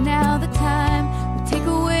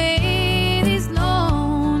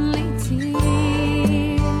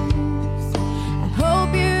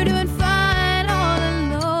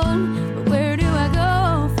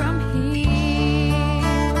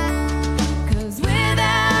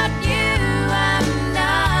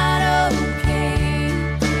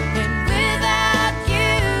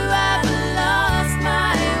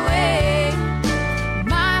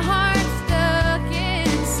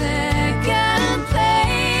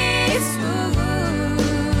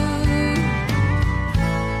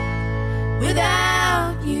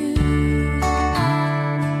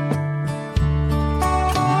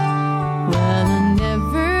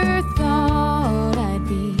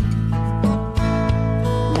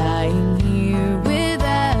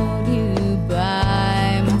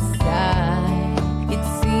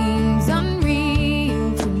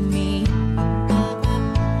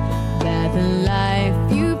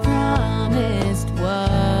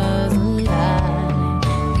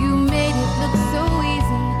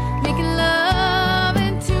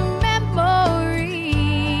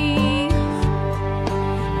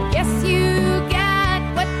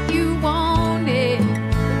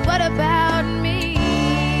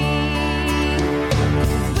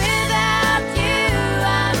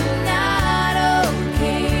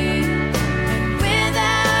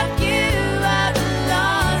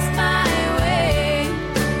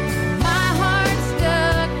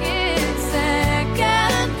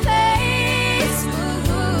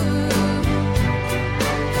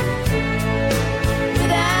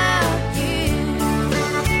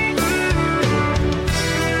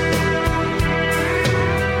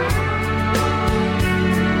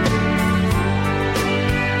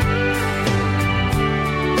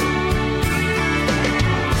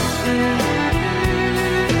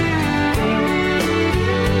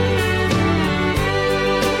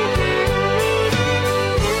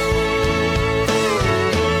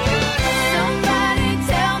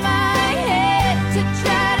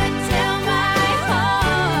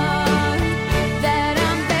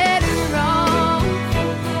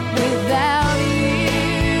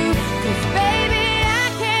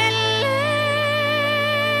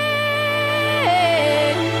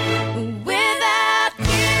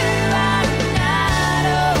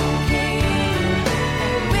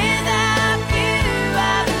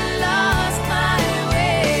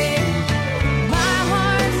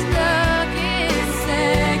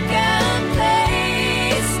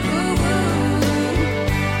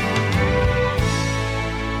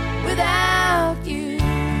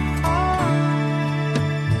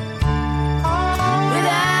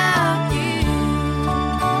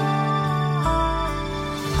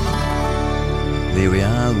 There we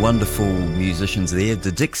are, wonderful musicians there.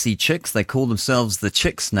 The Dixie Chicks, they call themselves the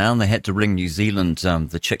Chicks now, and they had to ring New Zealand,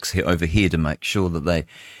 the Chicks over here, to make sure that they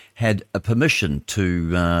had a permission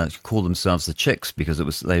to call themselves the Chicks, because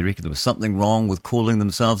they reckon there was something wrong with calling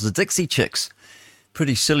themselves the Dixie Chicks.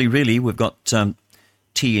 Pretty silly, really. We've got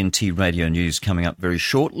TNT Radio News coming up very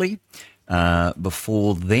shortly.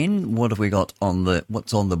 Before then, what have we got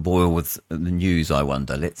what's on the boil with the news, I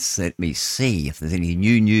wonder? Let me see if there's any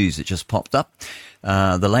new news that just popped up.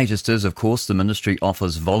 The latest is, of course, the ministry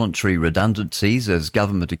offers voluntary redundancies as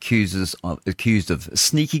government accused of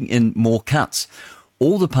sneaking in more cuts.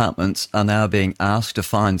 All departments are now being asked to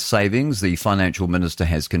find savings, the financial minister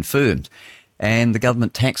has confirmed. And the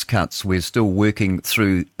government tax cuts, we're still working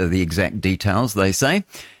through the exact details, they say.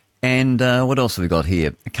 And what else have we got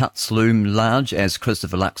here? Cuts loom large as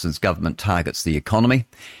Christopher Luxon's government targets the economy.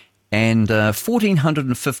 And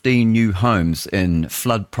 1,415 new homes in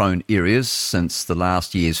flood-prone areas since the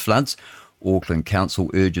last year's floods. Auckland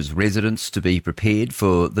Council urges residents to be prepared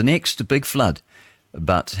for the next big flood,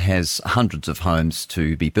 but has hundreds of homes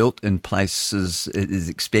to be built in places it is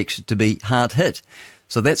expected to be hard hit.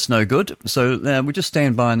 So that's no good. So we just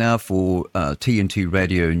stand by now for TNT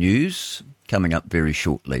Radio News, coming up very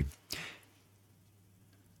shortly.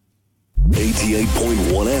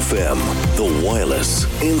 88.1 FM, The Wireless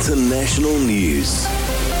International News.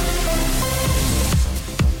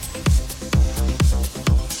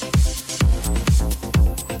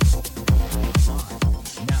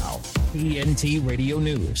 Now, TNT Radio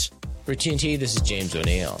News. For TNT, this is James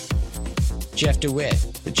O'Neill. Jeff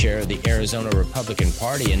DeWitt, the chair of the Arizona Republican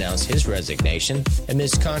Party, announced his resignation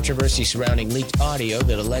amidst controversy surrounding leaked audio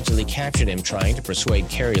that allegedly captured him trying to persuade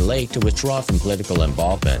Kari Lake to withdraw from political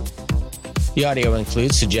involvement. The audio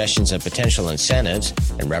includes suggestions of potential incentives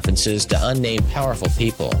and references to unnamed powerful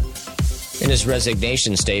people. In his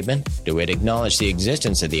resignation statement, DeWitt acknowledged the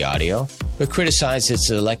existence of the audio, but criticized its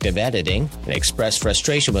selective editing and expressed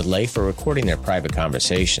frustration with Lake for recording their private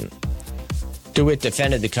conversation. DeWitt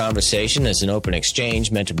defended the conversation as an open exchange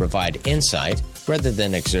meant to provide insight rather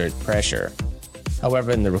than exert pressure.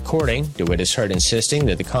 However, in the recording, DeWitt is heard insisting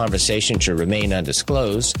that the conversation should remain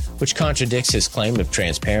undisclosed, which contradicts his claim of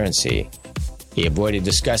transparency. He avoided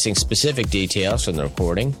discussing specific details from the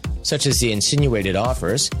recording, such as the insinuated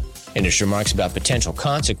offers, and his remarks about potential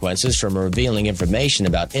consequences from revealing information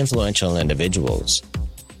about influential individuals.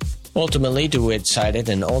 Ultimately, DeWitt cited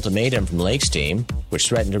an ultimatum from Lake's team, which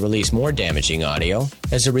threatened to release more damaging audio,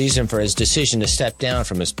 as a reason for his decision to step down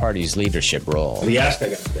from his party's leadership role. The ask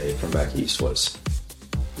I got today from back east was,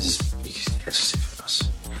 is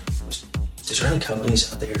there any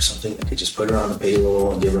companies out there or something that could just put her on the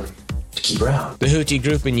payroll and give her to keep her out? The Houthi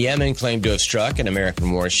group in Yemen claimed to have struck an American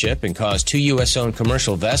warship and caused 2 U.S.-owned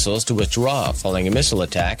commercial vessels to withdraw following a missile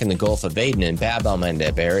attack in the Gulf of Aden and Bab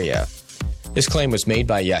al-Mandeb area. This claim was made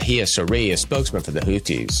by Yahya Saree, a spokesman for the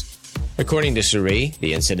Houthis. According to Saree,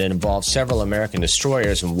 the incident involved several American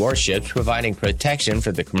destroyers and warships providing protection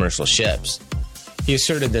for the commercial ships. He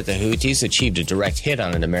asserted that the Houthis achieved a direct hit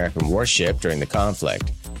on an American warship during the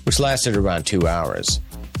conflict, which lasted around 2 hours.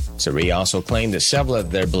 Saree also claimed that several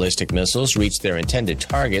of their ballistic missiles reached their intended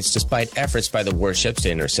targets despite efforts by the warships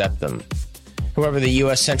to intercept them. However, the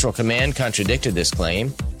U.S. Central Command contradicted this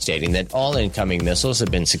claim, stating that all incoming missiles have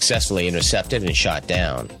been successfully intercepted and shot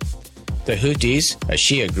down. The Houthis, a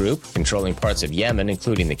Shia group controlling parts of Yemen,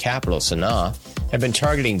 including the capital Sana'a, have been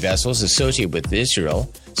targeting vessels associated with Israel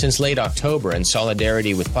since late October in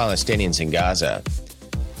solidarity with Palestinians in Gaza.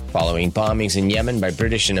 Following bombings in Yemen by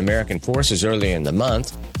British and American forces earlier in the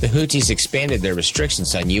month, the Houthis expanded their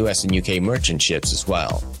restrictions on U.S. and UK merchant ships as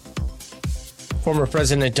well. Former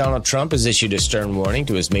President Donald Trump has issued a stern warning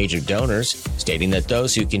to his major donors, stating that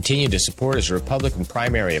those who continue to support his Republican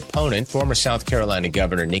primary opponent, former South Carolina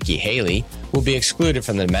Governor Nikki Haley, will be excluded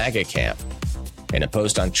from the MAGA camp. In a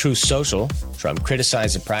post on Truth Social, Trump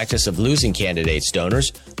criticized the practice of losing candidates'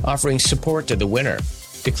 donors, offering support to the winner,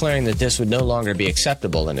 declaring that this would no longer be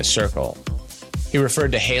acceptable in his circle. He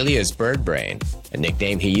referred to Haley as Bird Brain, a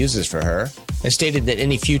nickname he uses for her, and stated that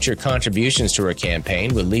any future contributions to her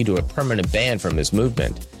campaign would lead to a permanent ban from his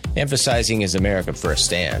movement, emphasizing his America First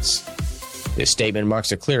stance. This statement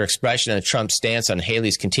marks a clear expression of Trump's stance on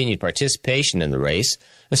Haley's continued participation in the race,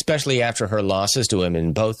 especially after her losses to him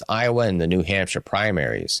in both Iowa and the New Hampshire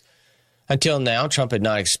primaries. Until now, Trump had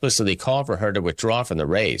not explicitly called for her to withdraw from the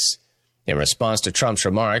race. In response to Trump's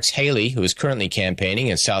remarks, Haley, who is currently campaigning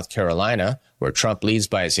in South Carolina, where Trump leads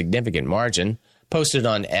by a significant margin, posted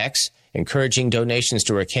on X, encouraging donations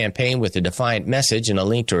to her campaign with a defiant message and a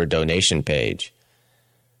link to her donation page.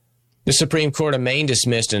 The Supreme Court of Maine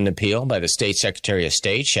dismissed an appeal by the state Secretary of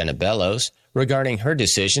State, Shanna Bellows, regarding her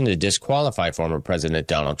decision to disqualify former President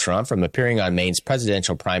Donald Trump from appearing on Maine's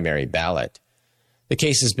presidential primary ballot. The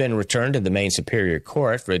case has been returned to the Maine Superior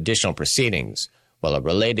Court for additional proceedings, while a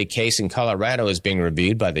related case in Colorado is being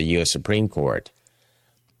reviewed by the U.S. Supreme Court.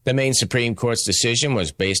 The Maine Supreme Court's decision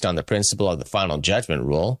was based on the principle of the final judgment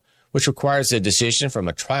rule, which requires a decision from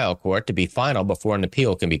a trial court to be final before an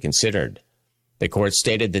appeal can be considered. The court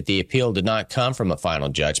stated that the appeal did not come from a final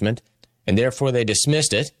judgment, and therefore they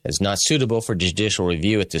dismissed it as not suitable for judicial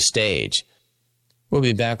review at this stage. We'll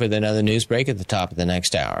be back with another news break at the top of the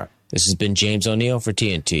next hour. This has been James O'Neill for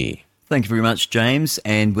TNT. Thank you very much, James,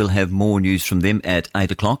 and we'll have more news from them at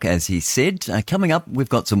 8 o'clock, as he said. Coming up, we've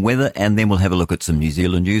got some weather, and then we'll have a look at some New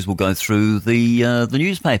Zealand news. We'll go through the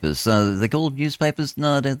newspapers. They're called newspapers?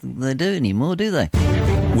 No, I don't think they do anymore, do they?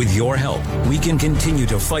 With your help, we can continue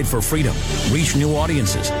to fight for freedom, reach new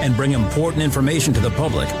audiences, and bring important information to the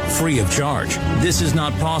public free of charge. This is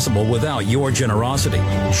not possible without your generosity.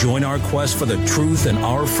 Join our quest for the truth and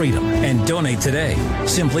our freedom and donate today.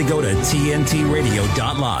 Simply go to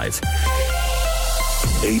tntradio.live.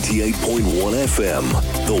 88.1 FM,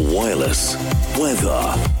 The Wireless.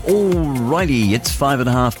 Weather. Alrighty, it's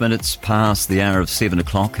 5.5 minutes past the hour of 7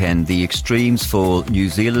 o'clock, and the extremes for New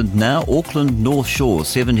Zealand now. Auckland North Shore,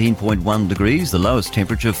 17.1 degrees, the lowest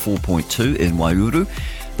temperature 4.2 in Waihuru.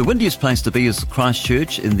 The windiest place to be is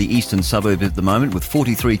Christchurch in the eastern suburb at the moment, with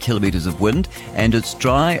 43 kilometres of wind, and it's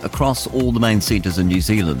dry across all the main centres in New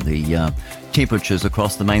Zealand. The temperatures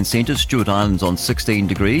across the main centres: Stewart Island's on 16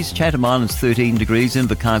 degrees, Chatham Island's 13 degrees,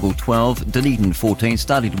 Invercargill 12, Dunedin 14,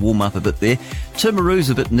 starting to warm up a bit there. Timaru's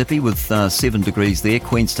a bit nippy with 7 degrees there,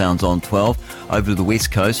 Queenstown's on 12. Over to the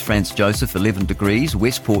west coast, Franz Joseph 11 degrees,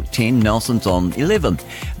 Westport 10, Nelson's on 11.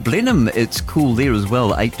 Blenheim, it's cool there as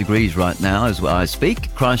well, 8 degrees right now as I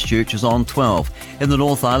speak. Christchurch is on 12. In the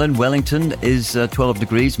North Island, Wellington is 12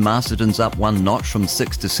 degrees, Masterton's up 1 notch from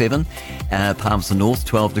 6 to 7, Palmerston North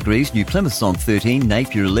 12 degrees, New Plymouth's on 13,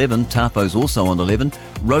 Napier 11, Tapo's also on 11,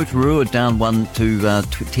 Rotorua down 1 to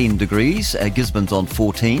 10 degrees, Gisborne's on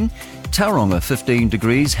 14, Tauranga 15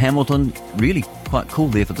 degrees, Hamilton really quite cool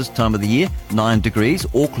there for this time of the year, 9 degrees,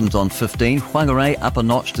 Auckland's on 15, Whangarei up a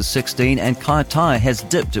notch to 16, and Kaitaia has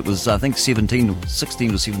dipped. It was I think 16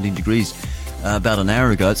 or 17 degrees about an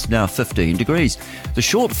hour ago. It's now 15 degrees. The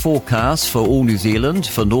short forecast for all New Zealand: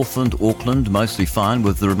 for Northland, Auckland, mostly fine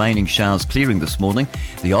with the remaining showers clearing this morning.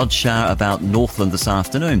 The odd shower about Northland this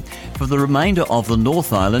afternoon. For the remainder of the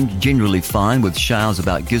North Island, generally fine with showers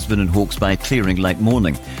about Gisborne and Hawke's Bay clearing late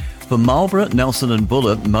morning. For Marlborough, Nelson and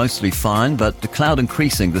Buller, mostly fine, but the cloud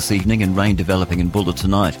increasing this evening and rain developing in Buller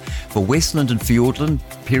tonight. For Westland and Fiordland,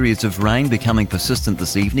 periods of rain becoming persistent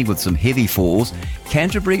this evening with some heavy falls.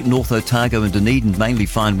 Canterbury, North Otago and Dunedin, mainly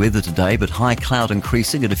fine weather today, but high cloud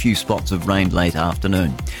increasing and a few spots of rain late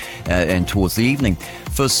afternoon and towards the evening.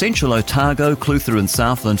 For Central Otago, Clutha and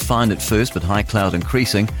Southland, fine at first, but high cloud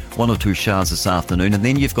increasing. 1 or 2 showers this afternoon, and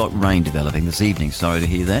then you've got rain developing this evening. Sorry to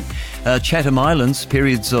hear that. Chatham Islands,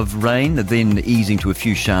 periods of rain, then easing to a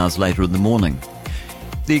few showers later in the morning.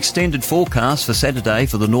 The extended forecast for Saturday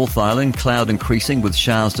for the North Island: cloud increasing with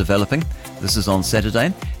showers developing. This is on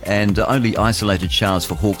Saturday, and only isolated showers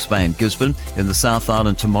for Hawke's Bay and Gisborne. In the South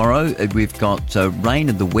Island tomorrow, we've got rain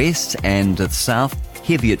in the west and the south,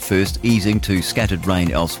 heavy at first, easing to scattered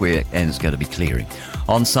rain elsewhere, and it's going to be clearing.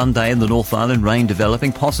 On Sunday in the North Island, rain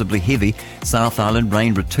developing, possibly heavy. South Island,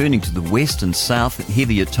 rain returning to the west and south,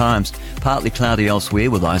 heavy at times. Partly cloudy elsewhere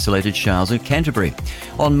with isolated showers in Canterbury.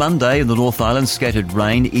 On Monday in the North Island, scattered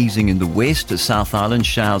rain easing in the west. South Island,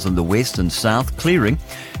 showers in the west and south, clearing.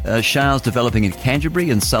 Showers developing in Canterbury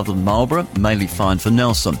and southern Marlborough, mainly fine for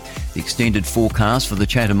Nelson. The extended forecast for the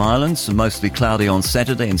Chatham Islands: mostly cloudy on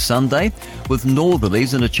Saturday and Sunday, with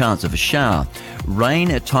northerlies and a chance of a shower. Rain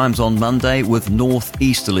at times on Monday, with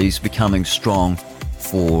northeasterlies becoming strong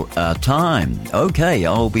for a time. Okay,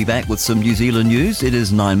 I'll be back with some New Zealand news. It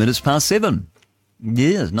is 9 minutes past 7.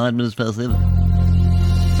 Yes, 9 minutes past 7.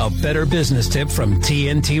 A better business tip from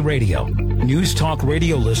TNT Radio. News Talk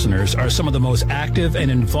Radio listeners are some of the most active and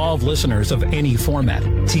involved listeners of any format.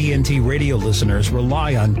 TNT Radio listeners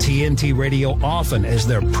rely on TNT Radio often as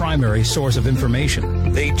their primary source of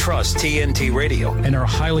information. They trust TNT Radio and are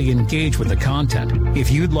highly engaged with the content. If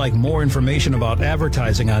you'd like more information about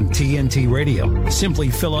advertising on TNT Radio, simply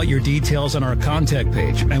fill out your details on our contact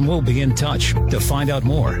page and we'll be in touch. To find out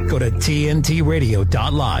more, go to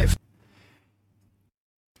tntradio.live.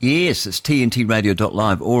 Yes, it's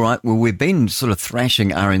tntradio.live. All right, well, we've been sort of thrashing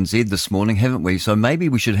RNZ this morning, haven't we? So maybe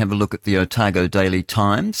we should have a look at the Otago Daily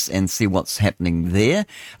Times and see what's happening there.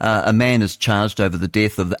 A man is charged over the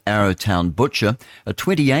death of the Arrowtown butcher. A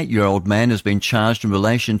 28-year-old man has been charged in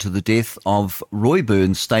relation to the death of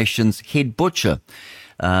Royburn Station's head butcher.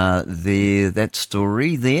 That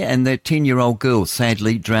story there, and that 10-year-old girl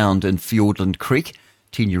sadly drowned in Fiordland Creek.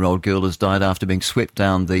 10-year-old girl has died after being swept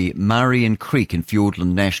down the Marion Creek in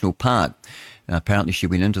Fiordland National Park. Apparently she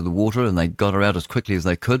went into the water and they got her out as quickly as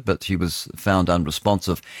they could, but she was found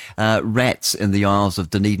unresponsive. Rats in the aisles of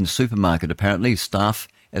Dunedin supermarket, apparently. Staff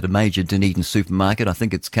at a major Dunedin supermarket, I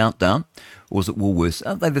think it's Countdown, or is it Woolworths?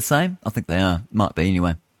 Aren't they the same? I think they are. Might be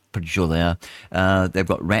anyway. Pretty sure they are. They've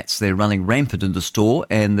got rats there running rampant in the store,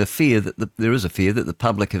 and there is a fear that the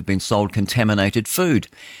public have been sold contaminated food.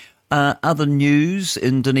 Other news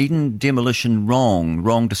in Dunedin, demolition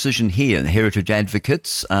wrong decision here. The Heritage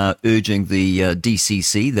Advocates are urging the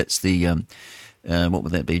DCC, that's the, what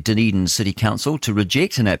would that be, Dunedin City Council, to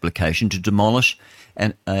reject an application to demolish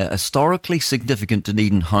an historically significant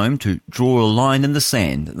Dunedin home, to draw a line in the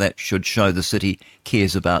sand. That should show the city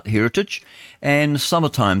cares about heritage. And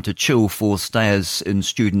summertime to chill for stayers in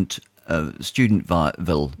Studentville.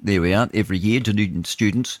 There we are. Every year, Dunedin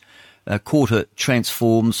students student quarter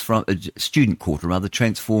transforms from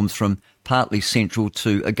partly central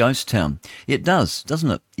to a ghost town. It does, doesn't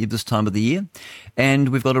it, this time of the year? And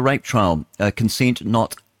we've got a rape trial, consent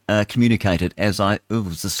not communicated as I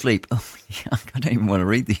was asleep. I don't even want to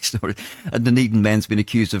read these stories. A Dunedin man's been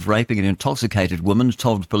accused of raping an intoxicated woman,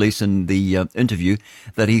 told police in the interview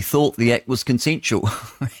that he thought the act was consensual.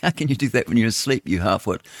 How can you do that when you're asleep, you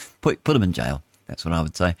half-wit? Put him in jail. That's what I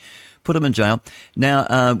would say. Put him in jail.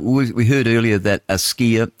 Now, we heard earlier that a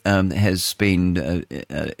skier has been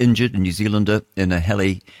injured, a New Zealander, in a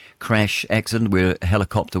heli crash accident where a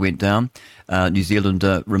helicopter went down. New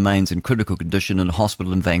Zealander remains in critical condition in a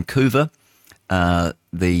hospital in Vancouver. Several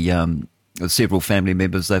family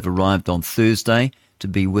members, they've arrived on Thursday to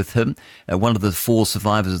be with him. One of the 4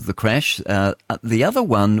 survivors of the crash. The other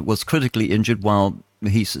one was critically injured while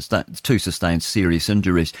he sustained serious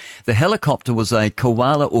injuries. The helicopter was a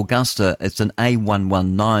Koala Augusta. It's an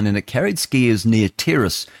A119, and it carried skiers near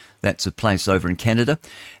Terrace. That's a place over in Canada.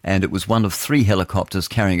 And it was one of 3 helicopters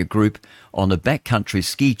carrying a group on a backcountry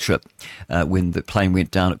ski trip when the plane went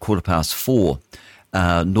down at 4:15.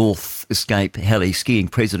 North Escape Heli skiing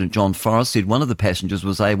president John Forrest said one of the passengers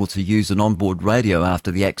was able to use an onboard radio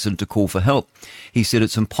after the accident to call for help. He said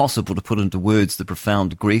it's impossible to put into words the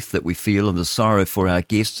profound grief that we feel and the sorrow for our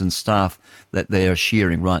guests and staff that they are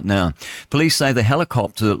sharing right now. Police say the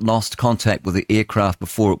helicopter lost contact with the aircraft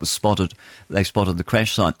before it was spotted. They spotted the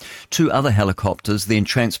crash site. 2 other helicopters then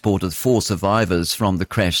transported 4 survivors from the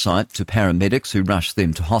crash site to paramedics who rushed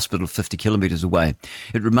them to hospital 50 kilometres away.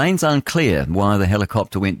 It remains unclear why the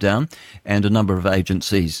helicopter went down, and a number of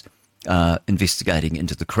agencies investigating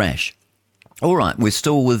into the crash. All right, we're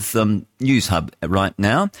still with News Hub right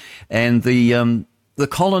now, and the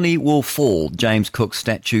colony will fall. James Cook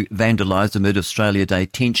statue vandalised amid Australia Day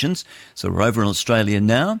tensions. So we're over in Australia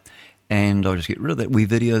now, and I'll just get rid of that wee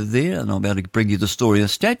video there, and I'll be able to bring you the story. A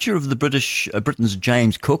statue of the Britain's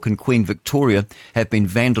James Cook and Queen Victoria have been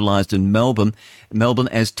vandalised in Melbourne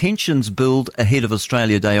as tensions build ahead of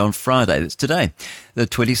Australia Day on Friday. That's today, the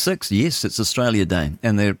 26th. Yes, it's Australia Day,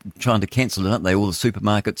 and they're trying to cancel it, aren't they? All the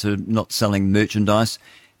supermarkets are not selling merchandise,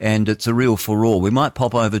 and it's a real furore. We might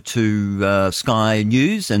pop over to Sky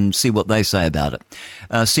News and see what they say about it.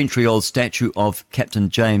 A century-old statue of Captain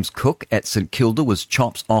James Cook at St Kilda was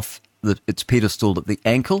chopped off its pedestal at the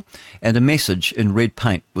ankle, and a message in red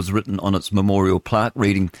paint was written on its memorial plaque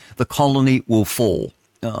reading, "The colony will fall."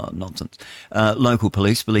 Oh, nonsense. Local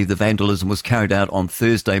police believe the vandalism was carried out on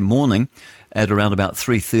Thursday morning at around about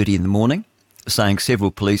 3:30 in the morning, saying several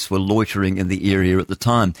police were loitering in the area at the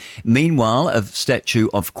time. Meanwhile, a statue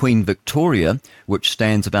of Queen Victoria, which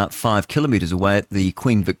stands about 5 kilometres away at the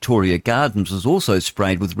Queen Victoria Gardens, was also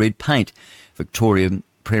sprayed with red paint. Victoria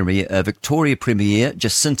Premier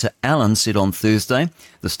Jacinta Allen said on Thursday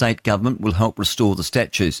the state government will help restore the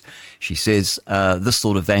statues. She says this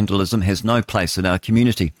sort of vandalism has no place in our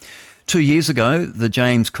community. 2 years ago, the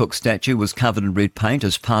James Cook statue was covered in red paint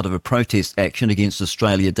as part of a protest action against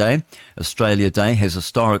Australia Day. Australia Day has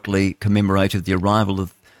historically commemorated the arrival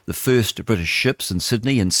of the first British ships in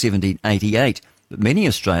Sydney in 1788. But many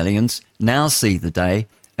Australians now see the day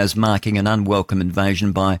as marking an unwelcome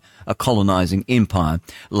invasion by a colonising empire,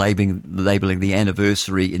 labelling the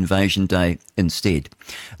anniversary invasion day instead.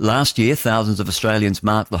 Last year, thousands of Australians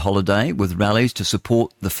marked the holiday with rallies to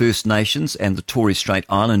support the First Nations and the Torres Strait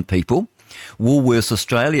Island people. Woolworths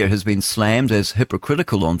Australia has been slammed as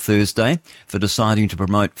hypocritical on Thursday for deciding to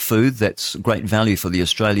promote food that's great value for the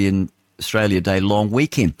Australia Day long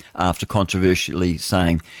weekend after controversially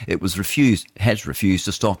saying it has refused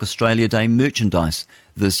to stock Australia Day merchandise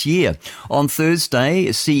this year. On Thursday,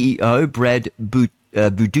 CEO Brad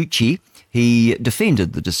Buducci, he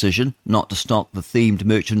defended the decision not to stock the themed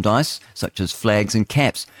merchandise, such as flags and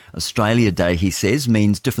caps. Australia Day, he says,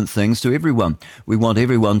 means different things to everyone. We want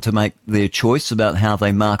everyone to make their choice about how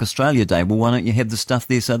they mark Australia Day. Well, why don't you have the stuff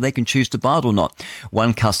there so they can choose to buy it or not?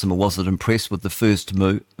 One customer wasn't impressed with the first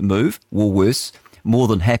move, Woolworths, more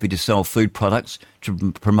than happy to sell food products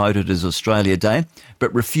to promote it as Australia Day,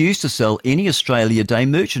 but refused to sell any Australia Day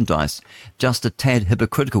merchandise. Just a tad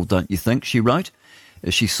hypocritical, don't you think, she wrote.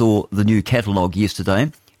 She saw the new catalogue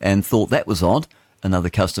yesterday and thought that was odd. Another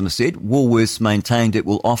customer said Woolworths maintained it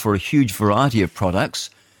will offer a huge variety of products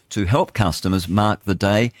to help customers mark the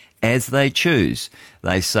day as they choose.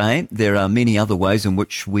 They say there are many other ways in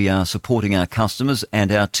which we are supporting our customers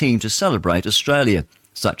and our team to celebrate Australia,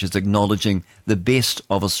 such as acknowledging the best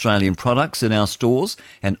of Australian products in our stores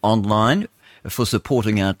and online for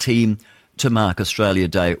supporting our team to mark Australia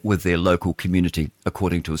Day with their local community,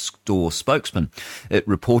 according to a store spokesman. It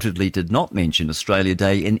reportedly did not mention Australia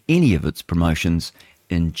Day in any of its promotions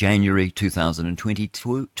in January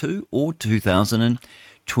 2022 or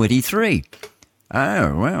 2023.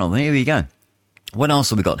 Oh, well, there we go. What else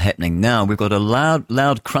have we got happening now? We've got a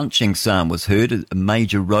loud crunching sound was heard. A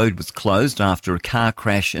major road was closed after a car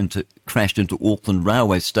crashed into Auckland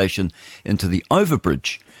Railway Station into the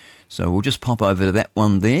overbridge. So we'll just pop over to that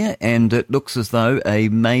one there, and it looks as though a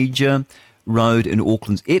major road in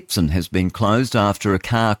Auckland's Epsom has been closed after a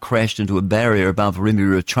car crashed into a barrier above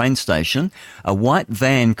Remuera train station. A white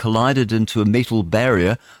van collided into a metal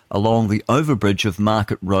barrier along the overbridge of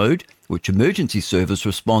Market Road, which emergency service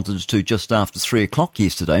responded to just after 3 o'clock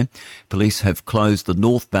yesterday. Police have closed the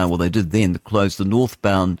northbound, closed the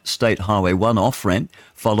northbound State Highway 1 off-ramp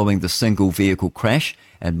following the single vehicle crash,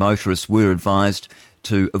 and motorists were advised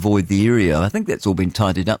to avoid the area. I think that's all been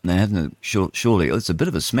tidied up now, hasn't it? Surely. It's a bit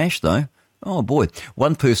of a smash, though. Oh, boy.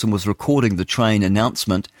 One person was recording the train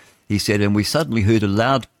announcement, he said, and we suddenly heard a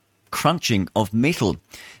loud crunching of metal.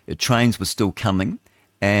 The trains were still coming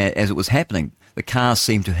as it was happening. The car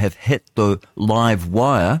seemed to have hit the live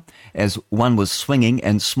wire as one was swinging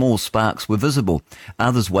and small sparks were visible.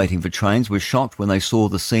 Others waiting for trains were shocked when they saw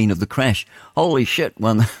the scene of the crash. Holy shit,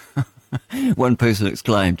 one person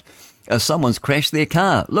exclaimed. Someone's crashed their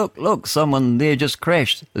car. Look, someone there just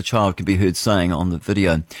crashed, the child could be heard saying on the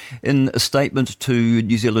video. In a statement to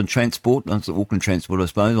New Zealand Transport, Auckland Transport, I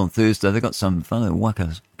suppose, on Thursday, they got some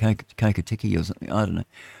waka tiki or something, I don't know,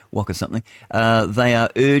 waka something. They've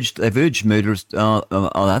urged murderers,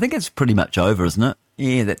 I think it's pretty much over, isn't it?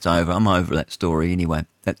 Yeah, that's over. I'm over that story anyway.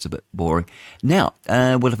 That's a bit boring. Now,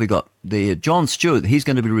 what have we got there? Jon Stewart, he's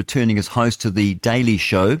going to be returning as host to The Daily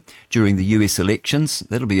Show during the US elections.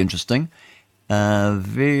 That'll be interesting.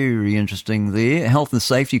 Very interesting there. Health and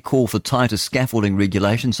safety call for tighter scaffolding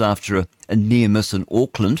regulations after a near miss in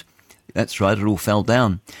Auckland. That's right, it all fell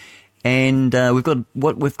down. And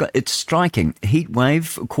it's striking. Heat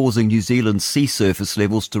wave causing New Zealand's sea surface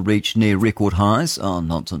levels to reach near record highs. Oh,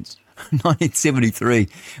 nonsense. 1973,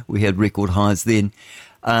 we had record highs then.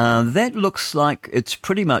 That looks like it's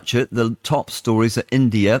pretty much it. The top stories are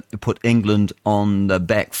India put England on the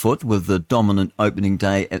back foot with the dominant opening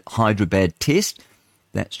day at Hyderabad Test.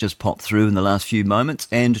 That's just popped through in the last few moments.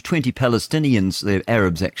 And 20 Palestinians, they're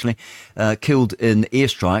Arabs actually, killed in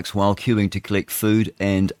airstrikes while queuing to collect food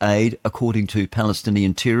and aid, according to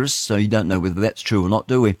Palestinian terrorists. So you don't know whether that's true or not,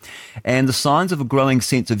 do we? And the signs of a growing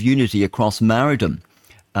sense of unity across Maoridom.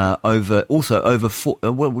 Well, we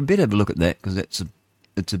better have a look at that because it's a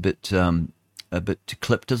bit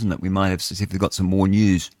clipped, isn't it? We might have to see if we've got some more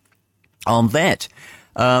news on that.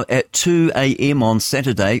 At 2 a.m. on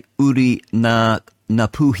Saturday, Uri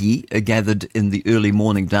Napuhi gathered in the early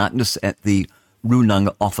morning darkness at the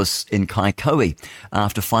Runung office in Kaikohe.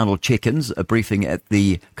 After final check-ins, a briefing at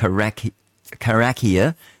the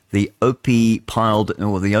Karakia, the OP piled,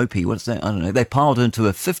 or the OP, what's that? I don't know. They piled into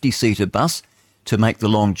a 50-seater bus to make the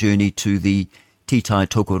long journey to the Titai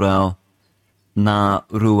Tokorau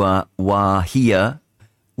Narua Wahia,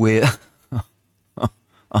 where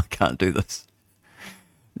I can't do this.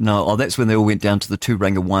 No, that's when they all went down to the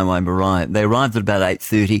Turanga Waimai Marae. They arrived at about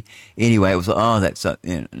 8:30. Anyway, it was like, that's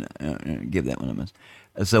give that one a miss.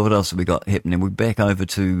 So what else have we got happening? We're back over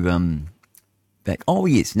to back. Oh,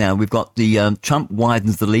 yes. Now, we've got the Trump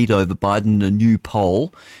widens the lead over Biden in a new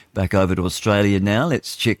poll. Back over to Australia now.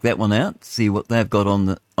 Let's check that one out, see what they've got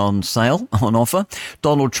on sale, on offer.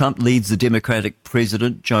 Donald Trump leads the Democratic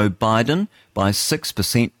President Joe Biden by 6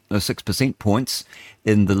 percent points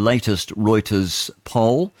in the latest Reuters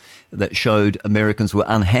poll that showed Americans were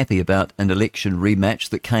unhappy about an election rematch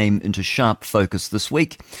that came into sharp focus this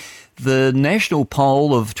week. The national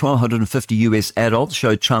poll of 1,250 US adults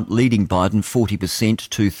showed Trump leading Biden 40%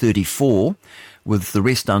 to 34%, with the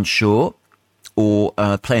rest unsure or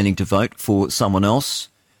planning to vote for someone else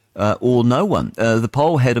or no one. The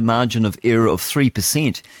poll had a margin of error of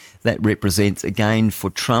 3%. That represents a gain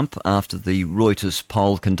for Trump after the Reuters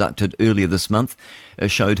poll conducted earlier this month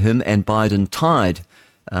showed him and Biden tied,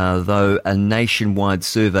 though a nationwide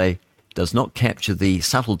survey does not capture the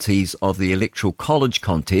subtleties of the electoral college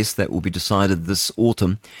contest that will be decided this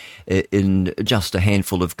autumn in just a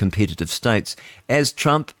handful of competitive states. As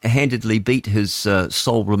Trump handedly beat his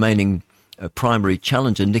sole remaining primary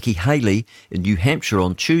challenger, Nikki Haley, in New Hampshire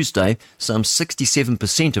on Tuesday, some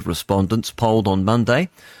 67% of respondents polled on Monday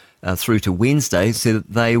through to Wednesday said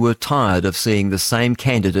that they were tired of seeing the same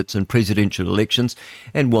candidates in presidential elections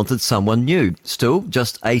and wanted someone new. Still,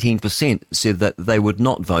 just 18% said that they would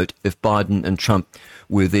not vote if Biden and Trump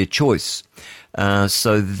were their choice.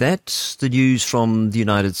 So that's the news from the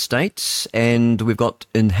United States. And we've got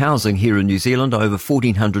in housing here in New Zealand, over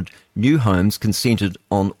 1,400 new homes consented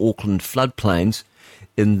on Auckland floodplains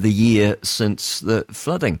in the year since the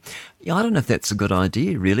flooding. Yeah, I don't know if that's a good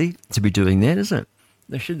idea, really, to be doing that, is it?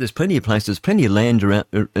 There's plenty of places, plenty of land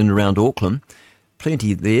around Auckland,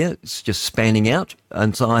 plenty there. It's just spanning out.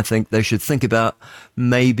 And so I think they should think about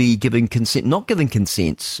maybe giving consent, not giving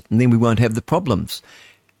consents, and then we won't have the problems.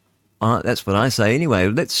 That's what I say anyway.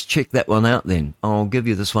 Let's check that one out then. I'll give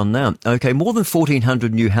you this one now. Okay, more than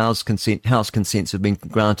 1,400 new house consents have been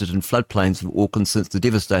granted in floodplains of Auckland since the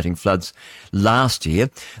devastating floods last year.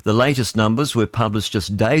 The latest numbers were published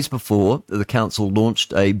just days before the council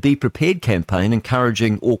launched a Be Prepared campaign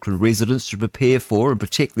encouraging Auckland residents to prepare for and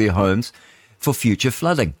protect their homes for future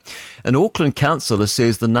flooding. An Auckland councillor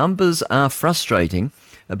says the numbers are frustrating,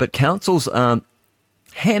 but councils are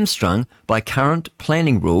hamstrung by current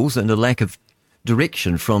planning rules and a lack of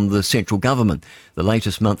direction from the central government. The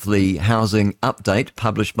latest monthly housing update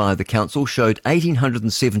published by the council showed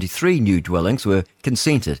 1,873 new dwellings were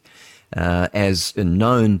consented as in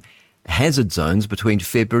known hazard zones between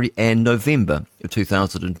February and November of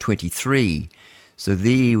 2023. So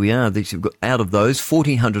there we are. Out of those,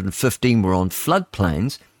 1,415 were on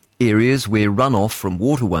floodplains, areas where runoff from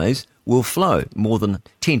waterways will flow. More than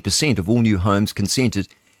 10% of all new homes consented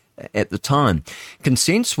at the time.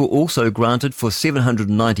 Consents were also granted for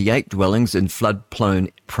 798 dwellings in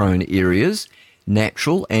flood-prone areas.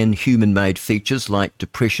 Natural and human-made features like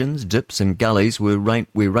depressions, dips and gullies where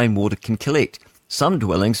rainwater can collect. Some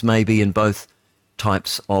dwellings may be in both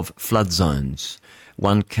types of flood zones.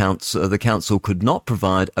 The council could not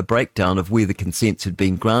provide a breakdown of where the consents had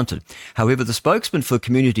been granted. However, the spokesman for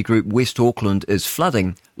community group West Auckland is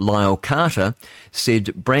Flooding, Lyle Carter,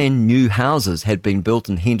 said brand new houses had been built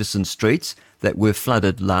in Henderson streets that were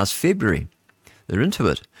flooded last February. They're into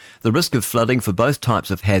it. The risk of flooding for both types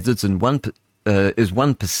of hazards is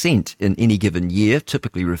 1% in any given year,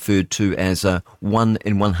 typically referred to as a 1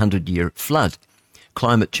 in 100 year flood.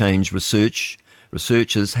 Climate change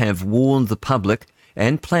researchers have warned the public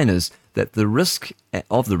and planners that the risk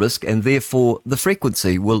and therefore the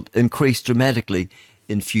frequency will increase dramatically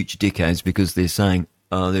in future decades because they're saying,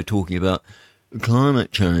 they're talking about climate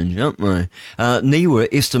change, aren't they? NIWA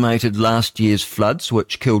estimated last year's floods,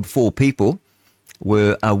 which killed 4 people,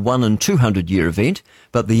 were a 1 in 200 year event,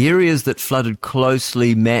 but the areas that flooded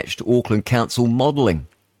closely matched Auckland Council modelling.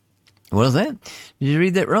 What is that? Did you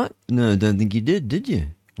read that right? No, I don't think you did you?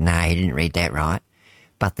 No, you didn't read that right.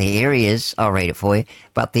 But the areas, I'll read it for you,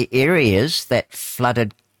 but the areas that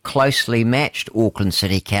flooded closely matched Auckland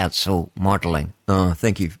City Council modelling. Oh,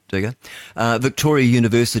 thank you, Digger. Victoria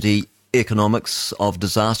University Economics of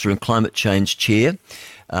Disaster and Climate Change Chair,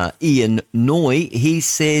 Ian Noy, he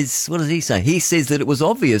says, what does he say? He says that it was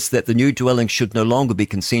obvious that the new dwellings should no longer be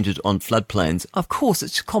consented on floodplains. Of course,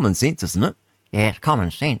 it's common sense, isn't it? Yeah, it's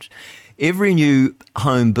common sense. Every new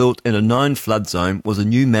home built in a known flood zone was a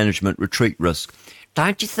new management retreat risk.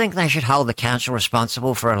 Don't you think they should hold the council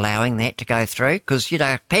responsible for allowing that to go through? Because,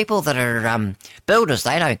 people that are builders,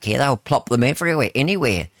 they don't care. They'll plop them everywhere,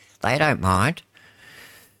 anywhere. They don't mind.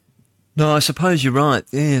 No, I suppose you're right.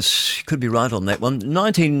 Yes, you could be right on that one.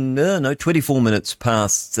 24 minutes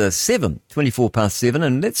past 7. 24 past 7.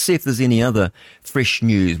 And let's see if there's any other fresh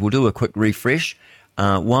news. We'll do a quick refresh.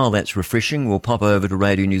 While that's refreshing, we'll pop over to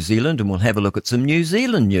Radio New Zealand and we'll have a look at some New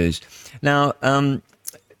Zealand news. Now,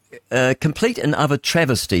 complete and utter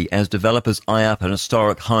travesty as developers eye up an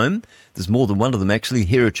historic home. There's more than one of them, actually.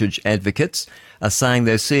 Heritage advocates are saying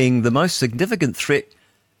they're seeing the most significant threat,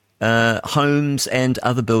 homes and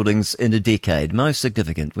other buildings in a decade. Most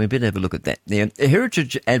significant. We better have a look at that. The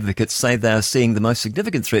heritage advocates say they are seeing the most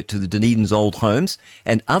significant threat to the Dunedin's old homes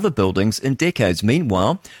and other buildings in decades.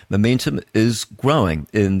 Meanwhile, momentum is growing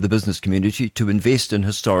in the business community to invest in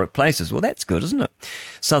historic places. Well, that's good, isn't it?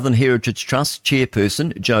 Southern Heritage Trust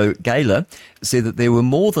chairperson Joe Gaylor said that there were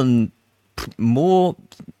more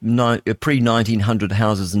pre-1900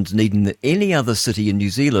 houses in Dunedin than any other city in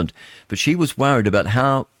New Zealand, but she was worried about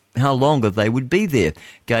how longer they would be there.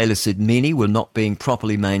 Gaylor said many were not being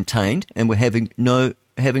properly maintained and were having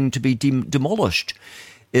to be demolished.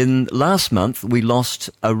 In last month, we lost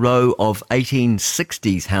a row of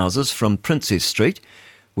 1860s houses from Princess Street,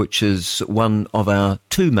 which is one of our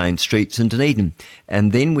two main streets in Dunedin.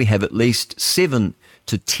 And then we have at least 7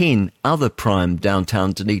 to 10 other prime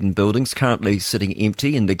downtown Dunedin buildings currently sitting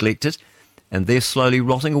empty and neglected, and they're slowly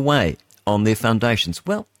rotting away on their foundations.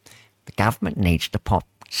 Well, the government needs to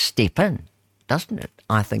step in, doesn't it?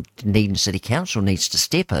 I think Dunedin City Council needs to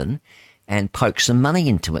step in and poke some money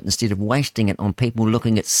into it instead of wasting it on people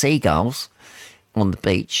looking at seagulls on the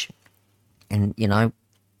beach and,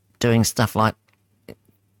 doing stuff like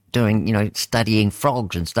studying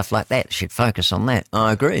frogs and stuff like that. Should focus on that.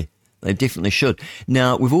 I agree. They definitely should.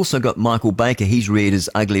 Now, we've also got Michael Baker. He's reared his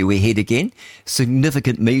ugly wee head again.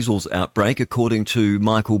 Significant measles outbreak, according to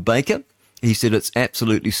Michael Baker. He said it's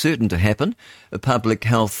absolutely certain to happen. A public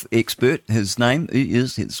health expert, his name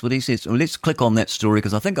is, that's what he says. Well, let's click on that story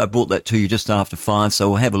because I think I brought that to you just after 5, so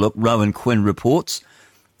we'll have a look. Rowan Quinn reports.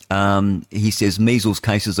 He says measles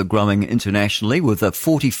cases are growing internationally with a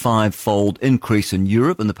 45-fold increase in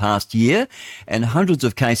Europe in the past year and hundreds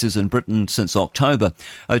of cases in Britain since October.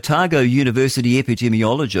 Otago University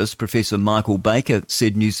epidemiologist Professor Michael Baker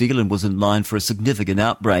said New Zealand was in line for a significant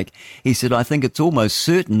outbreak. He said, I think it's almost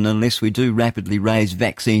certain unless we do rapidly raise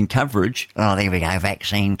vaccine coverage. Oh, there we go,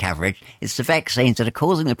 vaccine coverage. It's the vaccines that are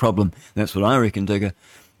causing the problem. That's what I reckon, Digger.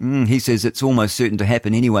 He says it's almost certain to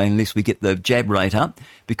happen anyway unless we get the jab rate up,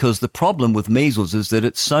 because the problem with measles is that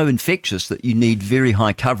it's so infectious that you need very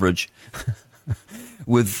high coverage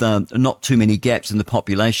with not too many gaps in the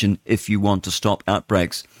population if you want to stop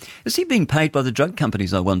outbreaks. Is he being paid by the drug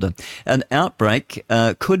companies, I wonder? An outbreak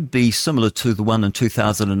could be similar to the one in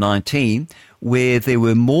 2019, where there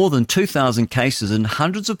were more than 2,000 cases and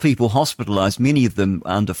hundreds of people hospitalised, many of them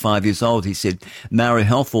under 5 years old, he said. Maori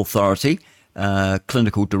Health Authority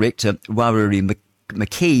Clinical Director Waruri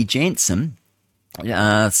McKee Jansen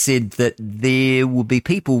said that there will be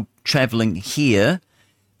people travelling here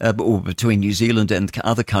or between New Zealand and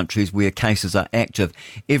other countries where cases are active.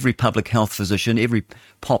 Every public health physician, every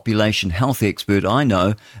population health expert I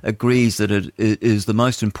know agrees that it is the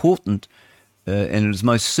most important and it is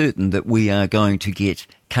most certain that we are going to get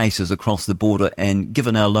cases across the border, and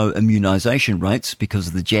given our low immunisation rates because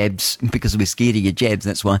of the jabs, because we're scared of your jabs,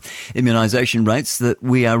 that's why, immunisation rates, that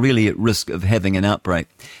we are really at risk of having an outbreak.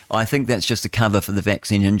 I think that's just a cover for the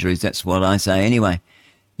vaccine injuries, that's what I say anyway.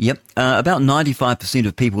 Yep, about 95%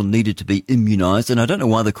 of people needed to be immunised, and I don't know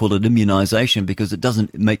why they call it immunisation, because it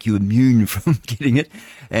doesn't make you immune from getting it.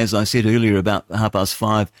 As I said earlier, about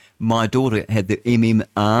 5:30, my daughter had the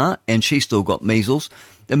MMR, and she still got measles.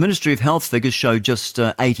 The Ministry of Health figures show just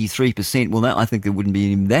 83%. Well, I think it wouldn't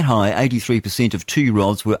be even that high. 83% of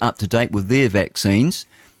 2-year-olds were up to date with their vaccines,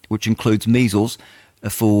 which includes measles.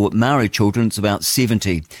 For Maori children, it's about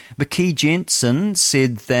 70. McKee Jansen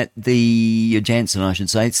said that the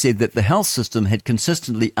health system had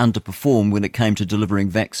consistently underperformed when it came to delivering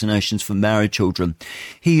vaccinations for Maori children.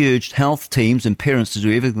 He urged health teams and parents to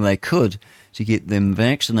do everything they could to get them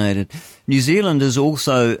vaccinated. New Zealand is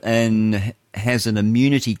also has an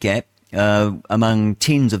immunity gap among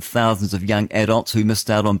tens of thousands of young adults who missed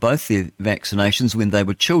out on both their vaccinations when they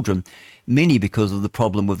were children. Many because of the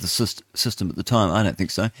problem with the system at the time. I don't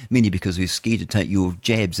think so. Many because we were scared to take your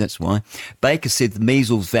jabs, that's why. Baker said the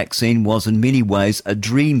measles vaccine was in many ways a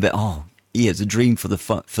dream. It's a dream for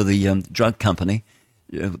the drug company.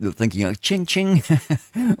 They're thinking, ching, ching,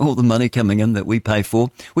 all the money coming in that we pay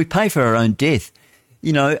for. We pay for our own death.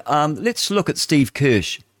 Let's look at Steve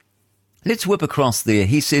Kirsch. Let's whip across there.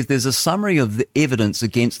 He says there's a summary of the evidence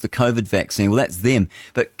against the COVID vaccine. Well, that's them.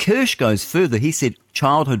 But Kirsch goes further. He said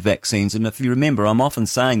childhood vaccines. And if you remember, I'm often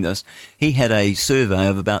saying this, he had a survey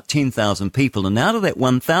of about 10,000 people. And out of that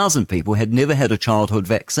 1,000 people had never had a childhood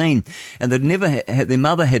vaccine. And they'd never had, their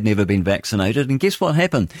mother had never been vaccinated. And guess what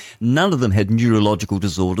happened? None of them had neurological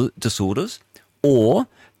disorders or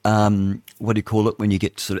what do you call it when you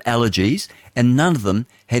get sort of allergies? And none of them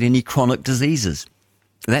had any chronic diseases.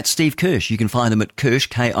 That's Steve Kirsch. You can find him at Kirsch,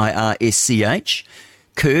 Kirsch,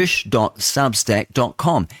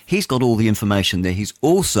 kirsch.substack.com. He's got all the information there. He's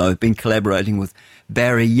also been collaborating with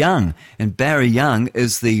Barry Young. And Barry Young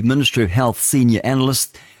is the Ministry of Health senior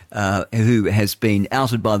analyst who has been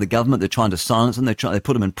outed by the government. They're trying to silence him. They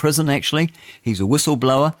put him in prison, actually. He's a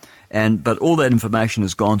whistleblower. But all that information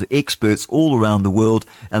has gone to experts all around the world,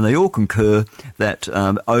 and they all concur that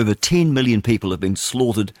over 10 million people have been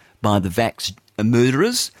slaughtered by the vax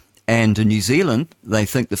murderers. And in New Zealand, they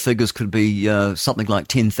think the figures could be something like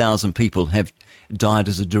 10,000 people have died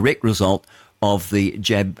as a direct result of the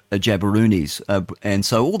jabberoonies. And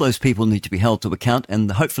so all those people need to be held to account, and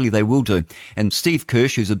hopefully they will do. And Steve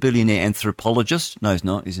Kirsch, who's a billionaire anthropologist, no, he's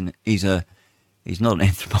not. He's not an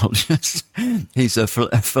anthropologist. He's a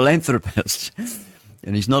philanthropist.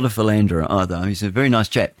 And he's not a philanderer either. He's a very nice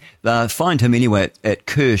chap. Find him anyway at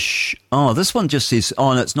Kirsch. Oh, this one just says,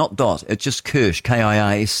 oh, no, it's not dot. It's just Kirsch,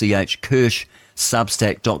 Kirsch,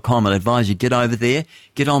 kirsch.substack.com. I'd advise you get over there,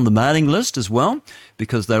 get on the mailing list as well,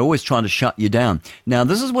 because they're always trying to shut you down. Now,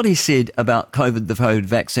 this is what he said about the COVID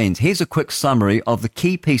vaccines. Here's a quick summary of the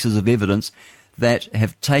key pieces of evidence that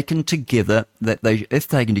have taken together, if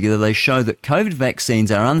taken together, they show that COVID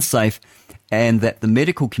vaccines are unsafe and that the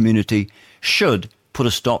medical community should put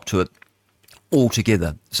a stop to it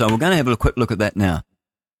altogether. So we're going to have a quick look at that now.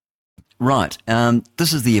 Right,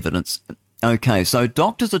 this is the evidence. Okay, so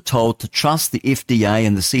doctors are told to trust the FDA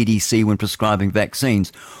and the CDC when prescribing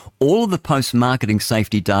vaccines. All of the post-marketing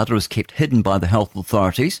safety data is kept hidden by the health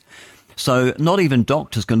authorities. So not even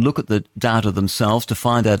doctors can look at the data themselves to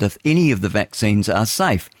find out if any of the vaccines are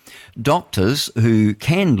safe. Doctors who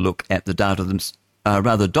can look at the data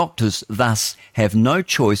doctors thus have no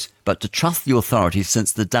choice but to trust the authorities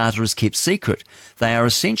since the data is kept secret. They are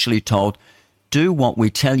essentially told, do what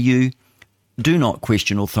we tell you, do not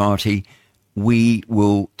question authority, we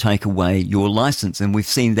will take away your license. And we've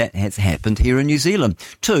seen that has happened here in New Zealand.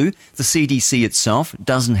 2, the CDC itself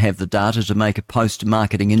doesn't have the data to make a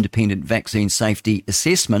post-marketing independent vaccine safety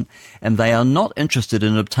assessment, and they are not interested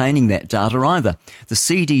in obtaining that data either. The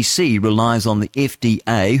CDC relies on the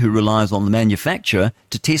FDA, who relies on the manufacturer,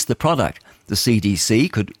 to test the product. The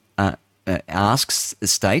CDC could ask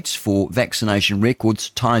states for vaccination records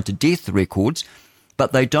tied to death records,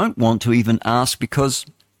 but they don't want to even ask because...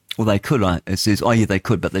 Well, they could. It says, oh, yeah, they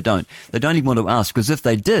could, but they don't. They don't even want to ask, because if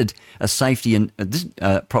they did a safety and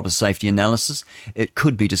proper safety analysis, it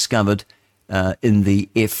could be discovered in the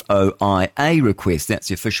FOIA request. That's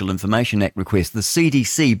the Official Information Act request. The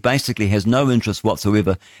CDC basically has no interest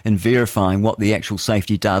whatsoever in verifying what the actual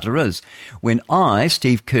safety data is. When I,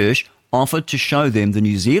 Steve Kirsch, offered to show them the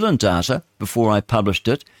New Zealand data before I published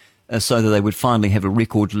it, so that they would finally have a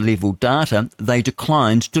record-level data, they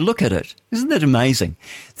declined to look at it. Isn't that amazing?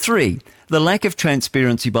 3, the lack of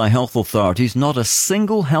transparency by health authorities. Not a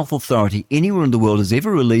single health authority anywhere in the world has ever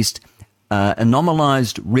released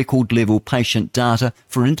anonymized record-level patient data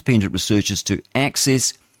for independent researchers to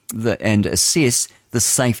access and assess the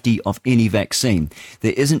safety of any vaccine.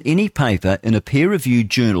 There isn't any paper in a peer-reviewed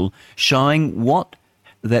journal showing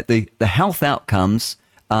that the health outcomes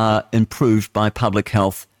are improved by public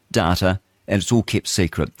health data, and it's all kept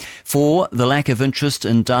secret. 4, the lack of interest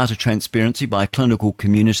in data transparency by clinical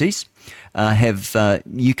communities.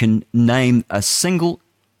 You can name a single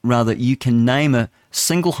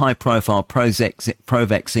high-profile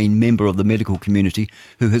pro-vaccine member of the medical community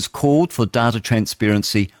who has called for data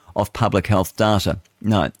transparency of public health data.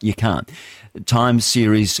 No, you can't. Time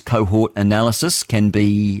series cohort analysis can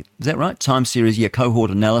be, is that right? Time series,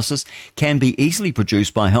 cohort analysis can be easily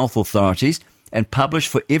produced by health authorities and published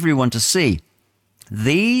for everyone to see.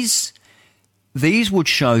 These would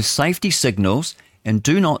show safety signals and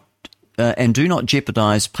do not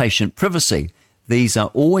jeopardize patient privacy. These are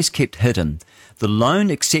always kept hidden. The lone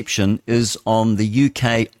exception is on the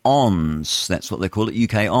UK ONS. That's what they call it,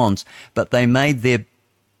 UK ONS. But they made their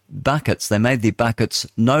buckets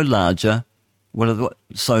no larger.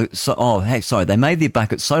 They made their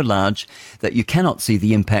buckets so large that you cannot see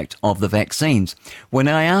the impact of the vaccines. When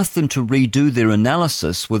I asked them to redo their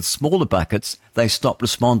analysis with smaller buckets, they stopped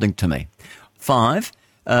responding to me. 5,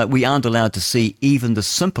 we aren't allowed to see even the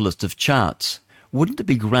simplest of charts. Wouldn't it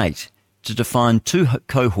be great to define two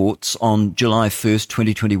cohorts on July 1st,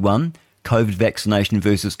 2021, COVID vaccination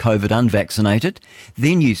versus COVID unvaccinated.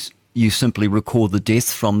 Then you simply record the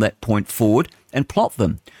deaths from that point forward and plot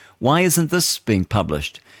them. Why isn't this being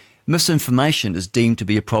published? Misinformation is deemed to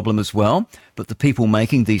be a problem as well, but the people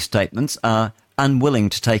making these statements are unwilling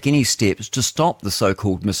to take any steps to stop the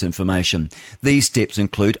so-called misinformation. These steps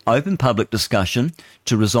include open public discussion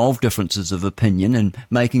to resolve differences of opinion and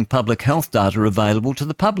making public health data available to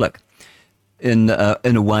the public in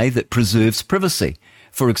a way that preserves privacy.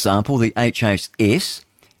 For example, the HHS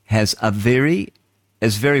has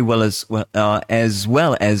as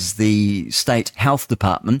well as the State Health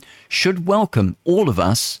Department should welcome all of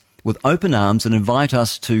us with open arms and invite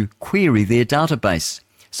us to query their database,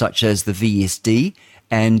 such as the VSD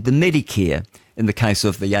and the Medicare in the case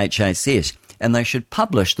of the HHS. And they should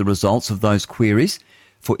publish the results of those queries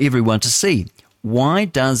for everyone to see. Why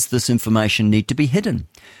does this information need to be hidden?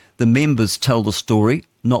 The members tell the story,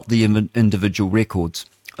 not the individual records.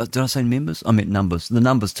 Did I say members? I meant numbers. The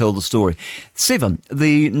numbers tell the story. 7,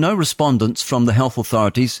 no respondents from the health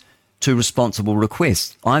authorities to responsible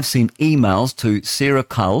requests. I've seen emails to Sarah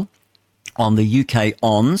Cull on the UK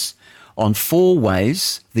ONS on 4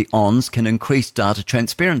 ways the ONS can increase data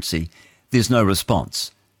transparency. There's no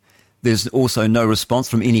response. There's also no response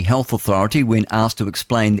from any health authority when asked to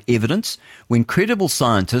explain the evidence. When credible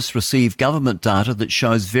scientists receive government data that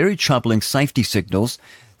shows very troubling safety signals,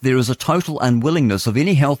 there is a total unwillingness of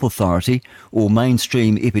any health authority or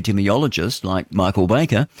mainstream epidemiologist like Michael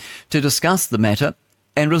Baker to discuss the matter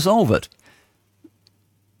and resolve it.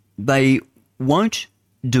 They won't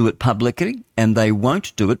do it publicly and they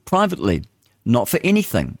won't do it privately. Not for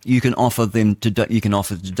anything. You can offer to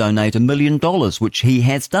donate $1 million, which he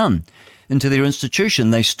has done, into their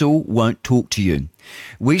institution. They still won't talk to you.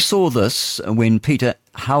 We saw this when Peter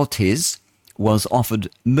Hautes was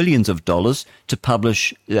offered millions of dollars to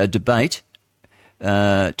publish a debate,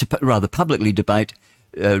 publicly debate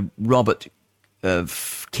Robert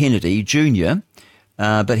Kennedy Jr.,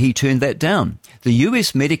 but he turned that down. The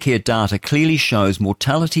US Medicare data clearly shows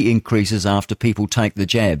mortality increases after people take the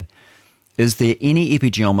jab. Is there any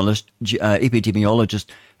epidemiologist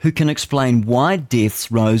who can explain why deaths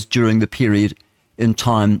rose during the period in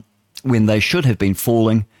time when they should have been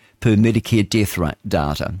falling per Medicare death rate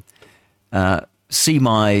data? See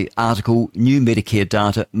my article, New Medicare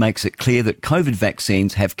Data makes it clear that COVID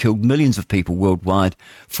vaccines have killed millions of people worldwide,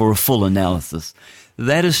 for a full analysis.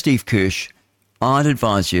 That is Steve Kirsch. I'd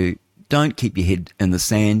advise you, don't keep your head in the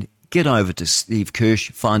sand. Get over to Steve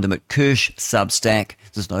Kirsch. Find him at Kirsch Substack.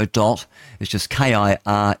 There's no dot. It's just KIRSCH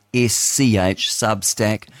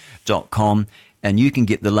Substack.com. And you can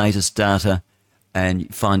get the latest data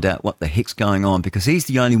and find out what the heck's going on, because he's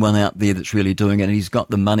the only one out there that's really doing it, and he's got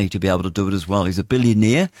the money to be able to do it as well. He's a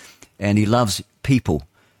billionaire and he loves people.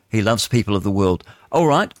 He loves people of the world. All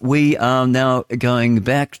right, we are now going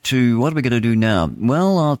back to, what are we going to do now?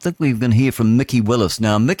 Well, I think we're going to hear from Mikki Willis.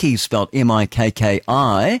 Now, Mickey's spelled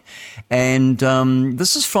M-I-K-K-I, and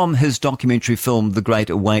this is from his documentary film, The Great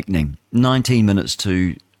Awakening, 19 minutes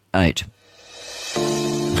to 8.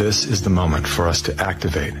 This is the moment for us to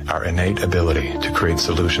activate our innate ability to create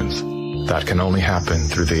solutions. That can only happen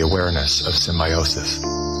through the awareness of symbiosis,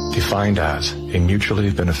 defined as a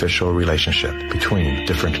mutually beneficial relationship between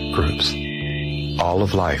different groups. All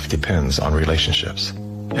of life depends on relationships.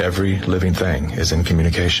 Every living thing is in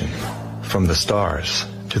communication. From the stars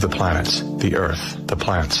to the planets, the earth, the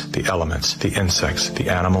plants, the elements, the insects, the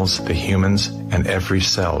animals, the humans, and every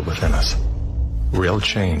cell within us. Real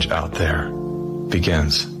change out there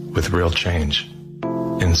begins with real change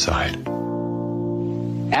inside.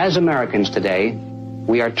 As Americans today,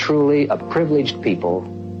 we are truly a privileged people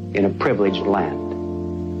in a privileged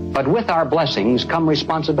land. But with our blessings come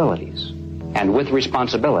responsibilities, and with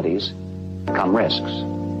responsibilities come risks.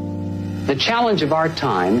 The challenge of our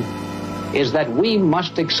time is that we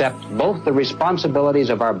must accept both the responsibilities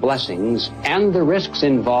of our blessings and the risks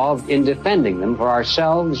involved in defending them for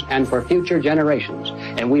ourselves and for future generations.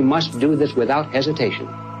 And we must do this without hesitation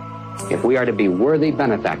if we are to be worthy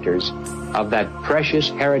benefactors of that precious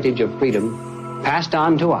heritage of freedom passed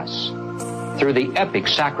on to us through the epic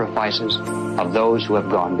sacrifices of those who have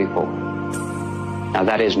gone before. Now,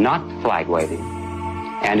 that is not flag waving,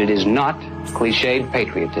 and it is not cliched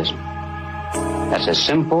patriotism. That's a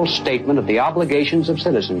simple statement of the obligations of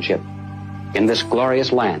citizenship in this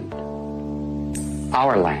glorious land,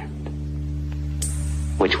 our land,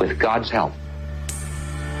 which with God's help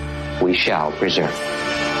we shall preserve.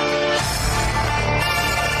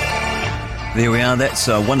 There we are. That's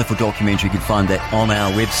a wonderful documentary. You can find that on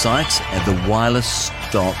our website at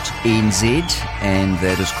and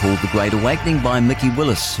that is called The Great Awakening by Mickey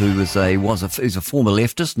Willis, who is a former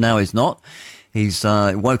leftist. Now he's not. He's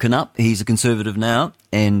woken up. He's a conservative now,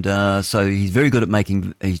 and so he's very good at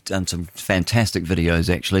he's done some fantastic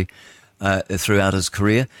videos, actually, throughout his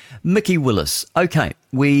career. Mickey Willis. Okay,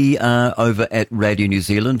 we are over at Radio New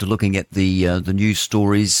Zealand looking at the news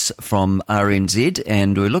stories from RNZ,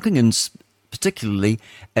 and we're looking in particularly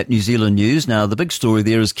at New Zealand News. Now, the big story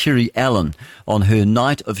there is Kerry Allen on her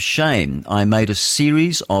night of shame. I made a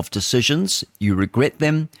series of decisions. You regret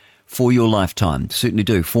them for your lifetime. Certainly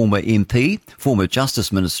do. Former MP, former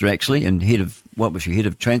Justice Minister, actually, and head of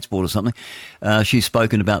transport or something. She's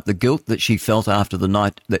spoken about the guilt that she felt after the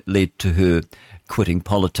night that led to her quitting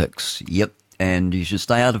politics. Yep. And you should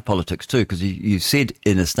stay out of politics too, because you said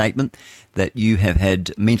in a statement that you have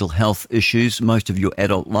had mental health issues most of your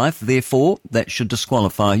adult life. Therefore, that should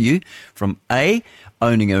disqualify you from A,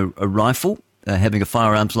 owning a rifle, having a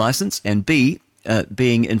firearms license, and B,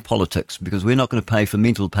 being in politics, because we're not going to pay for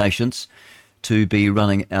mental patients to be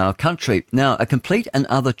running our country. Now, a complete and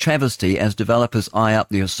utter travesty as developers eye up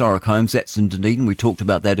the historic homes. That's in Dunedin. We talked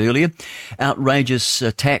about that earlier. Outrageous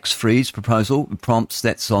tax freeze proposal prompts.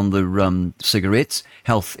 That's on the cigarettes.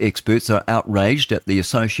 Health experts are outraged at the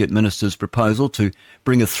Associate Minister's proposal to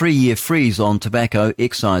bring a 3-year freeze on tobacco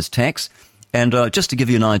excise tax. And just to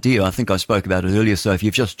give you an idea, I think I spoke about it earlier, so if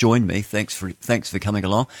you've just joined me, thanks for coming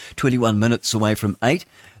along. 21 minutes away from 8.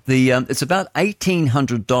 It's about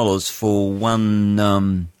 $1,800 for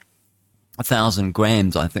 1,000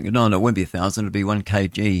 grams, I think. No, it won't be 1,000. It'll be 1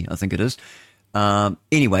 kg, I think it is.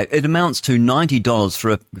 Anyway, it amounts to $90 for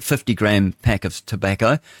a 50-gram pack of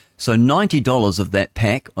tobacco. So $90 of that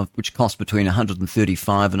pack, which costs between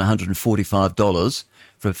 $135 and $145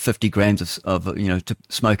 for 50 grams of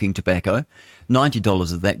smoking tobacco.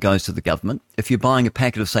 $90 of that goes to the government. If you're buying a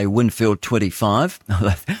packet of, say, Winfield 25,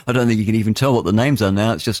 I don't think you can even tell what the names are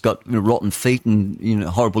now. It's just got rotten feet and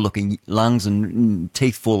horrible-looking lungs and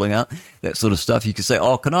teeth falling out, that sort of stuff. You could say,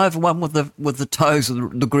 "Oh, can I have one with the toes,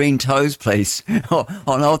 the green toes, please?" Oh,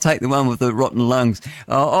 no, I'll take the one with the rotten lungs.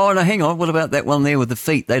 Oh, no, hang on. What about that one there with the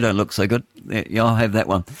feet? They don't look so good. Yeah, I'll have that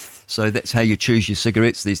one. So that's how you choose your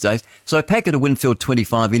cigarettes these days. So a packet of Winfield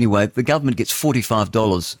 25 anyway, the government gets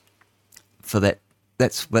 $45 for that.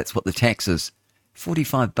 That's what the tax is.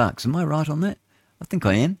 $45. Am I right on that? I think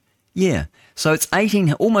I am. Yeah. So it's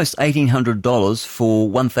almost $1,800 for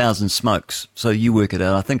 1,000 smokes. So you work it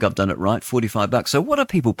out. I think I've done it right. $45. So what are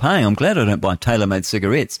people paying? I'm glad I don't buy tailor-made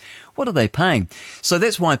cigarettes. What are they paying? So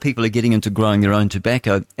that's why people are getting into growing their own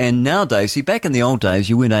tobacco. And nowadays, see, back in the old days,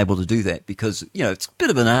 you weren't able to do that because, it's a bit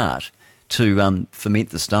of an art to ferment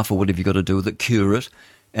the stuff or whatever you've got to do with it, cure it.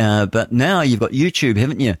 But now you've got YouTube,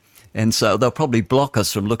 haven't you? And so they'll probably block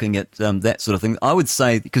us from looking at that sort of thing. I would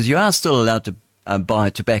say, because you are still allowed to buy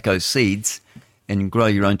tobacco seeds and grow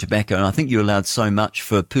your own tobacco, and I think you're allowed so much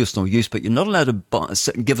for personal use, but you're not allowed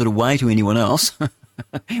to give it away to anyone else.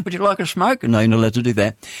 Would you like a smoke? No, you're not allowed to do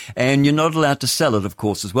that. And you're not allowed to sell it, of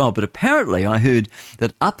course, as well. But apparently I heard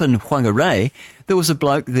that up in Whangarei, there was a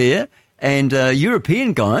bloke there, and a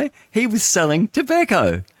European guy, he was selling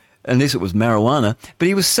tobacco, unless it was marijuana, but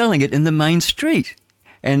he was selling it in the main street.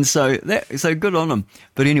 And so good on him.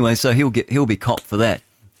 But anyway, so he'll be copped for that.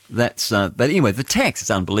 But anyway, the tax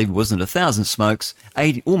is unbelievable, isn't it? 1,000 smokes,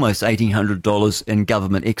 almost $1,800 in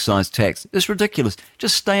government excise tax. It's ridiculous.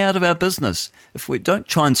 Just stay out of our business. If we don't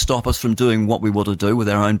try and stop us from doing what we want to do with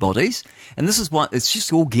our own bodies. And this is what it's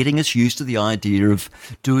just all getting us used to the idea of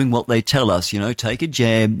doing what they tell us. Take a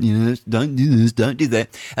jab. Don't do this, don't do that.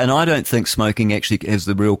 And I don't think smoking actually is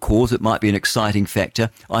the real cause. It might be an exciting factor.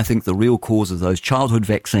 I think the real cause is those childhood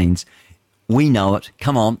vaccines. We know it.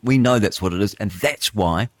 Come on. We know that's what it is. And that's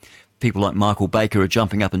why people like Michael Baker are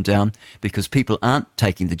jumping up and down, because people aren't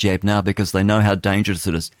taking the jab now because they know how dangerous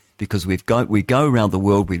it is. Because we go around the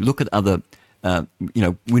world, we look at other,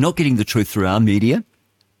 we're not getting the truth through our media,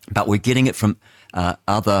 but we're getting it from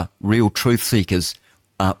other real truth seekers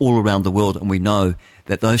all around the world. And we know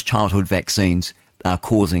that those childhood vaccines are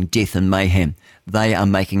causing death and mayhem. They are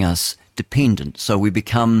making us dependent. So we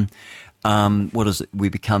become... we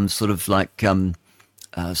become sort of like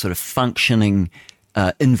sort of functioning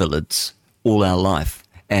invalids all our life.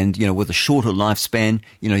 And, with a shorter lifespan,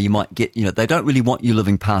 you might get, they don't really want you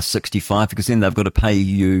living past 65 because then they've got to pay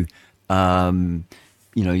you,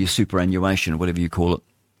 your superannuation or whatever you call it.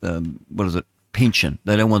 What is it? Pension.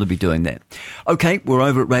 They don't want to be doing that. Okay, we're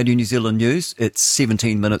over at Radio New Zealand News. It's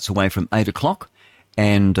 17 minutes away from 8 o'clock.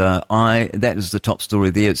 And that is the top story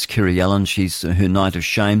there. It's Kiri Allen. She's her night of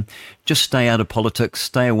shame. Just stay out of politics.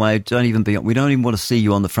 Stay away. We don't even want to see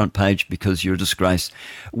you on the front page because you're a disgrace.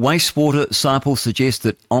 Wastewater samples suggest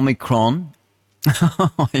that Omicron.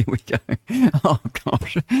 Here we go. Oh,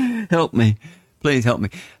 gosh. Help me. Please help me.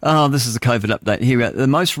 Oh, this is the COVID update. Here we are. The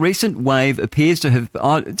most recent wave appears to have...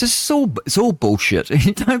 it's all bullshit.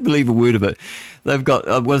 You don't believe a word of it. They've got,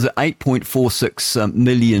 8.46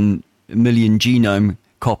 million genome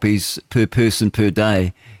copies per person per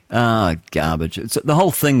day. Garbage. The whole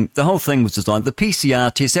thing was designed. The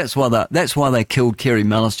PCR test, that's why they killed Kerry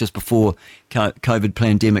Mullis just before COVID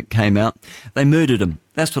pandemic came out. They murdered him.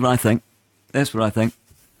 That's what I think. They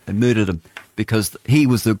murdered him because he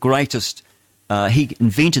was the greatest. He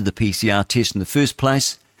invented the PCR test in the first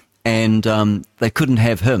place, and they couldn't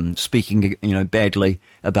have him speaking, badly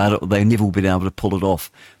about it. They've never been able to pull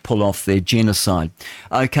off their genocide.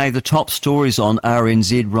 Okay, the top stories on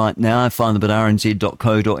RNZ right now. I find them at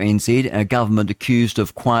rnz.co.nz. A government accused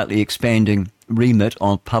of quietly expanding remit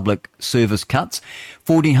on public service cuts.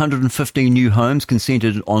 1,415 new homes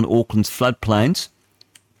consented on Auckland's floodplains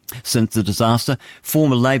since the disaster.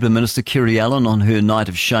 Former Labour Minister Kiri Allen on her night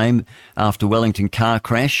of shame after Wellington car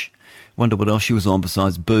crash. Wonder what else she was on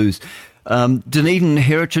besides booze. Dunedin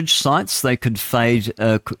heritage sites, they could fade,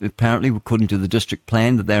 apparently, according to the district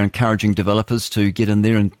plan, that they're encouraging developers to get in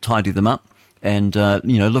there and tidy them up and,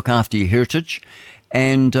 look after your heritage.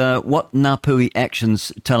 And what Ngāpuhi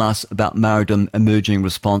actions tell us about Maridom emerging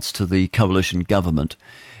response to the coalition government.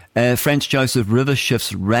 Franz Joseph River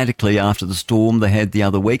shifts radically after the storm they had the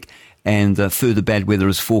other week, and further bad weather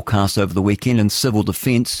is forecast over the weekend. And Civil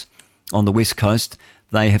Defence on the West Coast,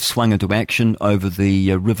 they have swung into action over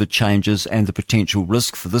the river changes and the potential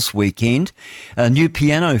risk for this weekend. A new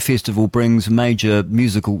piano festival brings major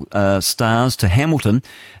musical stars to Hamilton.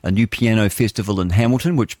 A new piano festival in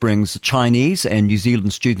Hamilton, which brings Chinese and New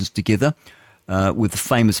Zealand students together with a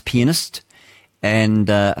famous pianist. And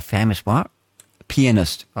A famous what?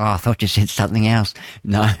 Pianist. Oh, I thought you said something else.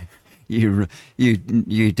 No, you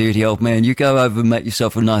dirty old man. You go over and make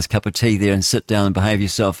yourself a nice cup of tea there and sit down and behave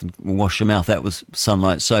yourself and wash your mouth. That was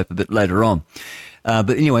Sunlight Soap a bit later on.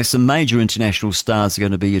 But anyway, some major international stars are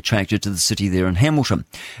going to be attracted to the city there in Hamilton.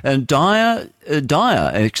 And dire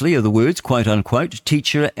actually are the words, quote unquote,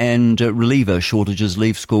 teacher and reliever shortages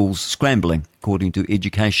leave schools scrambling. According to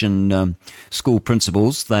education school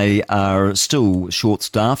principals, they are still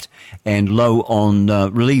short-staffed and low on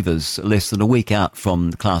relievers, less than a week out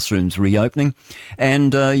from the classrooms reopening.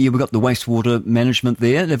 And we've got the wastewater management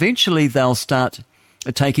there. And eventually they'll start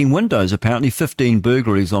taking windows. Apparently 15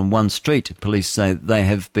 burglaries on one street. Police say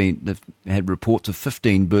they've had reports of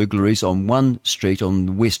 15 burglaries on one street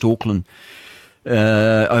on West Auckland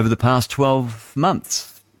over the past 12 months.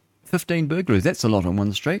 15 burglaries, that's a lot on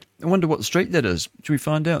one street. I wonder what street that is. Should we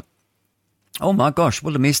find out? Oh my gosh,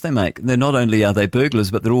 what a mess they make. They're not only are they burglars,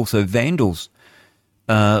 but they're also vandals.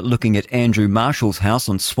 Looking at Andrew Marshall's house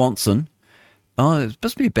on Swanson. Oh, it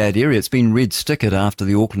must be a bad area. It's been red stickered after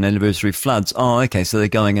the Auckland anniversary floods. Oh, okay, so they're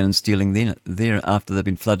going in and stealing there after they've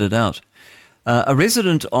been flooded out. A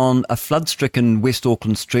resident on a flood-stricken West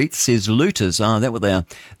Auckland street says looters, that what they are.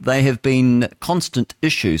 They have been constant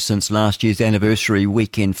issues since last year's anniversary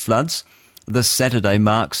weekend floods. This Saturday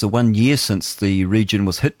marks the 1 year since the region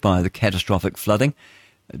was hit by the catastrophic flooding,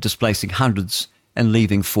 displacing hundreds and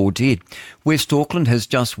leaving 4 dead. West Auckland has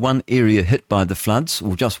just one area hit by the floods,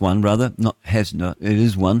 or just one rather, it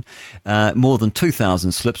is one. More than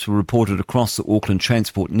 2,000 slips were reported across the Auckland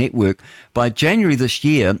Transport Network. By January this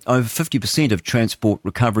year, over 50% of transport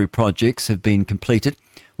recovery projects have been completed,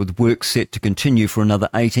 with work set to continue for another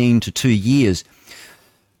 18 to 2 years.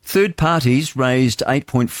 Third parties raised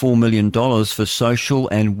 $8.4 million for social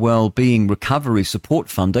and well-being recovery support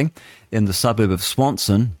funding in the suburb of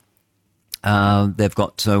Swanson. They've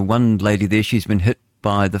got one lady there. She's been hit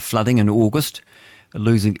by the flooding in August,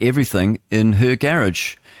 losing everything in her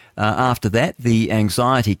garage. After that, the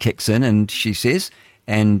anxiety kicks in, and she says,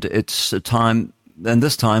 and it's a time, and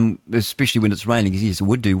this time, especially when it's raining, yes, it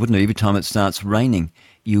would do, wouldn't it? Every time it starts raining,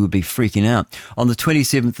 you would be freaking out. On the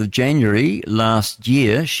 27th of January last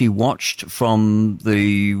year, she watched from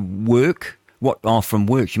work.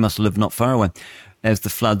 She must have lived not far away, as the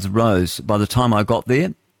floods rose. By the time I got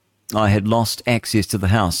there, I had lost access to the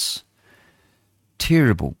house.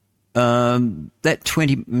 Terrible. Okay,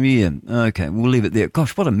 we'll leave it there.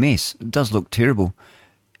 Gosh, what a mess. It does look terrible.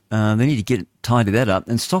 They need to tidy that up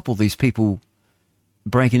and stop all these people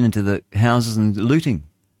breaking into the houses and looting.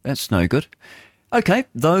 That's no good. Okay,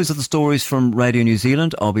 those are the stories from Radio New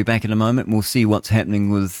Zealand. I'll be back in a moment and we'll see what's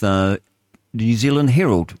happening with the New Zealand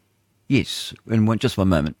Herald. Yes, in just one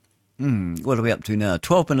moment. What are we up to now?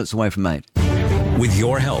 12 minutes away from 8. With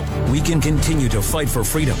your help, we can continue to fight for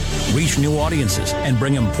freedom, reach new audiences, and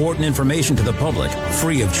bring important information to the public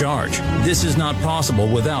free of charge. This is not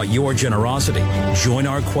possible without your generosity. Join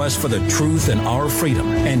our quest for the truth and our freedom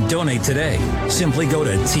and donate today. Simply go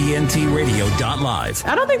to tntradio.live.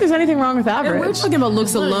 I don't think there's anything wrong with average. We're talking about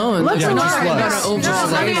looks alone. Looks alone.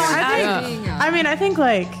 I think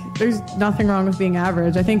like there's nothing wrong with being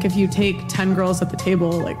average. I think if you take 10 girls at the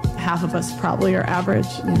table, like half of us probably are average.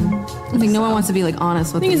 I think no one wants to be like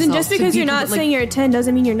honest with themselves. And just because you're not saying you're a 10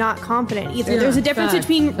 doesn't mean you're not confident either. There's a difference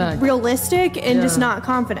between realistic and just not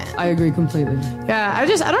confident. I agree completely. Yeah, I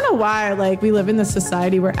don't know why like we live in this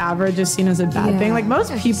society where average is seen as a bad thing. Like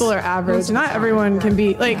most people are average. Not everyone can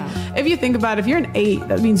be like if you think about it, if you're an 8,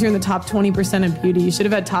 that means you're in the top 20% of beauty. You should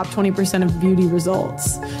have had top 20% of beauty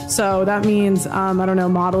results. So that means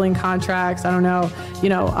modeling contracts. I don't know,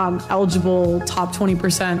 eligible top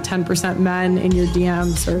 20%, 10% men in your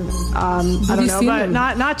DMs or I don't know, but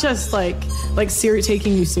not just like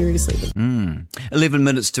taking you seriously. 11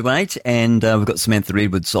 minutes to 8, and we've got Samantha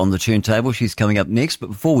Edwards on the turntable. She's coming up next, but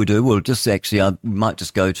before we do, I might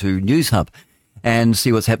just go to News Hub and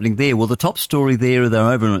see what's happening there. Well, the top story they're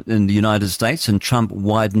over in the United States, and Trump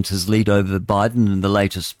widened his lead over Biden in the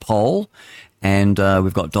latest poll. And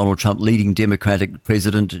we've got Donald Trump leading Democratic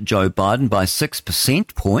President Joe Biden by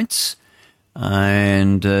 6% points.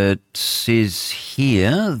 And it says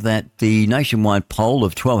here that the nationwide poll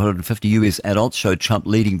of 1,250 US adults showed Trump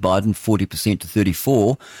leading Biden 40% to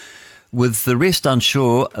 34%, with the rest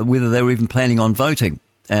unsure whether they were even planning on voting.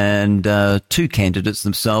 And 2 candidates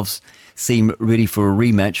themselves seem ready for a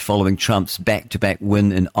rematch following Trump's back-to-back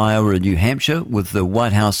win in Iowa and New Hampshire, with the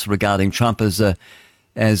White House regarding Trump as a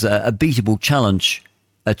beatable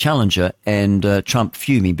challenger, and Trump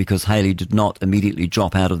fuming because Haley did not immediately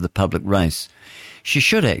drop out of the public race. She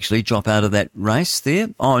should actually drop out of that race there.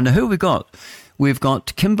 Oh, now who have we got? We've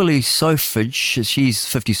got Kimberly Sofage. She's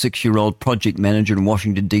 56-year-old project manager in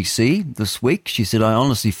Washington, D.C. this week. She said, I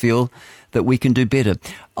honestly feel that we can do better.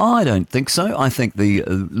 I don't think so. I think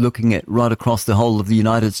looking at right across the whole of the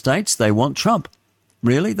United States, they want Trump.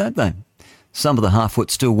 Really, don't they? Some of the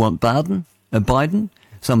half-wits still want Biden,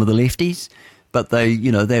 some of the lefties, but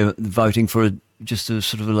they're voting for just a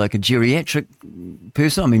sort of like a geriatric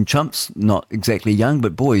person. I mean, Trump's not exactly young,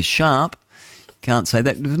 but boy, he's sharp. Can't say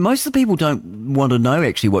that. Most of the people don't want to know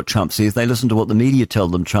actually what Trump says. They listen to what the media tell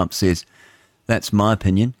them Trump says. That's my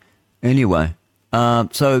opinion. Anyway,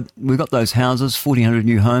 so we've got those houses, 1,400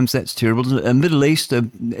 new homes. That's terrible. In the Middle East,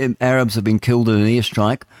 Arabs have been killed in an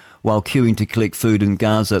airstrike while queuing to collect food in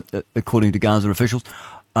Gaza, according to Gaza officials.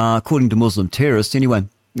 According to Muslim terrorists. Anyway,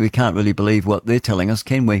 we can't really believe what they're telling us,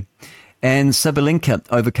 can we? And Sabalenka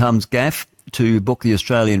overcomes gaffe to book the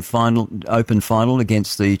Australian Open final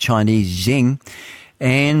against the Chinese Zheng.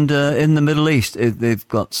 And in the Middle East, they've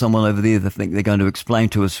got someone over there that think they're going to explain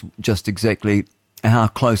to us just exactly how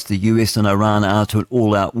close the US and Iran are to an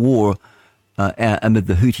all-out war amid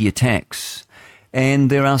the Houthi attacks. And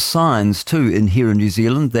there are signs, too, here in New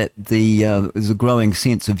Zealand that there's a growing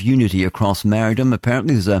sense of unity across marriedom.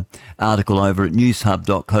 Apparently, there's an article over at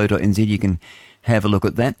newshub.co.nz. You can have a look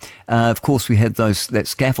at that. Of course, we had that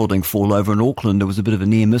scaffolding fall over in Auckland. There was a bit of a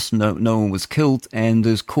near miss. No one was killed, and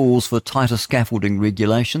there's calls for tighter scaffolding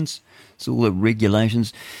regulations. It's all the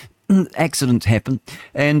regulations. Accidents happen.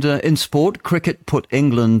 And in sport, cricket put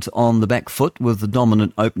England on the back foot with the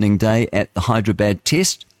dominant opening day at the Hyderabad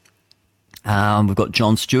Test. We've got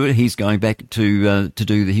Jon Stewart. He's going back to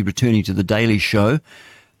he returning to the Daily Show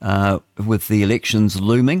with the elections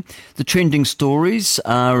looming. The trending stories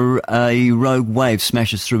are a rogue wave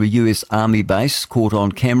smashes through a US Army base caught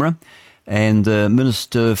on camera, and the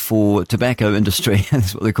Minister for Tobacco Industry,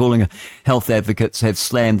 that's what they're calling it, health advocates have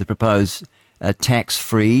slammed the proposed tax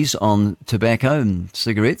freeze on tobacco and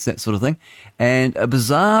cigarettes, that sort of thing. And a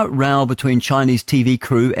bizarre row between Chinese TV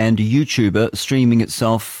crew and a YouTuber streaming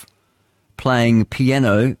itself playing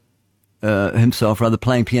piano,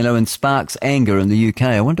 playing piano, and sparks anger in the UK.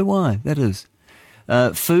 I wonder why that is.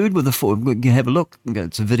 Food with you have a look.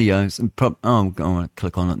 It's a video. I want to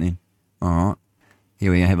click on it then. All right.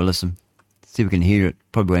 Here we go. Have a listen. See if we can hear it.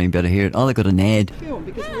 Probably won't even be able to hear it. Oh, they've got an ad. Film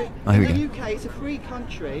because here we go. The UK is a free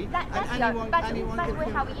country, and anyone can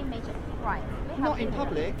film. Have image, right? Not in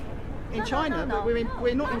public. In China, but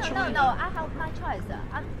we're not in China. No, I have my choice.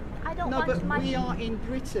 I don't want but my... we are in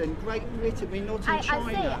Britain, Great Britain, we're not in China.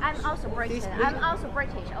 I say I'm also British. I'm also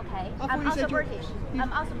British, okay? I'm also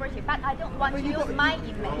British, but I don't want to use my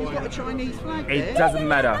image. You've got a Chinese flag there. It doesn't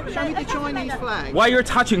matter. Show me the Chinese flag. Why you're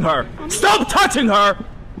touching her? Stop touching her!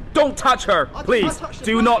 Don't touch her, please.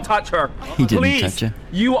 Do not touch her. He didn't Please. touch her.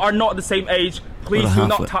 You are not the same age. Please What a do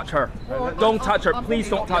not halfwit. touch her. Don't touch her. Please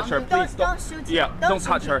don't touch her. Please don't. Yeah, don't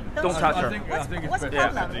touch her. Don't touch her. What's the problem? What's the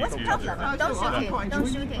problem? Don't shoot him. Don't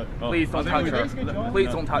shoot him. Please don't touch her. Please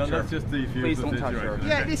don't touch her. Please don't touch her.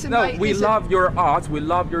 Yeah, listen, No, mate, we listen. love your art. We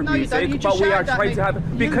love your No, you don't. music, You just but we are shouted at trying me. to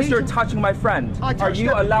have because You you're need to- touching my friend. I Are touched you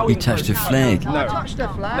her. allowing? He touched her a to- flag. I touched the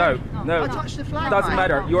flag. No, no. I touched the flag. Doesn't mate.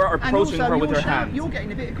 matter. You are approaching and also her with you're your hand. You're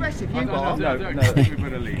getting a bit aggressive. You No, are. no, no.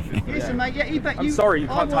 Listen, mate. Yeah, you bet. I'm sorry, you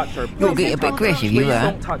can't touch her. You're getting a bit aggressive, you Please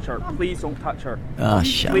are. don't touch her. Please don't touch her. Ah,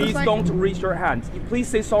 shut Please up. don't reach your hand. Please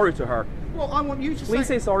say sorry to her. Well, I want you to Please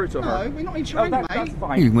say sorry to her. No, we're not in Oh, China, that's mate.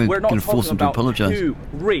 fine. You weren't We're not gonna force talking him to about apologise. you,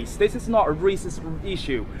 race. This is not a racist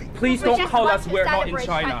issue. Please We don't just call want us to we're not in celebrate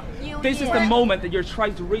China. New This is Year. the moment that you're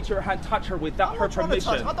trying to reach her hand, touch her without her I'm not trying to touch-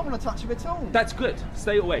 permission. I don't want to touch her at all. That's good.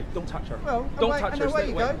 Stay away. Don't touch her. Well, don't away, touch and her. away Stay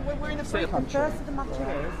you away. go. We're in a free Stay country.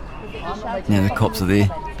 Now the cops are there.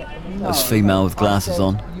 This female with glasses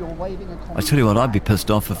on. I tell you what, I'd be pissed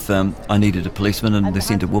off if I needed a policeman and they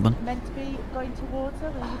sent a woman. Meant to be going towards her.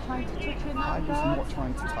 Were you trying to touch her now? I was not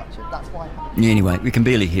trying to touch her. That's why. Anyway, we can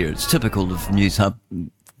barely hear it. It's typical of News Hub.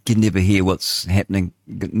 Can never hear what's happening.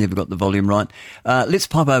 Never got the volume right. Let's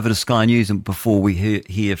pop over to Sky News and before we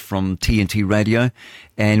hear from TNT Radio.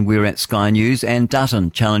 And we're at Sky News. And Dutton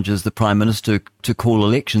challenges the Prime Minister to call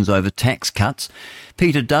elections over tax cuts.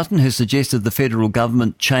 Peter Dutton has suggested the federal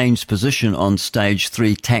government change position on stage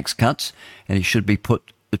 3 tax cuts. And he should be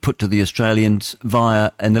put to the Australians via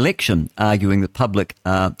an election, arguing the public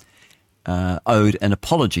owed an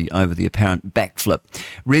apology over the apparent backflip.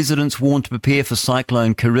 Residents warned to prepare for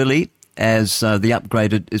Cyclone Kirili as has been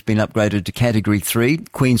upgraded to Category 3.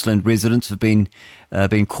 Queensland residents have been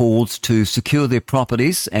called to secure their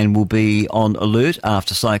properties and will be on alert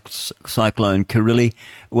after Cyclone Kirili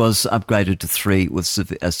was upgraded to 3 with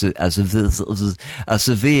a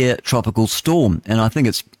severe tropical storm. And I think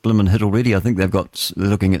it's blimmin' hit already. I think they're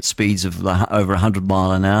looking at speeds of over 100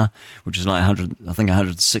 mile an hour, which is like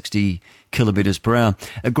 160 kilometres per hour.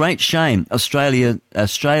 A great shame.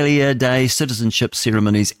 Australia Day citizenship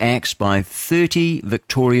ceremonies axed by 30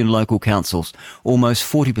 Victorian local councils. Almost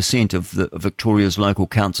 40% of Victoria's local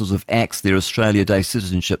councils have axed their Australia Day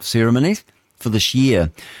citizenship ceremonies for this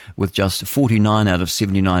year, with just 49 out of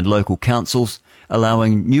 79 local councils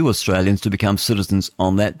allowing new Australians to become citizens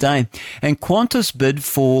on that day. And Qantas bid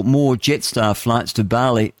for more Jetstar flights to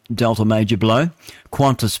Bali dealt a major blow.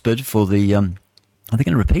 Qantas bid for the they're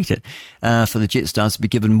going to repeat it. For the Jetsstars to be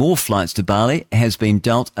given more flights to Bali has been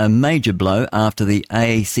dealt a major blow after the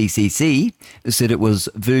ACCC said it was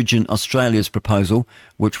Virgin Australia's proposal,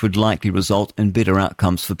 which would likely result in better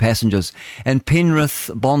outcomes for passengers. And Penrith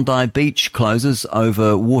Bondi Beach closes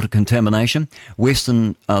over water contamination.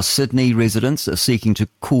 Western Sydney residents are seeking to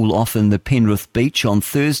cool off in the Penrith Beach on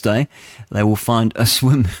Thursday. They will find the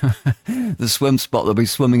swim spot. They'll be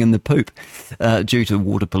swimming in the poop due to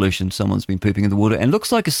water pollution. Someone's been pooping in the water. And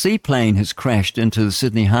looks like a seaplane has crashed into the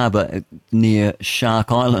Sydney Harbour near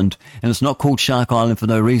Shark Island. And it's not called Shark Island for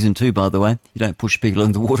no reason too, by the way. You don't push people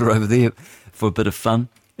in the water over there for a bit of fun.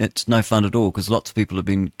 It's no fun at all because lots of people have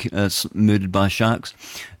been murdered by sharks.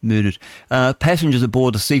 Passengers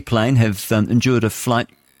aboard a seaplane have endured a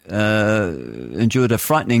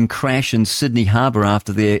frightening crash in Sydney Harbour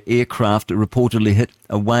after their aircraft reportedly hit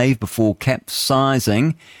a wave before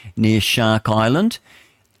capsizing near Shark Island.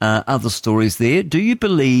 Other stories there. Do you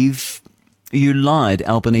believe you lied?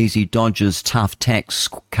 Albanese dodges tough tax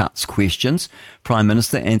cuts questions. Prime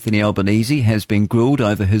Minister Anthony Albanese has been grilled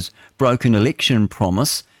over his broken election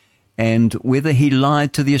promise and whether he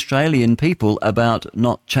lied to the Australian people about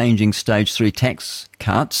not changing stage 3 tax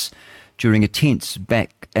cuts during a tense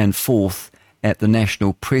back and forth at the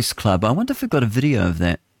National Press Club. I wonder if we've got a video of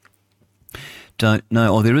that. Don't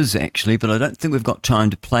know. Oh, there is actually, but I don't think we've got time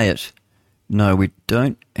to play it. No, we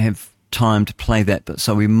don't have time to play that, but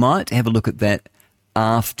so we might have a look at that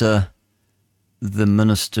after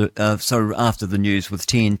the after the news with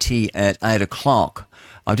TNT at 8 o'clock.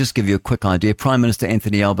 I'll just give you a quick idea. Prime Minister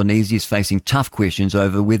Anthony Albanese is facing tough questions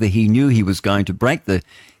over whether he knew he was going to break the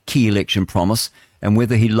key election promise and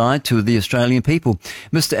whether he lied to the Australian people.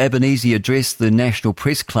 Mr Albanese addressed the National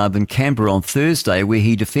Press Club in Canberra on Thursday, where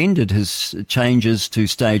he defended his changes to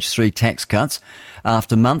stage 3 tax cuts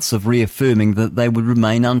after months of reaffirming that they would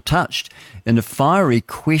remain untouched. In a fiery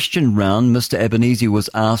question round, Mr Albanese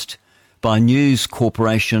was asked by News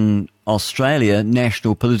Corporation Australia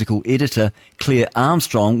national political editor Claire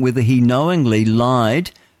Armstrong whether he knowingly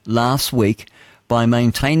lied last week by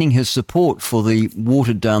maintaining his support for the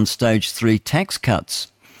watered-down stage 3 tax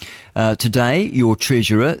cuts. Today, your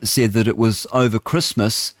Treasurer said that it was over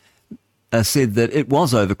Christmas said that it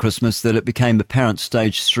was over Christmas that it became apparent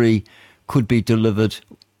Stage 3 could be delivered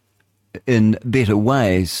in better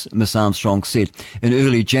ways, Ms Armstrong said. In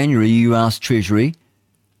early January, you asked Treasury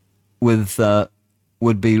would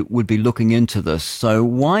be looking into this. So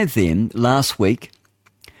why then, last week,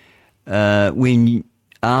 when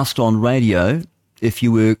asked on radio if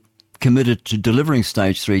you were committed to delivering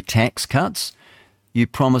Stage 3 tax cuts, you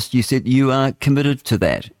said you are committed to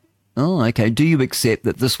that. Oh, okay. Do you accept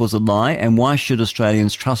that this was a lie, and why should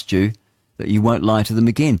Australians trust you that you won't lie to them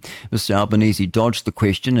again? Mr Albanese dodged the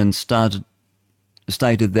question and stated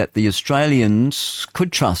that the Australians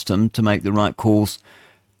could trust him to make the right calls,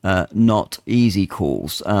 not easy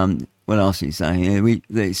calls. What else is he saying?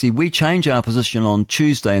 We change our position on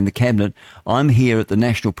Tuesday in the Cabinet. I'm here at the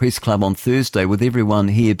National Press Club on Thursday with everyone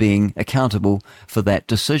here being accountable for that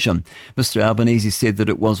decision. Mr Albanese said that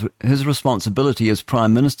it was his responsibility as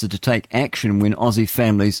Prime Minister to take action when Aussie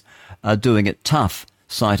families are doing it tough,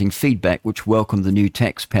 citing feedback which welcomed the new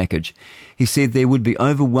tax package. He said there would be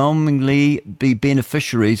overwhelmingly be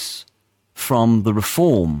beneficiaries from the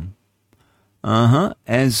reform.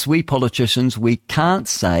 As politicians, we can't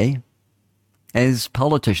say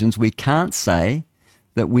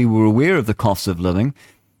that we were aware of the costs of living.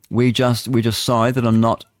 We're just sorry that I'm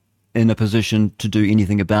not in a position to do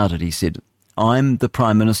anything about it, he said. I'm the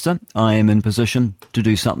Prime Minister. I am in position to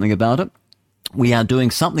do something about it. We are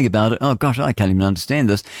doing something about it. Oh, gosh, I can't even understand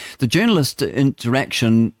this. The journalist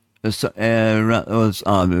interaction was,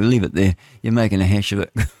 leave it there. You're making a hash of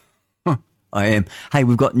it. I am. Hey,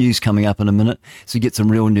 we've got news coming up in a minute, so get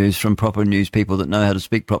some real news from proper news people that know how to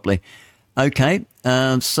speak properly. Okay,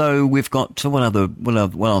 so we've got, what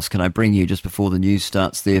else can I bring you just before the news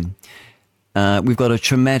starts there? We've got a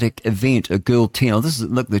traumatic event, a girl 10.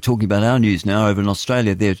 Look, they're talking about our news now over in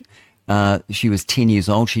Australia. She was 10 years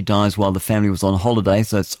old. She dies while the family was on holiday,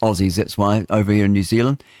 so it's Aussies, that's why, over here in New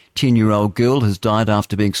Zealand. 10-year-old girl has died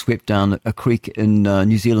after being swept down a creek in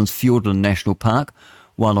New Zealand's Fiordland National Park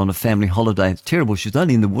while on a family holiday. It's terrible. She was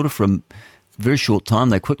only in the water for a very short time.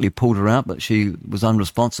 They quickly pulled her out, but she was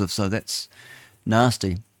unresponsive, so that's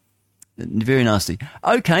nasty. Very nasty.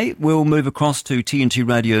 Okay, we'll move across to TNT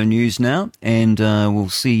Radio News now, and we'll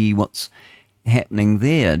see what's happening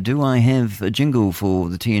there. Do I have a jingle for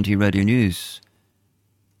the TNT Radio News?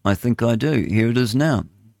 I think I do. Here it is now.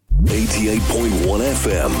 88.1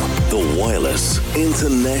 FM, The Wireless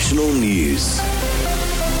International News.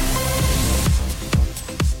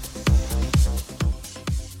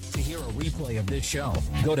 To hear a replay of this show,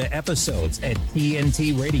 go to episodes at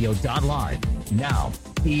tntradio.live. Now,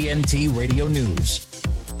 TNT Radio News.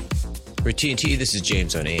 For TNT, this is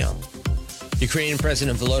James O'Neill. Ukrainian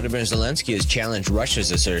President Volodymyr Zelensky has challenged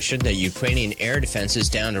Russia's assertion that Ukrainian air defenses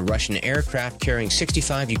downed a Russian aircraft carrying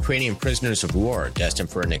 65 Ukrainian prisoners of war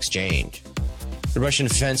destined for an exchange. The Russian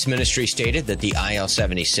Defense Ministry stated that the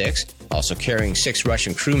IL-76, also carrying 6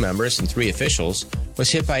 Russian crew members and 3 officials,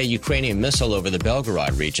 was hit by a Ukrainian missile over the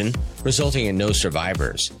Belgorod region, resulting in no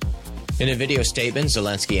survivors. In a video statement,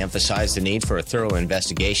 Zelensky emphasized the need for a thorough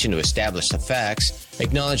investigation to establish the facts,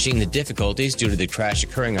 acknowledging the difficulties due to the crash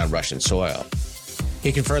occurring on Russian soil.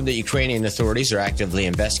 He confirmed that Ukrainian authorities are actively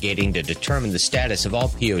investigating to determine the status of all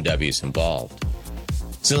POWs involved.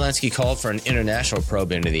 Zelensky called for an international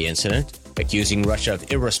probe into the incident, accusing Russia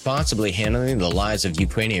of irresponsibly handling the lives of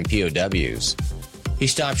Ukrainian POWs. He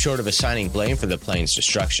stopped short of assigning blame for the plane's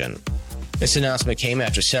destruction. This announcement came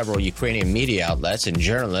after several Ukrainian media outlets and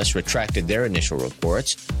journalists retracted their initial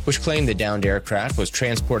reports, which claimed the downed aircraft was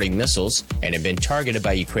transporting missiles and had been targeted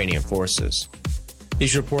by Ukrainian forces.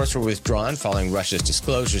 These reports were withdrawn following Russia's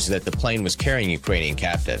disclosures that the plane was carrying Ukrainian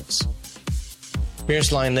captives.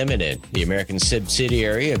 Maersk Line Limited, the American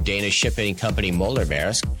subsidiary of Danish shipping company Moller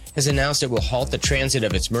Maersk, has announced it will halt the transit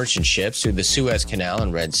of its merchant ships through the Suez Canal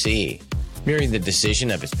and Red Sea, mirroring the decision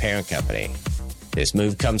of its parent company. This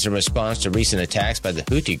move comes in response to recent attacks by the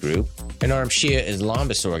Houthi group, an armed Shia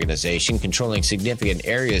Islamist organization controlling significant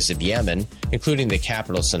areas of Yemen, including the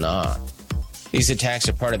capital Sana'a. These attacks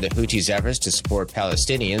are part of the Houthis' efforts to support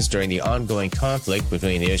Palestinians during the ongoing conflict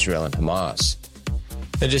between Israel and Hamas.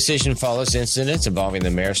 The decision follows incidents involving the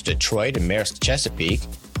Maersk Detroit and Maersk Chesapeake,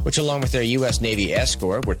 which along with their U.S. Navy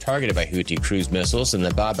escort were targeted by Houthi cruise missiles in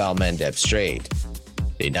the Bab al-Mandeb Strait.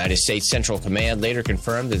 The United States Central Command later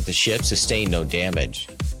confirmed that the ship sustained no damage.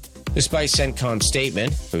 Despite CENTCOM's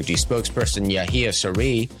statement, Houthi spokesperson Yahya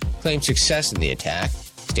Saree claimed success in the attack,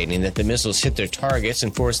 stating that the missiles hit their targets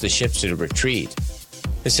and forced the ships to retreat.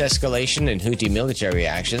 This escalation in Houthi military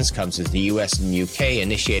actions comes as the U.S. and U.K.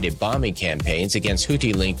 initiated bombing campaigns against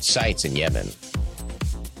Houthi-linked sites in Yemen.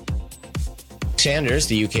 Sanders,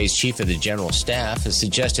 the UK's chief of the General Staff, has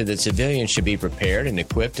suggested that civilians should be prepared and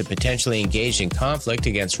equipped to potentially engage in conflict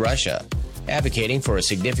against Russia, advocating for a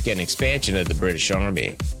significant expansion of the British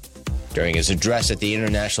Army. During his address at the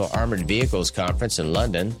International Armored Vehicles Conference in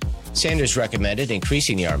London, Sanders recommended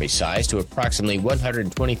increasing the Army's size to approximately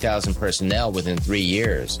 120,000 personnel within 3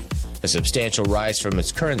 years, a substantial rise from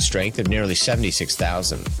its current strength of nearly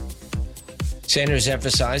 76,000. Sanders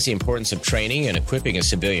emphasized the importance of training and equipping a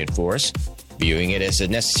civilian force, viewing it as a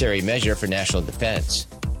necessary measure for national defense.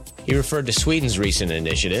 He referred to Sweden's recent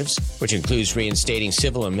initiatives, which includes reinstating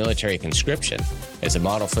civil and military conscription, as a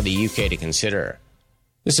model for the UK to consider.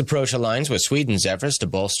 This approach aligns with Sweden's efforts to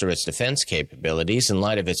bolster its defense capabilities in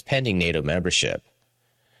light of its pending NATO membership.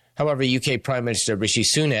 However, UK Prime Minister Rishi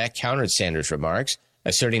Sunak countered Sanders' remarks,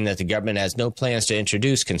 asserting that the government has no plans to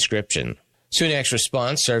introduce conscription. Sunak's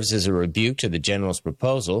response serves as a rebuke to the general's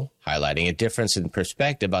proposal, highlighting a difference in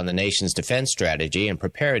perspective on the nation's defense strategy and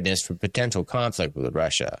preparedness for potential conflict with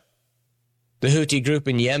Russia. The Houthi group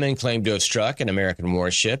in Yemen claimed to have struck an American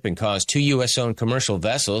warship and caused 2 U.S.-owned commercial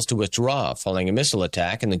vessels to withdraw following a missile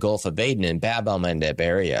attack in the Gulf of Aden and Bab al-Mandeb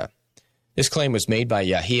area. This claim was made by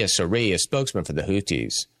Yahya Saree, a spokesman for the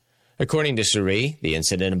Houthis. According to Saree, the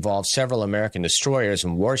incident involved several American destroyers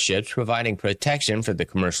and warships providing protection for the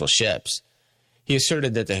commercial ships. He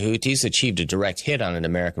asserted that the Houthis achieved a direct hit on an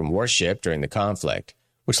American warship during the conflict,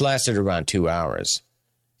 which lasted around 2 hours.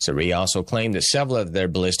 Saree also claimed that several of their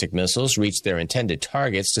ballistic missiles reached their intended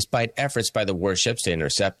targets despite efforts by the warships to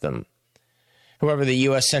intercept them. However, the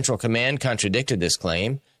U.S. Central Command contradicted this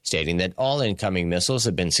claim, stating that all incoming missiles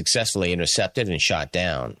had been successfully intercepted and shot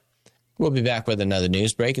down. We'll be back with another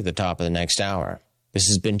news break at the top of the next hour. This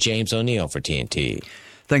has been James O'Neill for TNT.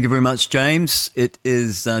 Thank you very much, James. It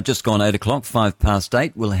is just gone 8 o'clock,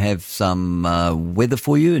 8:05. We'll have some weather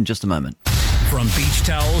for you in just a moment. From beach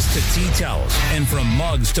towels to tea towels, and from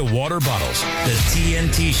mugs to water bottles, the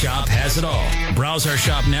TNT Shop has it all. Browse our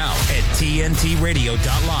shop now at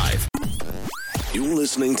tntradio.live. You're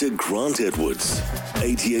listening to Grant Edwards,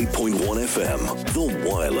 88.1 FM, The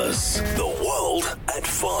Wireless, the world at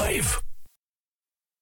 5.